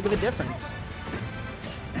have that big of a difference.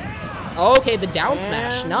 Okay, the down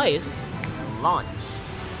smash, nice. Launch.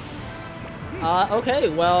 Okay,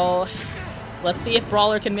 well, let's see if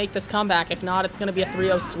Brawler can make this comeback. If not, it's going to be a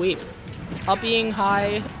 3-0 sweep. Up being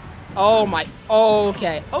high. Oh my,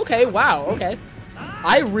 okay, wow, okay.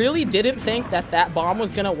 I really didn't think that that bomb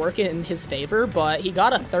was going to work in his favor, but he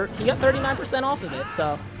got 39% off of it,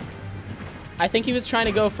 so I think he was trying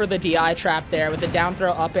to go for the DI trap there with the down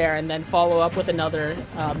throw up air and then follow up with another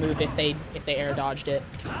move if they air dodged it.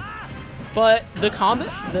 But the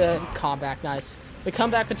comeback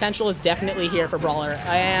potential is definitely here for Brawler,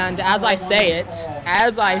 and as I say it,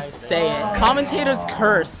 commentator's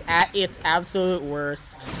curse at its absolute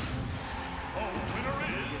worst.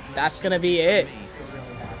 That's gonna be it.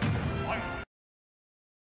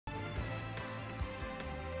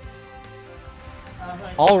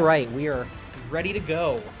 All right, we are ready to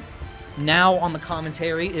go. Now on the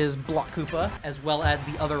commentary is BlocKoopa, as well as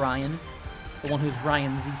the other Ryan, the one who's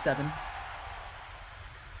Ryan Z7.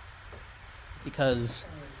 Because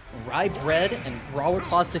Rye Bread and Brawler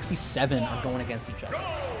Claw 67 are going against each other.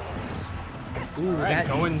 Ooh, right,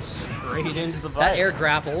 going straight into the fight. That air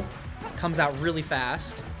grapple comes out really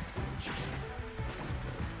fast.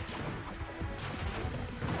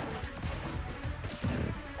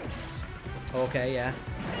 Okay, yeah.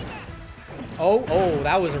 Oh,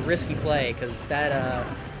 that was a risky play, because that,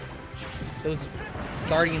 those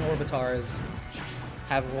Guardian Orbitars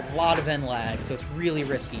have a lot of N lag, so it's really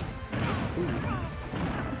risky. Ooh.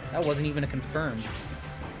 That wasn't even a confirm.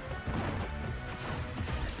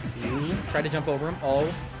 So you try to jump over him.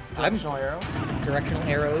 Oh, Directional arrows? Directional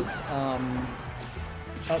arrows.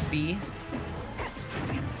 Up B.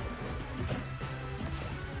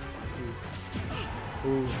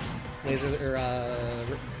 Ooh. Laser,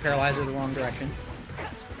 or, paralyzer the wrong direction.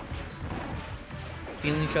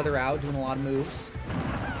 Feeling each other out, doing a lot of moves.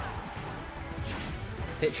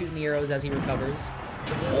 Pit shooting the arrows as he recovers.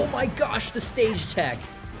 Oh my gosh, the stage tech!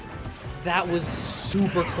 That was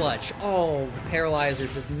super clutch. Oh, the paralyzer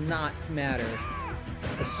does not matter.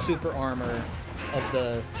 The super armor of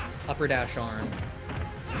the upper dash arm.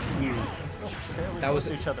 Still fairly That was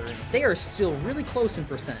close to each other. They are still really close in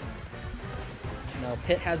percent. No,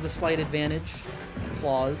 Pit has the slight advantage.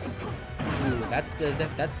 Claws. Ooh,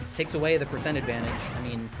 that takes away the percent advantage. I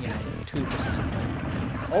mean, you know,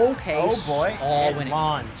 2%. Okay. Oh boy. All winning.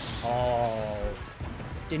 Launch. Oh.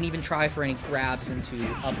 Didn't even try for any grabs into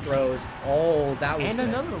up throws. Oh, that was And good.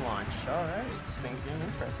 another launch. Alright. Things getting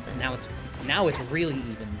interesting. Now it's really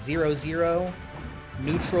even. 0-0.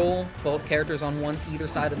 Neutral. Both characters on either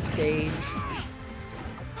side of the stage.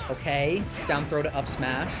 Okay. Down throw to up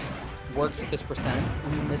smash. Works at this percent.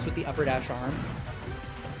 Missed with the upper dash arm.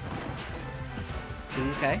 Ooh,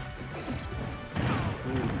 okay.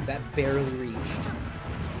 Ooh, that barely reached.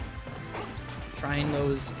 Trying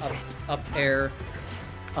those up air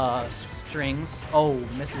strings. Oh,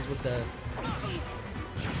 misses with the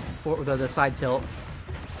side tilt.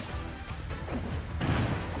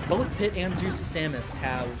 Both Pit and Zeus Samus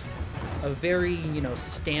have a very,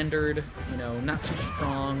 standard, not too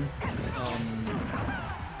strong.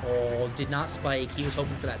 Oh, did not spike. He was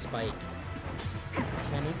hoping for that spike.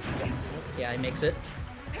 Can he? Yeah, he makes it.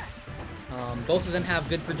 Both of them have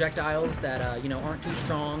good projectiles that, aren't too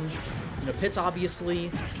strong. Pit's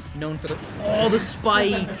obviously known for the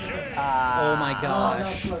spike! Oh my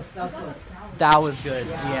gosh. Oh, that was close. That was close. That was good,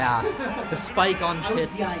 yeah. The spike on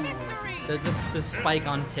Pit's... The spike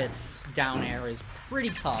on Pit's down air is pretty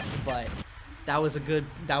tough, but that was a good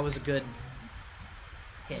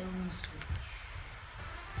hit.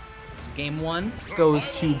 So game 1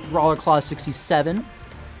 goes to Brawler Clause 67.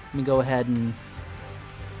 Let me go ahead and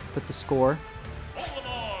put the score.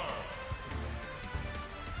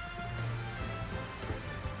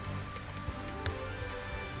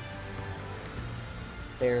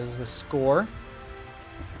 There's the score.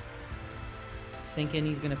 Thinking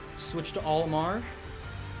he's going to switch to Olimar.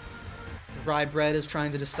 Rye Bread is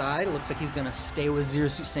trying to decide. It looks like he's going to stay with Zero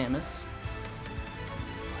Suit Samus.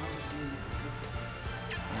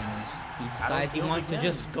 And he decides he wants to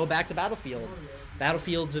just go back to Battlefield.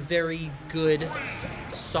 Battlefield's a very good,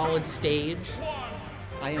 solid stage.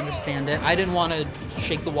 I understand it. I didn't want to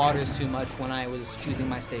shake the waters too much when I was choosing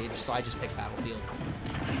my stage, so I just picked Battlefield.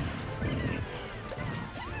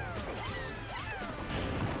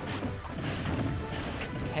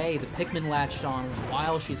 Okay, the Pikmin latched on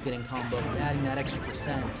while she's getting comboed, adding that extra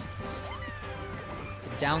percent.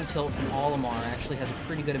 The down tilt from Olimar actually has a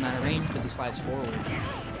pretty good amount of range because he slides forward.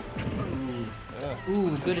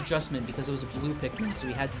 Ooh, good adjustment because it was a blue Pikmin, so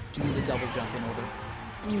he had to do the double jump in order.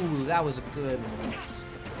 Ooh, that was a good one.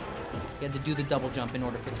 He had to do the double jump in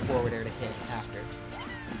order for the forward air to hit after.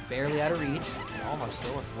 Barely out of reach. Almost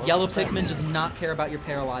still. Yellow Pikmin does not care about your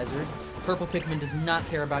paralyzer. Purple Pikmin does not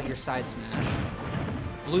care about your side smash.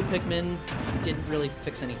 Blue Pikmin didn't really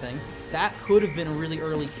fix anything. That could have been a really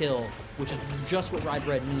early kill, which is just what Rye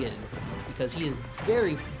Bread needed, because he is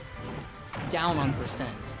very down on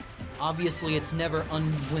percent. Obviously, it's never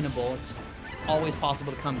unwinnable. It's always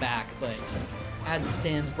possible to come back, but as it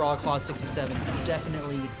stands, Brawl Clause 67 is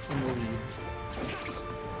definitely in the lead.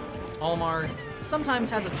 Olimar sometimes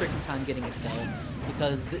has a tricky time getting a kill,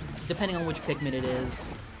 because depending on which Pikmin it is,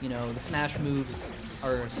 the smash moves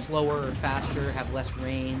are slower or faster, have less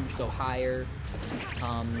range, go higher.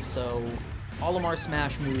 So Olimar's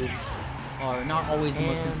smash moves are not always the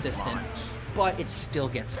most consistent, but it still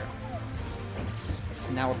gets her.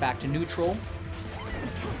 So now we're back to neutral.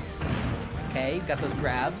 Okay, got those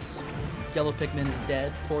grabs. Yellow Pikmin is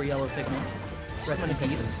dead. Poor Yellow Pikmin. Rest in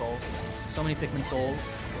peace. So many Pikmin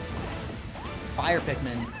souls. Fire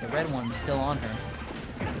Pikmin, the red one, still on her.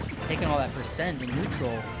 Taking all that percent in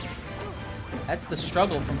neutral. That's the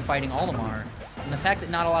struggle from fighting Olimar. And the fact that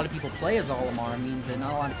not a lot of people play as Olimar means that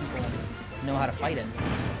not a lot of people know how to fight him.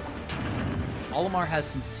 Olimar has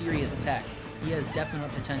some serious tech. He has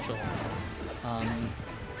definite potential.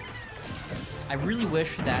 I really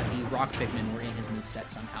wish that the Rock Pikmin were in his moveset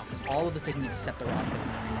somehow, because all of the Pikmin except the Rock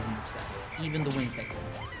Pikmin are in his moveset. Even the Wing Pikmin.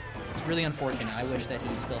 It's really unfortunate. I wish that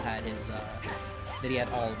he still had his that he had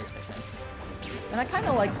all of his Pikmin. And I kind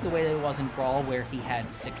of liked the way that it was in Brawl, where he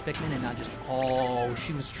had 6 Pikmin and not just, oh,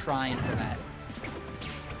 she was trying for that.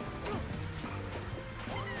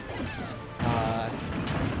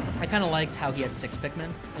 I kind of liked how he had 6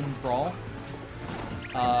 Pikmin in Brawl.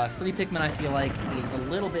 3 Pikmin I feel like is a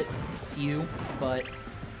little bit few, but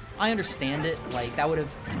I understand it. Like, that would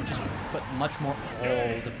have just put much more... Oh,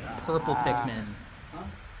 the purple Pikmin.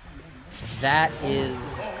 That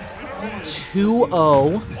is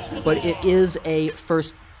 2-0, but it is a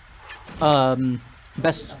first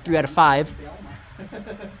best 3 out of 5.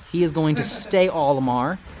 He is going to stay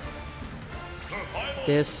Olimar.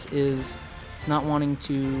 This is not wanting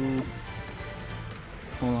to...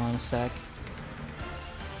 Hold on a sec.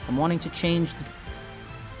 I'm wanting to change...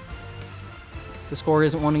 The score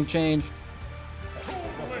isn't wanting to change.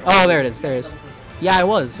 Oh, there it is. There it is. Yeah, I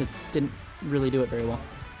was. It didn't really do it very well.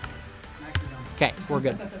 Okay, we're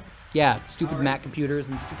good. Yeah, stupid Mac computers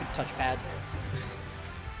and stupid touchpads.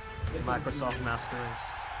 Microsoft Master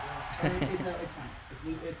Race.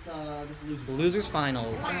 This is Losers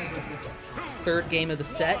Finals. 3rd game of the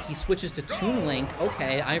set. He switches to Toon Link.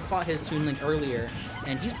 Okay, I fought his Toon Link earlier,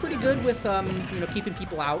 and he's pretty good with you know, keeping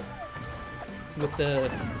people out with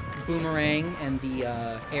the boomerang and the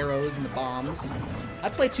arrows and the bombs. I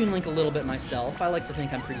play Toon Link a little bit myself. I like to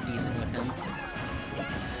think I'm pretty decent with him.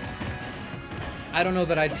 I don't know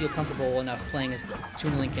that I'd feel comfortable enough playing as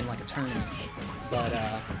Toon Link in like a tournament, but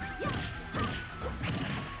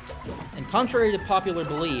and contrary to popular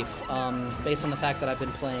belief, based on the fact that I've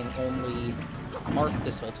been playing only Mark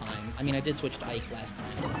this whole time, I mean, I did switch to Ike last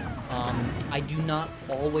time, I do not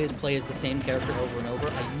always play as the same character over and over.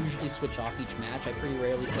 I usually switch off each match. I pretty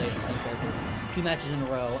rarely play as the same character 2 matches in a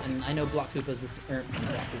row, and I know BlocKoopa is this,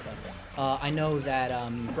 BlocKoopa. I know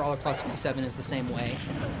that Brawler Class 67 is the same way.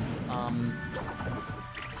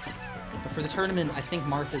 But for the tournament, I think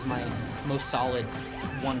Marth is my most solid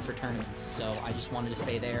one for tournaments, so I just wanted to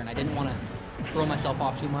stay there, and I didn't want to throw myself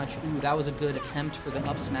off too much. Ooh, that was a good attempt for the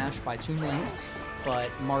up smash by Toon Link,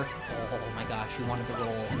 but Marth, oh my gosh, he wanted to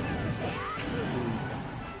roll. Ooh.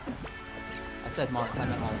 I said Marth, I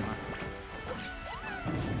meant Olimar.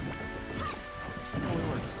 We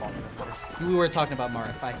were just talking about Marth. We were talking about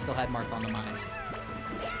Marth. I still had Marth on the mind.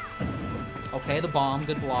 Okay, the bomb,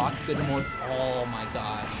 good block, good more. Oh my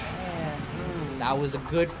gosh. That was a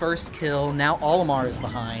good first kill. Now Olimar is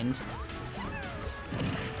behind.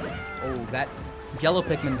 Oh, that yellow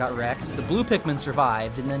Pikmin got wrecked. The blue Pikmin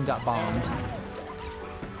survived and then got bombed.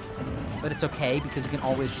 But it's okay because you can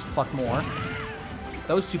always just pluck more.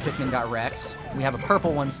 Those 2 Pikmin got wrecked. We have a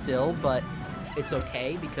purple one still, but it's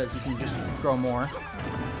okay because you can just grow more.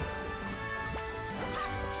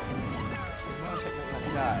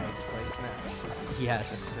 Guy to play Smash.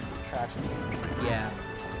 Yes. It's a tragedy. Yeah.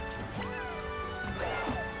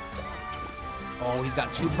 Oh, he's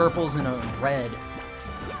got 2 purples and a red.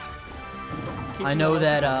 I know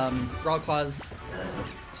that Raw Claws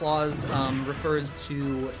refers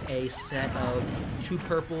to a set of 2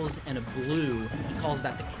 purples and a blue. He calls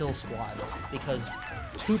that the kill squad because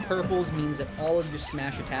 2 purples means that all of your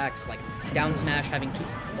smash attacks, like down smash having 2,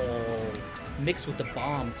 mixed with the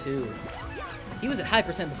bomb too. He was at high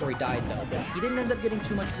percent before he died though, but he didn't end up getting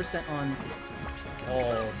too much percent on.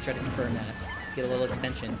 Oh, try to confirm that. Get a little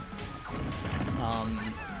extension.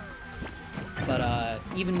 But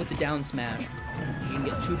even with the down smash, you can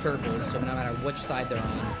get 2 purples, so no matter which side they're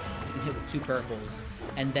on, you can hit with 2 purples.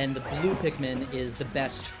 And then the blue Pikmin is the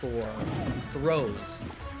best for throws.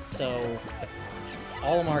 So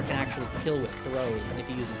Olimar can actually kill with throws if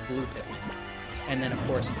he uses blue Pikmin. And then of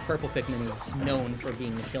course the purple Pikmin is known for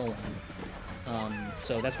being the kill one.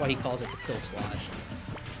 So that's why he calls it the kill squad.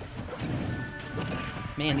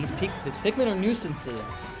 Man, these Pikmin are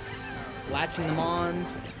nuisances. Latching them on.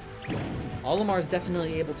 Olimar is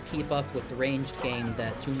definitely able to keep up with the ranged game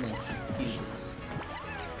that Toon Link uses.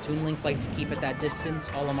 Toon Link likes to keep at that distance.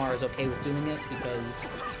 Olimar is okay with doing it because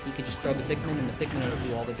he can just throw the Pikmin and the Pikmin will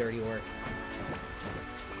do all the dirty work.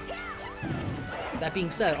 That being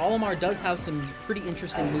said, Olimar does have some pretty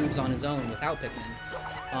interesting moves on his own without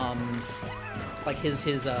Pikmin. Like his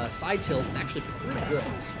side tilt is actually pretty good.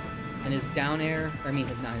 And his down air, or I mean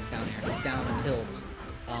his down and tilt,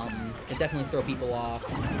 can definitely throw people off.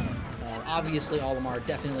 Obviously, Olimar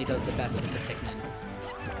definitely does the best with the Pikmin.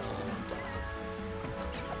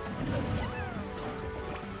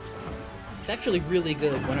 It's actually really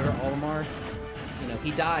good whenever Olimar, you know,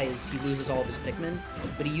 he dies, he loses all of his Pikmin,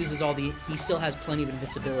 but he uses he still has plenty of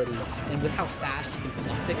invincibility, and with how fast he can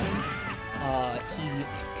pluck Pikmin, he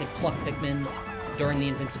can pluck Pikmin during the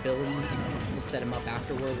invincibility and still set him up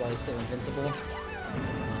afterward while he's still invincible.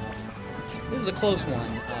 This is a close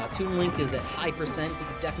one. Toon Link is at high percent. He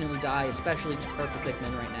could definitely die, especially to Purple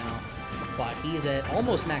Pikmin right now. But he's at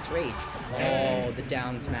almost max rage. Oh, the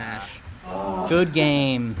down smash. Good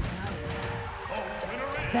game.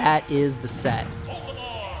 That is the set.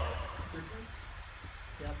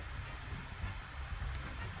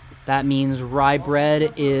 That means Rye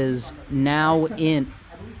Bread is now in...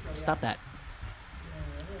 Stop that.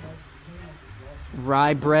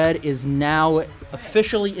 Rye Bread is now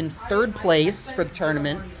officially in 3rd place for the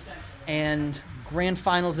tournament, and Grand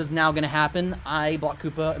Finals is now going to happen.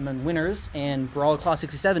 BlocKoopa, am in winners, and Brawler Class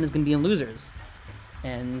 67 is going to be in losers.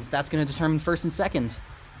 And that's going to determine 1st and 2nd.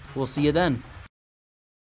 We'll see you then.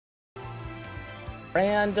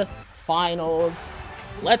 Grand Finals.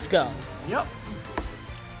 Let's go. Yep.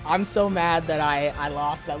 I'm so mad that I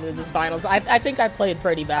lost that losers finals. I think I played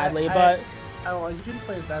pretty badly, but... Oh, well, you didn't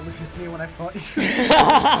play as badly as me when I fought you.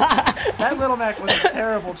 That Little Mac was a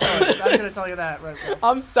terrible choice. I'm gonna tell you that right now.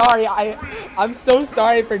 I'm sorry. I'm so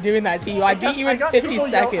sorry for doing that to you. I beat you in 50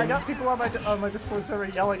 seconds. I got people on my Discord server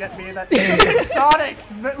yelling at me that Sonic!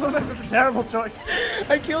 Little Mac was a terrible choice.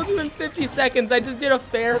 I killed you in 50 seconds. I just did a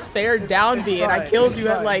fair down B, and I killed you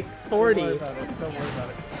at like 40. Don't worry about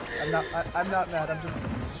it. I'm not mad. I'm just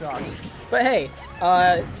shocked. But hey,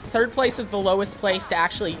 3rd place is the lowest place to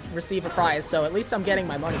actually receive a prize, so at least I'm getting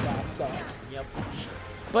my money back. So. Yep.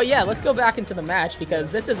 But yeah, let's go back into the match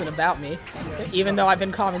because this isn't about me, even though I've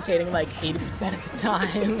been commentating like 80% of the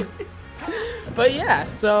time. But yeah,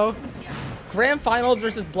 so Grand Finals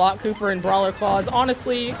versus BlocKoopa and Brawler Claws.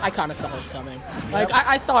 Honestly, I kind of saw this coming. Like,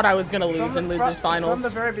 I thought I was going to lose in Losers Finals. From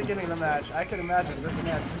the very beginning of the match, I could imagine this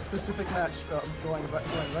specific match going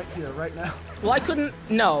right here, right now. Well, I couldn't...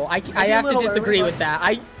 No, I have to disagree with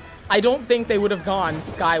that. I don't think they would have gone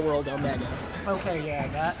Skyworld Omega. Okay,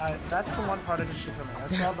 yeah, that's the one part I didn't see coming.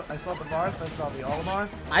 I saw the Barth, I saw the Olimar.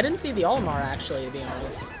 I didn't see the Olimar, actually, to be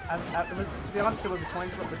honest. To be honest, it was a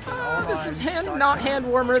coin flip between Olimar This is not hand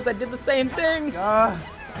warmers. I did the same thing.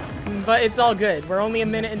 But it's all good. We're only a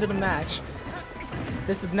minute into the match.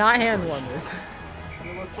 This is not hand warmers.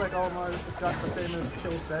 It looks like Olimar has got the famous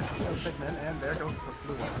kill set of Pikmin, and there goes the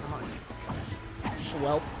blue one. Come on.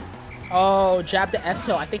 Well. Oh, jab to F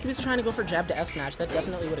tilt. I think he was trying to go for jab to F smash. That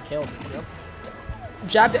definitely would have killed. Yep.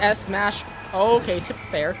 Jab to F smash. Okay, tip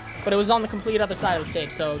fair. But it was on the complete other side of the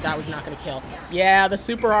stage, so that was not going to kill. Yeah, the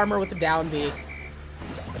super armor with the down B.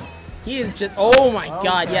 He is just... Oh my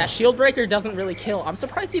god, yeah, Shield Breaker doesn't really kill. I'm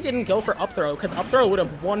surprised he didn't go for up throw, because up throw would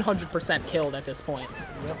have 100% killed at this point.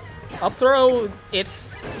 Yep. Up throw,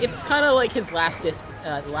 it's kind of like his last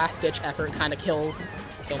ditch effort kind of kill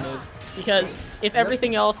move. Because if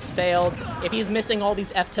everything else failed, if he's missing all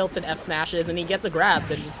these F tilts and F smashes and he gets a grab,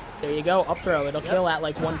 then just, there you go, up throw. It'll kill at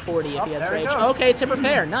like 140 if he has rage. Okay, tipper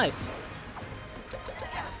fair, nice.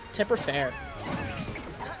 Tipper fair.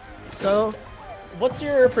 So, what's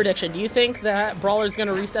your prediction? Do you think that Brawler's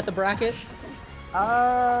gonna reset the bracket?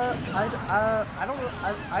 I don't know.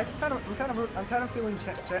 I'm kind of feeling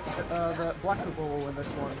the BlocKoopa will win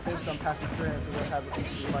this one based on past experience and what happened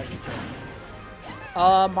with these fights.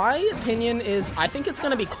 My opinion is I think it's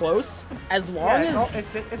going to be close as long as...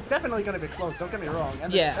 It's definitely going to be close, don't get me wrong.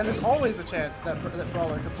 And there's always a chance that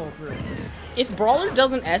Brawler could pull through. If Brawler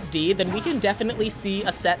doesn't SD, then we can definitely see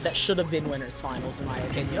a set that should have been Winners Finals, in my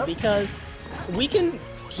opinion. Because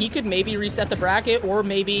he could maybe reset the bracket, or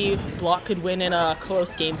maybe Block could win in a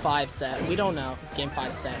close Game 5 set. We don't know. Game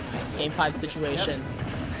 5 set. Nice. Game 5 situation.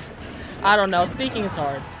 Yep. I don't know. Speaking is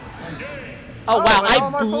hard. Oh wow,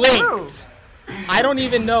 I blinked! I don't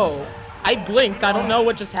even know. I blinked. I don't know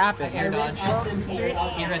what just happened. Air dodge. He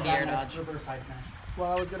read the air dodge.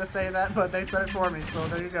 Well, I was gonna say that, but they said it for me, so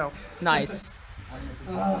there you go. Nice.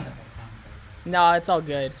 No, it's all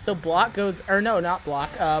good. So Block goes, or no, not Block.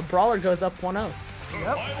 Brawler goes up 1-0.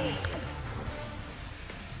 Yep.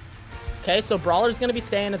 Okay, so Brawler's gonna be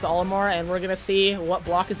staying as Olimar, and we're gonna see what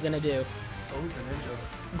Block is gonna do. Oh, the ninja.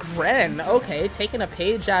 Gren, okay, taking a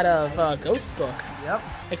page out of Ghost Book. Yep.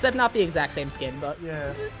 Except not the exact same skin, but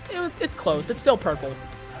yeah, it's close. It's still purple.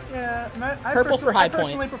 Yeah, purple for high point. I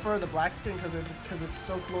personally prefer the black skin because it's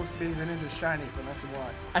so close to being the ninja shiny for next and why.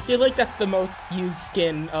 I feel like that's the most used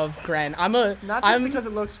skin of Gren. Not just because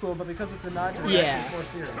it looks cool, but because it's a non-direction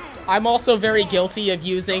series. I'm also very guilty of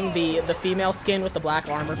using the female skin with the black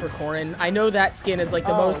armor for Corrin. I know that skin is like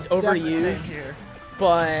the most overused,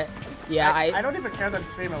 but yeah, I don't even care that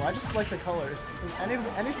it's female. I just like the colors.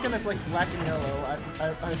 Any skin that's like black and yellow,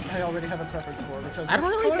 I already have a preference for because I don't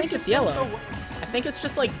really think it's yellow. I think it's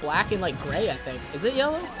just like black and like gray. I think is it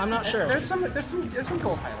yellow? I'm not sure. There's some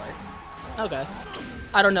gold highlights. Okay.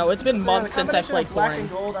 I don't know. It's been months since I played Black and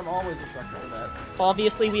Corrin. gold, I'm always a sucker for that.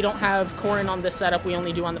 Obviously, we don't have Corrin on this setup. We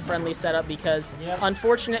only do on the friendly setup because,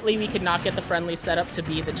 unfortunately, we could not get the friendly setup to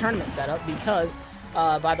be the tournament setup because,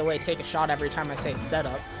 by the way, take a shot every time I say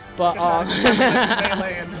setup. But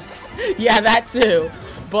yeah, that too.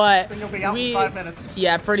 But then you'll be out in 5 minutes.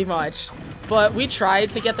 Yeah, pretty much. But we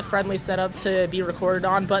tried to get the friendly setup to be recorded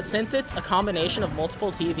on, but since it's a combination of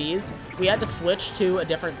multiple TVs, we had to switch to a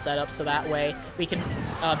different setup so that way we can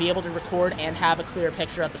be able to record and have a clear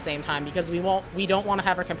picture at the same time because we don't want to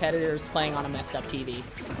have our competitors playing on a messed up TV.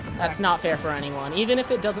 That's not fair for anyone. Even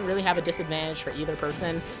if it doesn't really have a disadvantage for either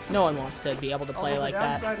person, no one wants to be able to play like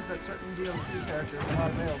that. The downside is that certain DLC characters are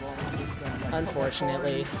not available on the system. Like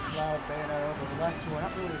Unfortunately. Cloud, Bayonetta, but the last two are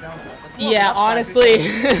not really a downside. Yeah, honestly.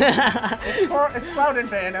 It's Cloud and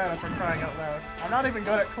Bayonetta for crying out loud. I'm not even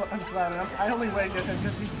good at Cloud. I only wait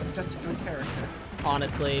because he's just a good character.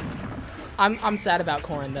 Honestly. I'm sad about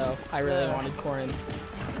Corrin though. I really wanted Corrin.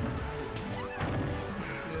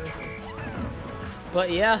 But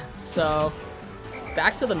yeah, so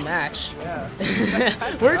back to the match. Yeah.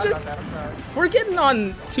 we're getting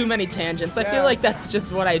on too many tangents. I feel like that's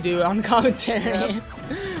just what I do on commentary.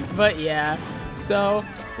 But yeah, so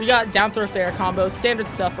we got down throw fair combos, standard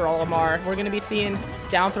stuff for Olimar. We're gonna be seeing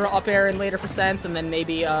down throw up air in later percents, and then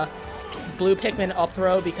maybe blue Pikmin up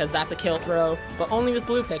throw because that's a kill throw, but only with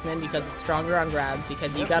blue Pikmin because it's stronger on grabs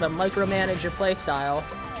because you gotta micromanage your playstyle.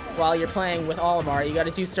 While you're playing with Olimar, you got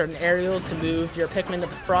to do certain aerials to move your Pikmin to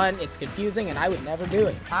the front. It's confusing, and I would never do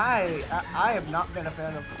it. I have not been a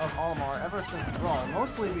fan of Olimar ever since Brawl,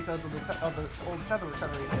 mostly because of the old tether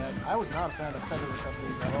recovery he had. I was not a fan of tether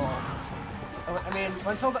recoveries at all. I mean,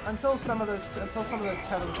 until some of the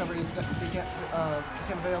tether recoveries became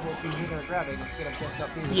available through Zero grabbing instead of just up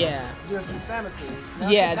B. Yeah. Zero Suit Samus's. Now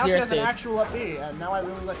Zero she has Suits. an actual up B, and now I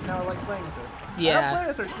like playing as her. Yeah. I don't play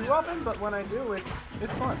as her too often, but when I do, it's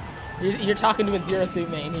fun. You're talking to a Zero Suit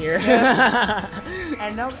main here. Yeah.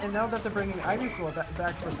 and now that they're bringing Ivysaur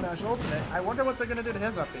back for Smash Ultimate, I wonder what they're gonna do to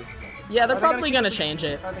his up B. Yeah, they're probably gonna change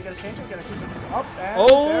it. Are they gonna change it? Gonna keep it up? And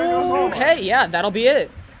there goes Olimar. Okay, yeah, that'll be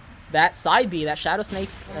it. That side B, that Shadow Snake.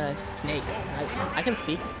 Nice. I can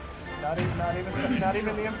speak. Not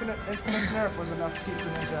even the infamous nerf was enough to keep the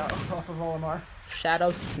ninja off of Olimar.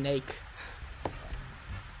 Shadow Snake.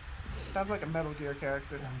 Sounds like a Metal Gear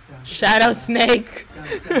character. Shadow Snake.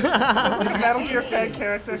 Sounds like a Metal Gear fan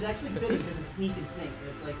character. It's actually fitting because it's Sneak and Snake.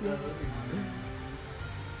 It's like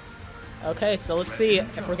Okay, so let's see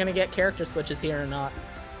if we're gonna get character switches here or not.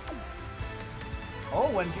 Oh,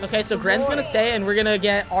 when Okay, so Gren's gonna stay, and we're gonna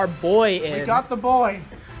get our boy in. We got the boy.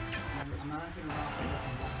 I'm not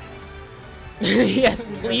gonna Yes,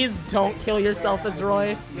 please don't kill yourself as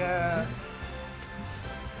Roy. Yeah.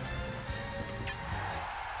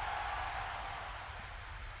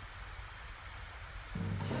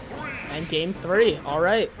 And game 3,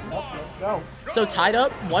 alright. Well, let's go. So tied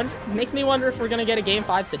up, makes me wonder if we're gonna get a game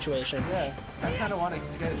 5 situation. Yeah, I kind of want to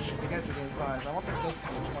get to game 5. I want the stakes to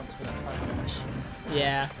reach once for that 5 finish.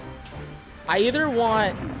 Yeah. I either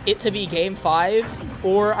want it to be game 5,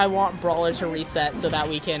 or I want Brawler to reset so that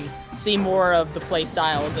we can see more of the play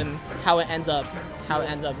styles and how it ends up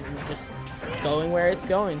just going where it's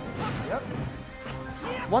going. Yep.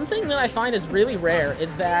 One thing that I find is really rare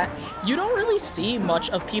is that you don't really see much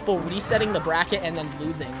of people resetting the bracket and then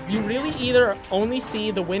losing. You really either only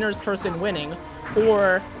see the winner's person winning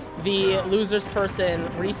or the loser's person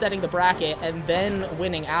resetting the bracket and then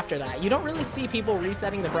winning after that. You don't really see people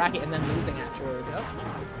resetting the bracket and then losing afterwards.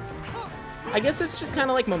 Yep. I guess it's just kind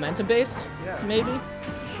of like momentum based, Yeah. maybe.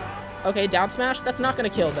 Okay, down smash. That's not gonna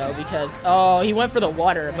kill though because he went for the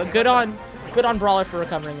water, but good on Brawler for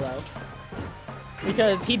recovering low.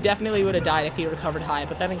 Because he definitely would have died if he recovered high,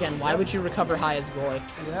 but then again, why would you recover high as Roy?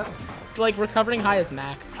 Yep. It's like recovering high as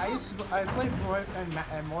Mac. I played Roy and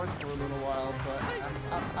Morph for a little while, but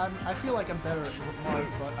I feel like I'm better at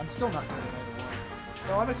Morph, but I'm still not good at either one.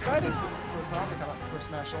 So I'm excited for Brawl to come up for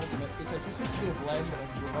Smash Ultimate because he seems to be a blend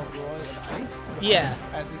of Roy and Ike. Yeah.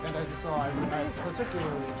 As you saw, I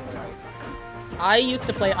particularly enjoy Ike. I used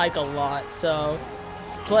to play Ike a lot, so...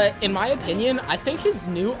 But in my opinion, I think his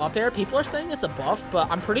new up air, people are saying it's a buff, but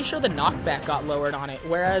I'm pretty sure the knockback got lowered on it,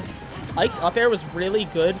 whereas Ike's up air was really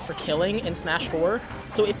good for killing in Smash 4,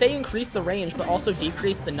 so if they increase the range but also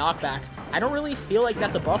decrease the knockback, I don't really feel like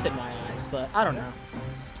that's a buff in my eyes, but I don't know.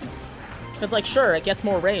 Because, like, sure, it gets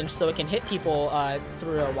more range, so it can hit people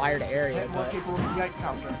through a wired area, Hit more but... people with the Ike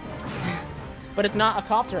counter. But it's not a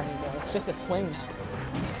copter anymore, it's just a swing now.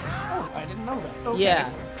 Oh, I didn't know that. Okay.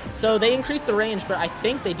 Yeah. So they increased the range, but I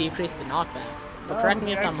think they decreased the knockback. But correct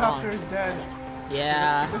me if I'm wrong. The Ike counter is dead.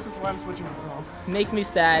 Yeah. So this is why I'm switching to Brawl. Makes me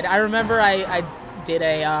sad. I remember I did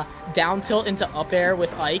a down tilt into up air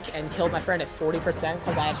with Ike and killed my friend at 40%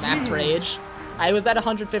 because I had max rage. I was at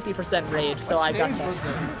 150% rage, so I got that. Was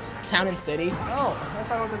this? Town and City. Oh, I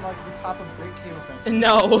thought it would have been like the top of Great Cable Fence.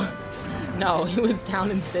 No, it was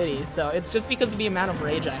Town and City, so it's just because of the amount of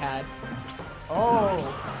rage I had. Oh.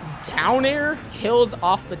 Down air kills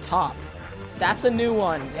off the top. That's a new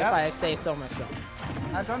one, if Yep. I say so myself.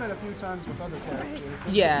 I've done it a few times with other characters.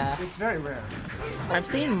 Yeah. It's very rare. I've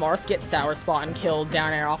seen Marth get sour spot and kill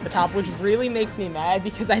down air off the top, which really makes me mad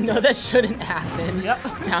because I know that shouldn't happen.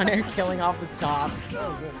 Yep. Down air killing off the top.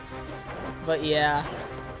 Oh, goodness. But yeah.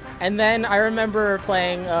 And then I remember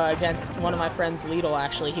playing against one of my friends, Lidl,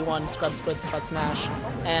 actually. He won Scrub Squid Spud Smash.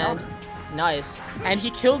 And nice. And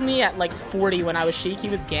he killed me at like 40 when I was Sheik. He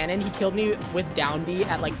was Ganon. He killed me with down B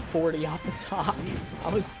at like 40 off the top.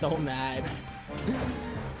 I was so mad.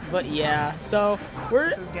 But yeah, so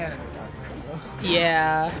we're... This is Ganon we're talking about, so.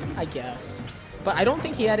 Yeah, I guess. But I don't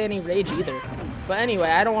think he had any rage either. But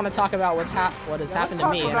anyway, I don't want to talk about what has happened to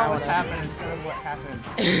me. Let's talk about what's happened instead of what happened.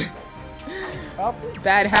 Oh,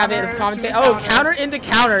 Bad habit of commentating. Oh, counter into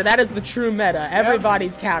counter. That is the true meta.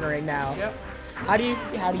 Everybody's countering now. Yep. How do you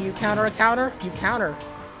counter a counter? You counter.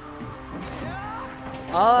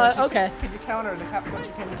 Okay. Can you counter the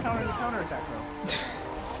counter attack though?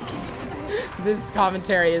 This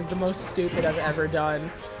commentary is the most stupid I've ever done.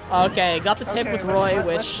 Okay, got the tip with Roy,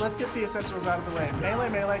 let's get the essentials out of the way. Melee,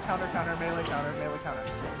 melee, counter, counter, melee, counter, melee, counter.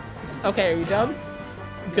 Okay, are you done?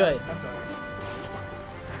 Good. I'm done.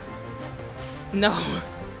 No.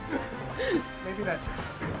 Maybe that's.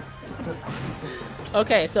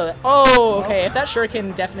 Okay, so okay. If that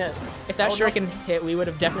shuriken hit, we would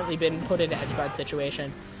have definitely been put into edge guard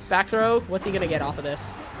situation. Back throw. What's he gonna get off of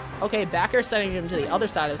this? Okay, back air sending him to the other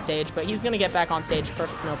side of the stage, but he's gonna get back on stage.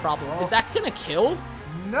 Perfect, no problem. Is that gonna kill?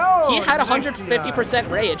 No. He had 150%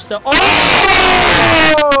 rage. So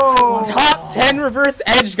top 10 reverse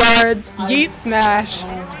edge guards. Yeet smash.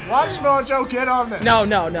 Watch Mojo get on this. No,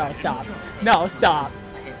 stop. No, stop.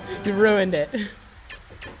 You ruined it.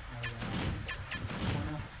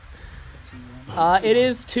 It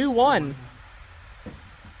is 2-1.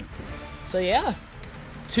 So yeah,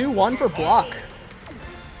 2-1 for Block.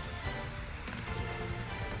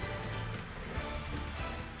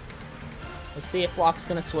 Let's see if Block's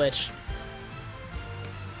gonna switch.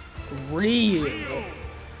 Ryu.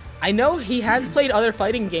 I know he has played other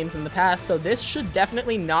fighting games in the past, so this should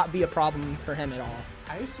definitely not be a problem for him at all.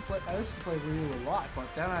 I used to play Ryu a lot, but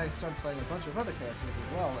then I started playing a bunch of other characters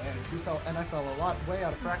as well, and I fell way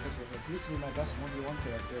out of practice with him. He used to be my best 1v1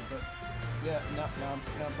 character, but yeah, now I'm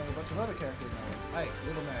playing a bunch of other characters now. Ike,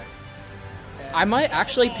 Little Mac. I might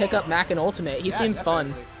actually pick up Mac in Ultimate. He seems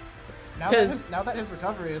fun. Now that his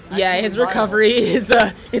recovery is his recovery is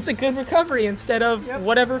it's a good recovery instead of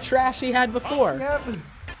whatever trash he had before. Yep.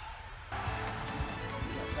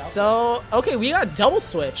 So okay, we got double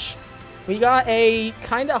switch. We got a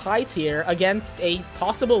kind of high tier against a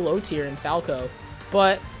possible low tier in Falco.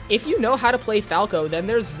 But if you know how to play Falco, then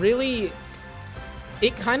there's really...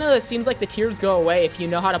 It kind of seems like the tiers go away if you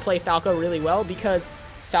know how to play Falco really well, because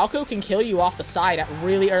Falco can kill you off the side at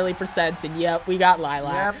really early percents, and yep, we got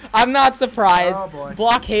Lilac. Yep. I'm not surprised. Oh, boy.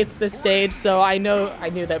 Block hates this stage, so I knew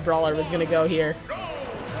that Brawler was going to go here.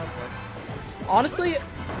 Honestly,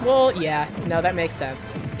 well, yeah, no, that makes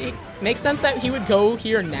sense. It makes sense that he would go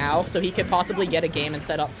here now, so he could possibly get a game and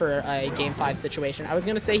set up for a Game 5 situation. I was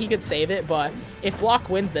going to say he could save it, but if Block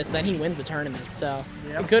wins this, then he wins the tournament, so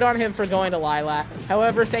good on him for going to Lilac.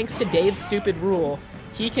 However, thanks to Dave's stupid rule,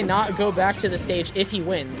 he cannot go back to the stage if he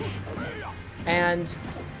wins. And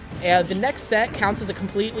the next set counts as a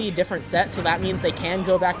completely different set, so that means they can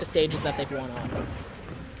go back to stages that they've won on.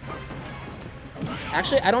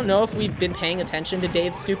 Actually, I don't know if we've been paying attention to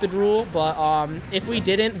Dave's stupid rule, but if we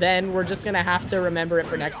didn't, then we're just going to have to remember it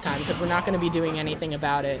for next time, because we're not going to be doing anything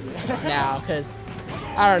about it now, because,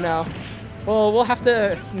 I don't know. Well, we'll have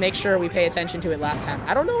to make sure we pay attention to it last time.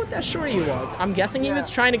 I don't know what that shorty was. I'm guessing he was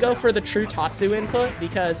trying to go for the true Tatsu input,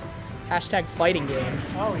 because hashtag fighting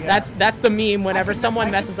games. Oh, yeah. That's the meme whenever someone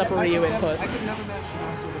messes up a Ryu input. I could never match the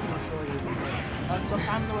master with true shorty.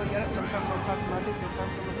 Sometimes I would get it, sometimes I would cut some sometimes I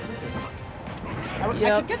would.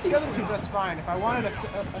 I could get the other two just fine. If I wanted a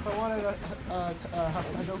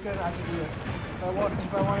Hadouken, I could do it. If I wanted to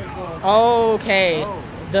go... Okay. Oh.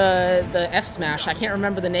 The F smash. I can't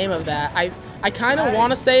remember the name of that. I kind of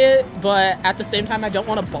want to say it, but at the same time I don't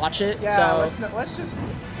want to botch it. Yeah, so let's just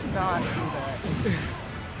not do that.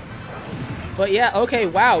 But yeah, okay,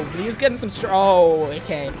 wow, Ryu's getting some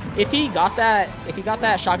okay. If he got that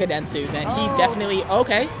Shakadensu, then he definitely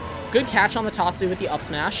Good catch on the Tatsu with the up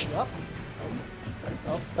smash. Yep.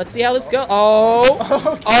 Oh. Let's see how this goes.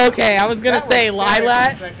 Oh, okay. I was gonna say,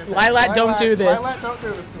 Lilat, don't do this. Lilat, don't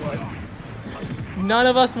do this to us. None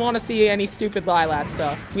of us want to see any stupid Lilat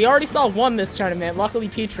stuff. We already saw one this tournament. Luckily,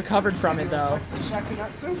 Peach recovered from it, though.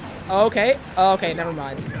 Okay. Okay, never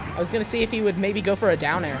mind. I was going to see if he would maybe go for a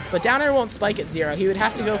down air. But down air won't spike at 0. He would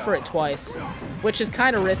have to go for it twice, which is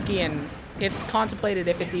kind of risky, and it's contemplated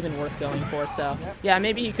if it's even worth going for. So, yeah,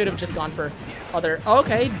 maybe he could have just gone for other...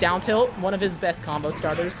 Okay, down tilt, one of his best combo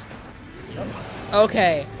starters.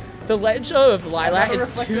 Okay. The ledge of Lilat is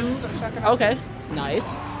too... Okay,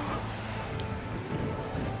 nice.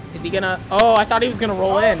 Is he gonna... Oh, I thought he was gonna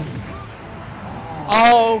roll in.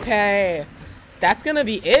 Okay. That's gonna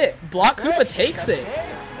be it. BlocKoopa takes it.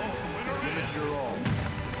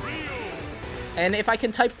 And if I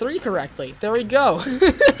can type 3 correctly, there we go.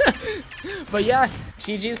 But yeah,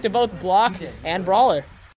 GG's to both Block and Brawler.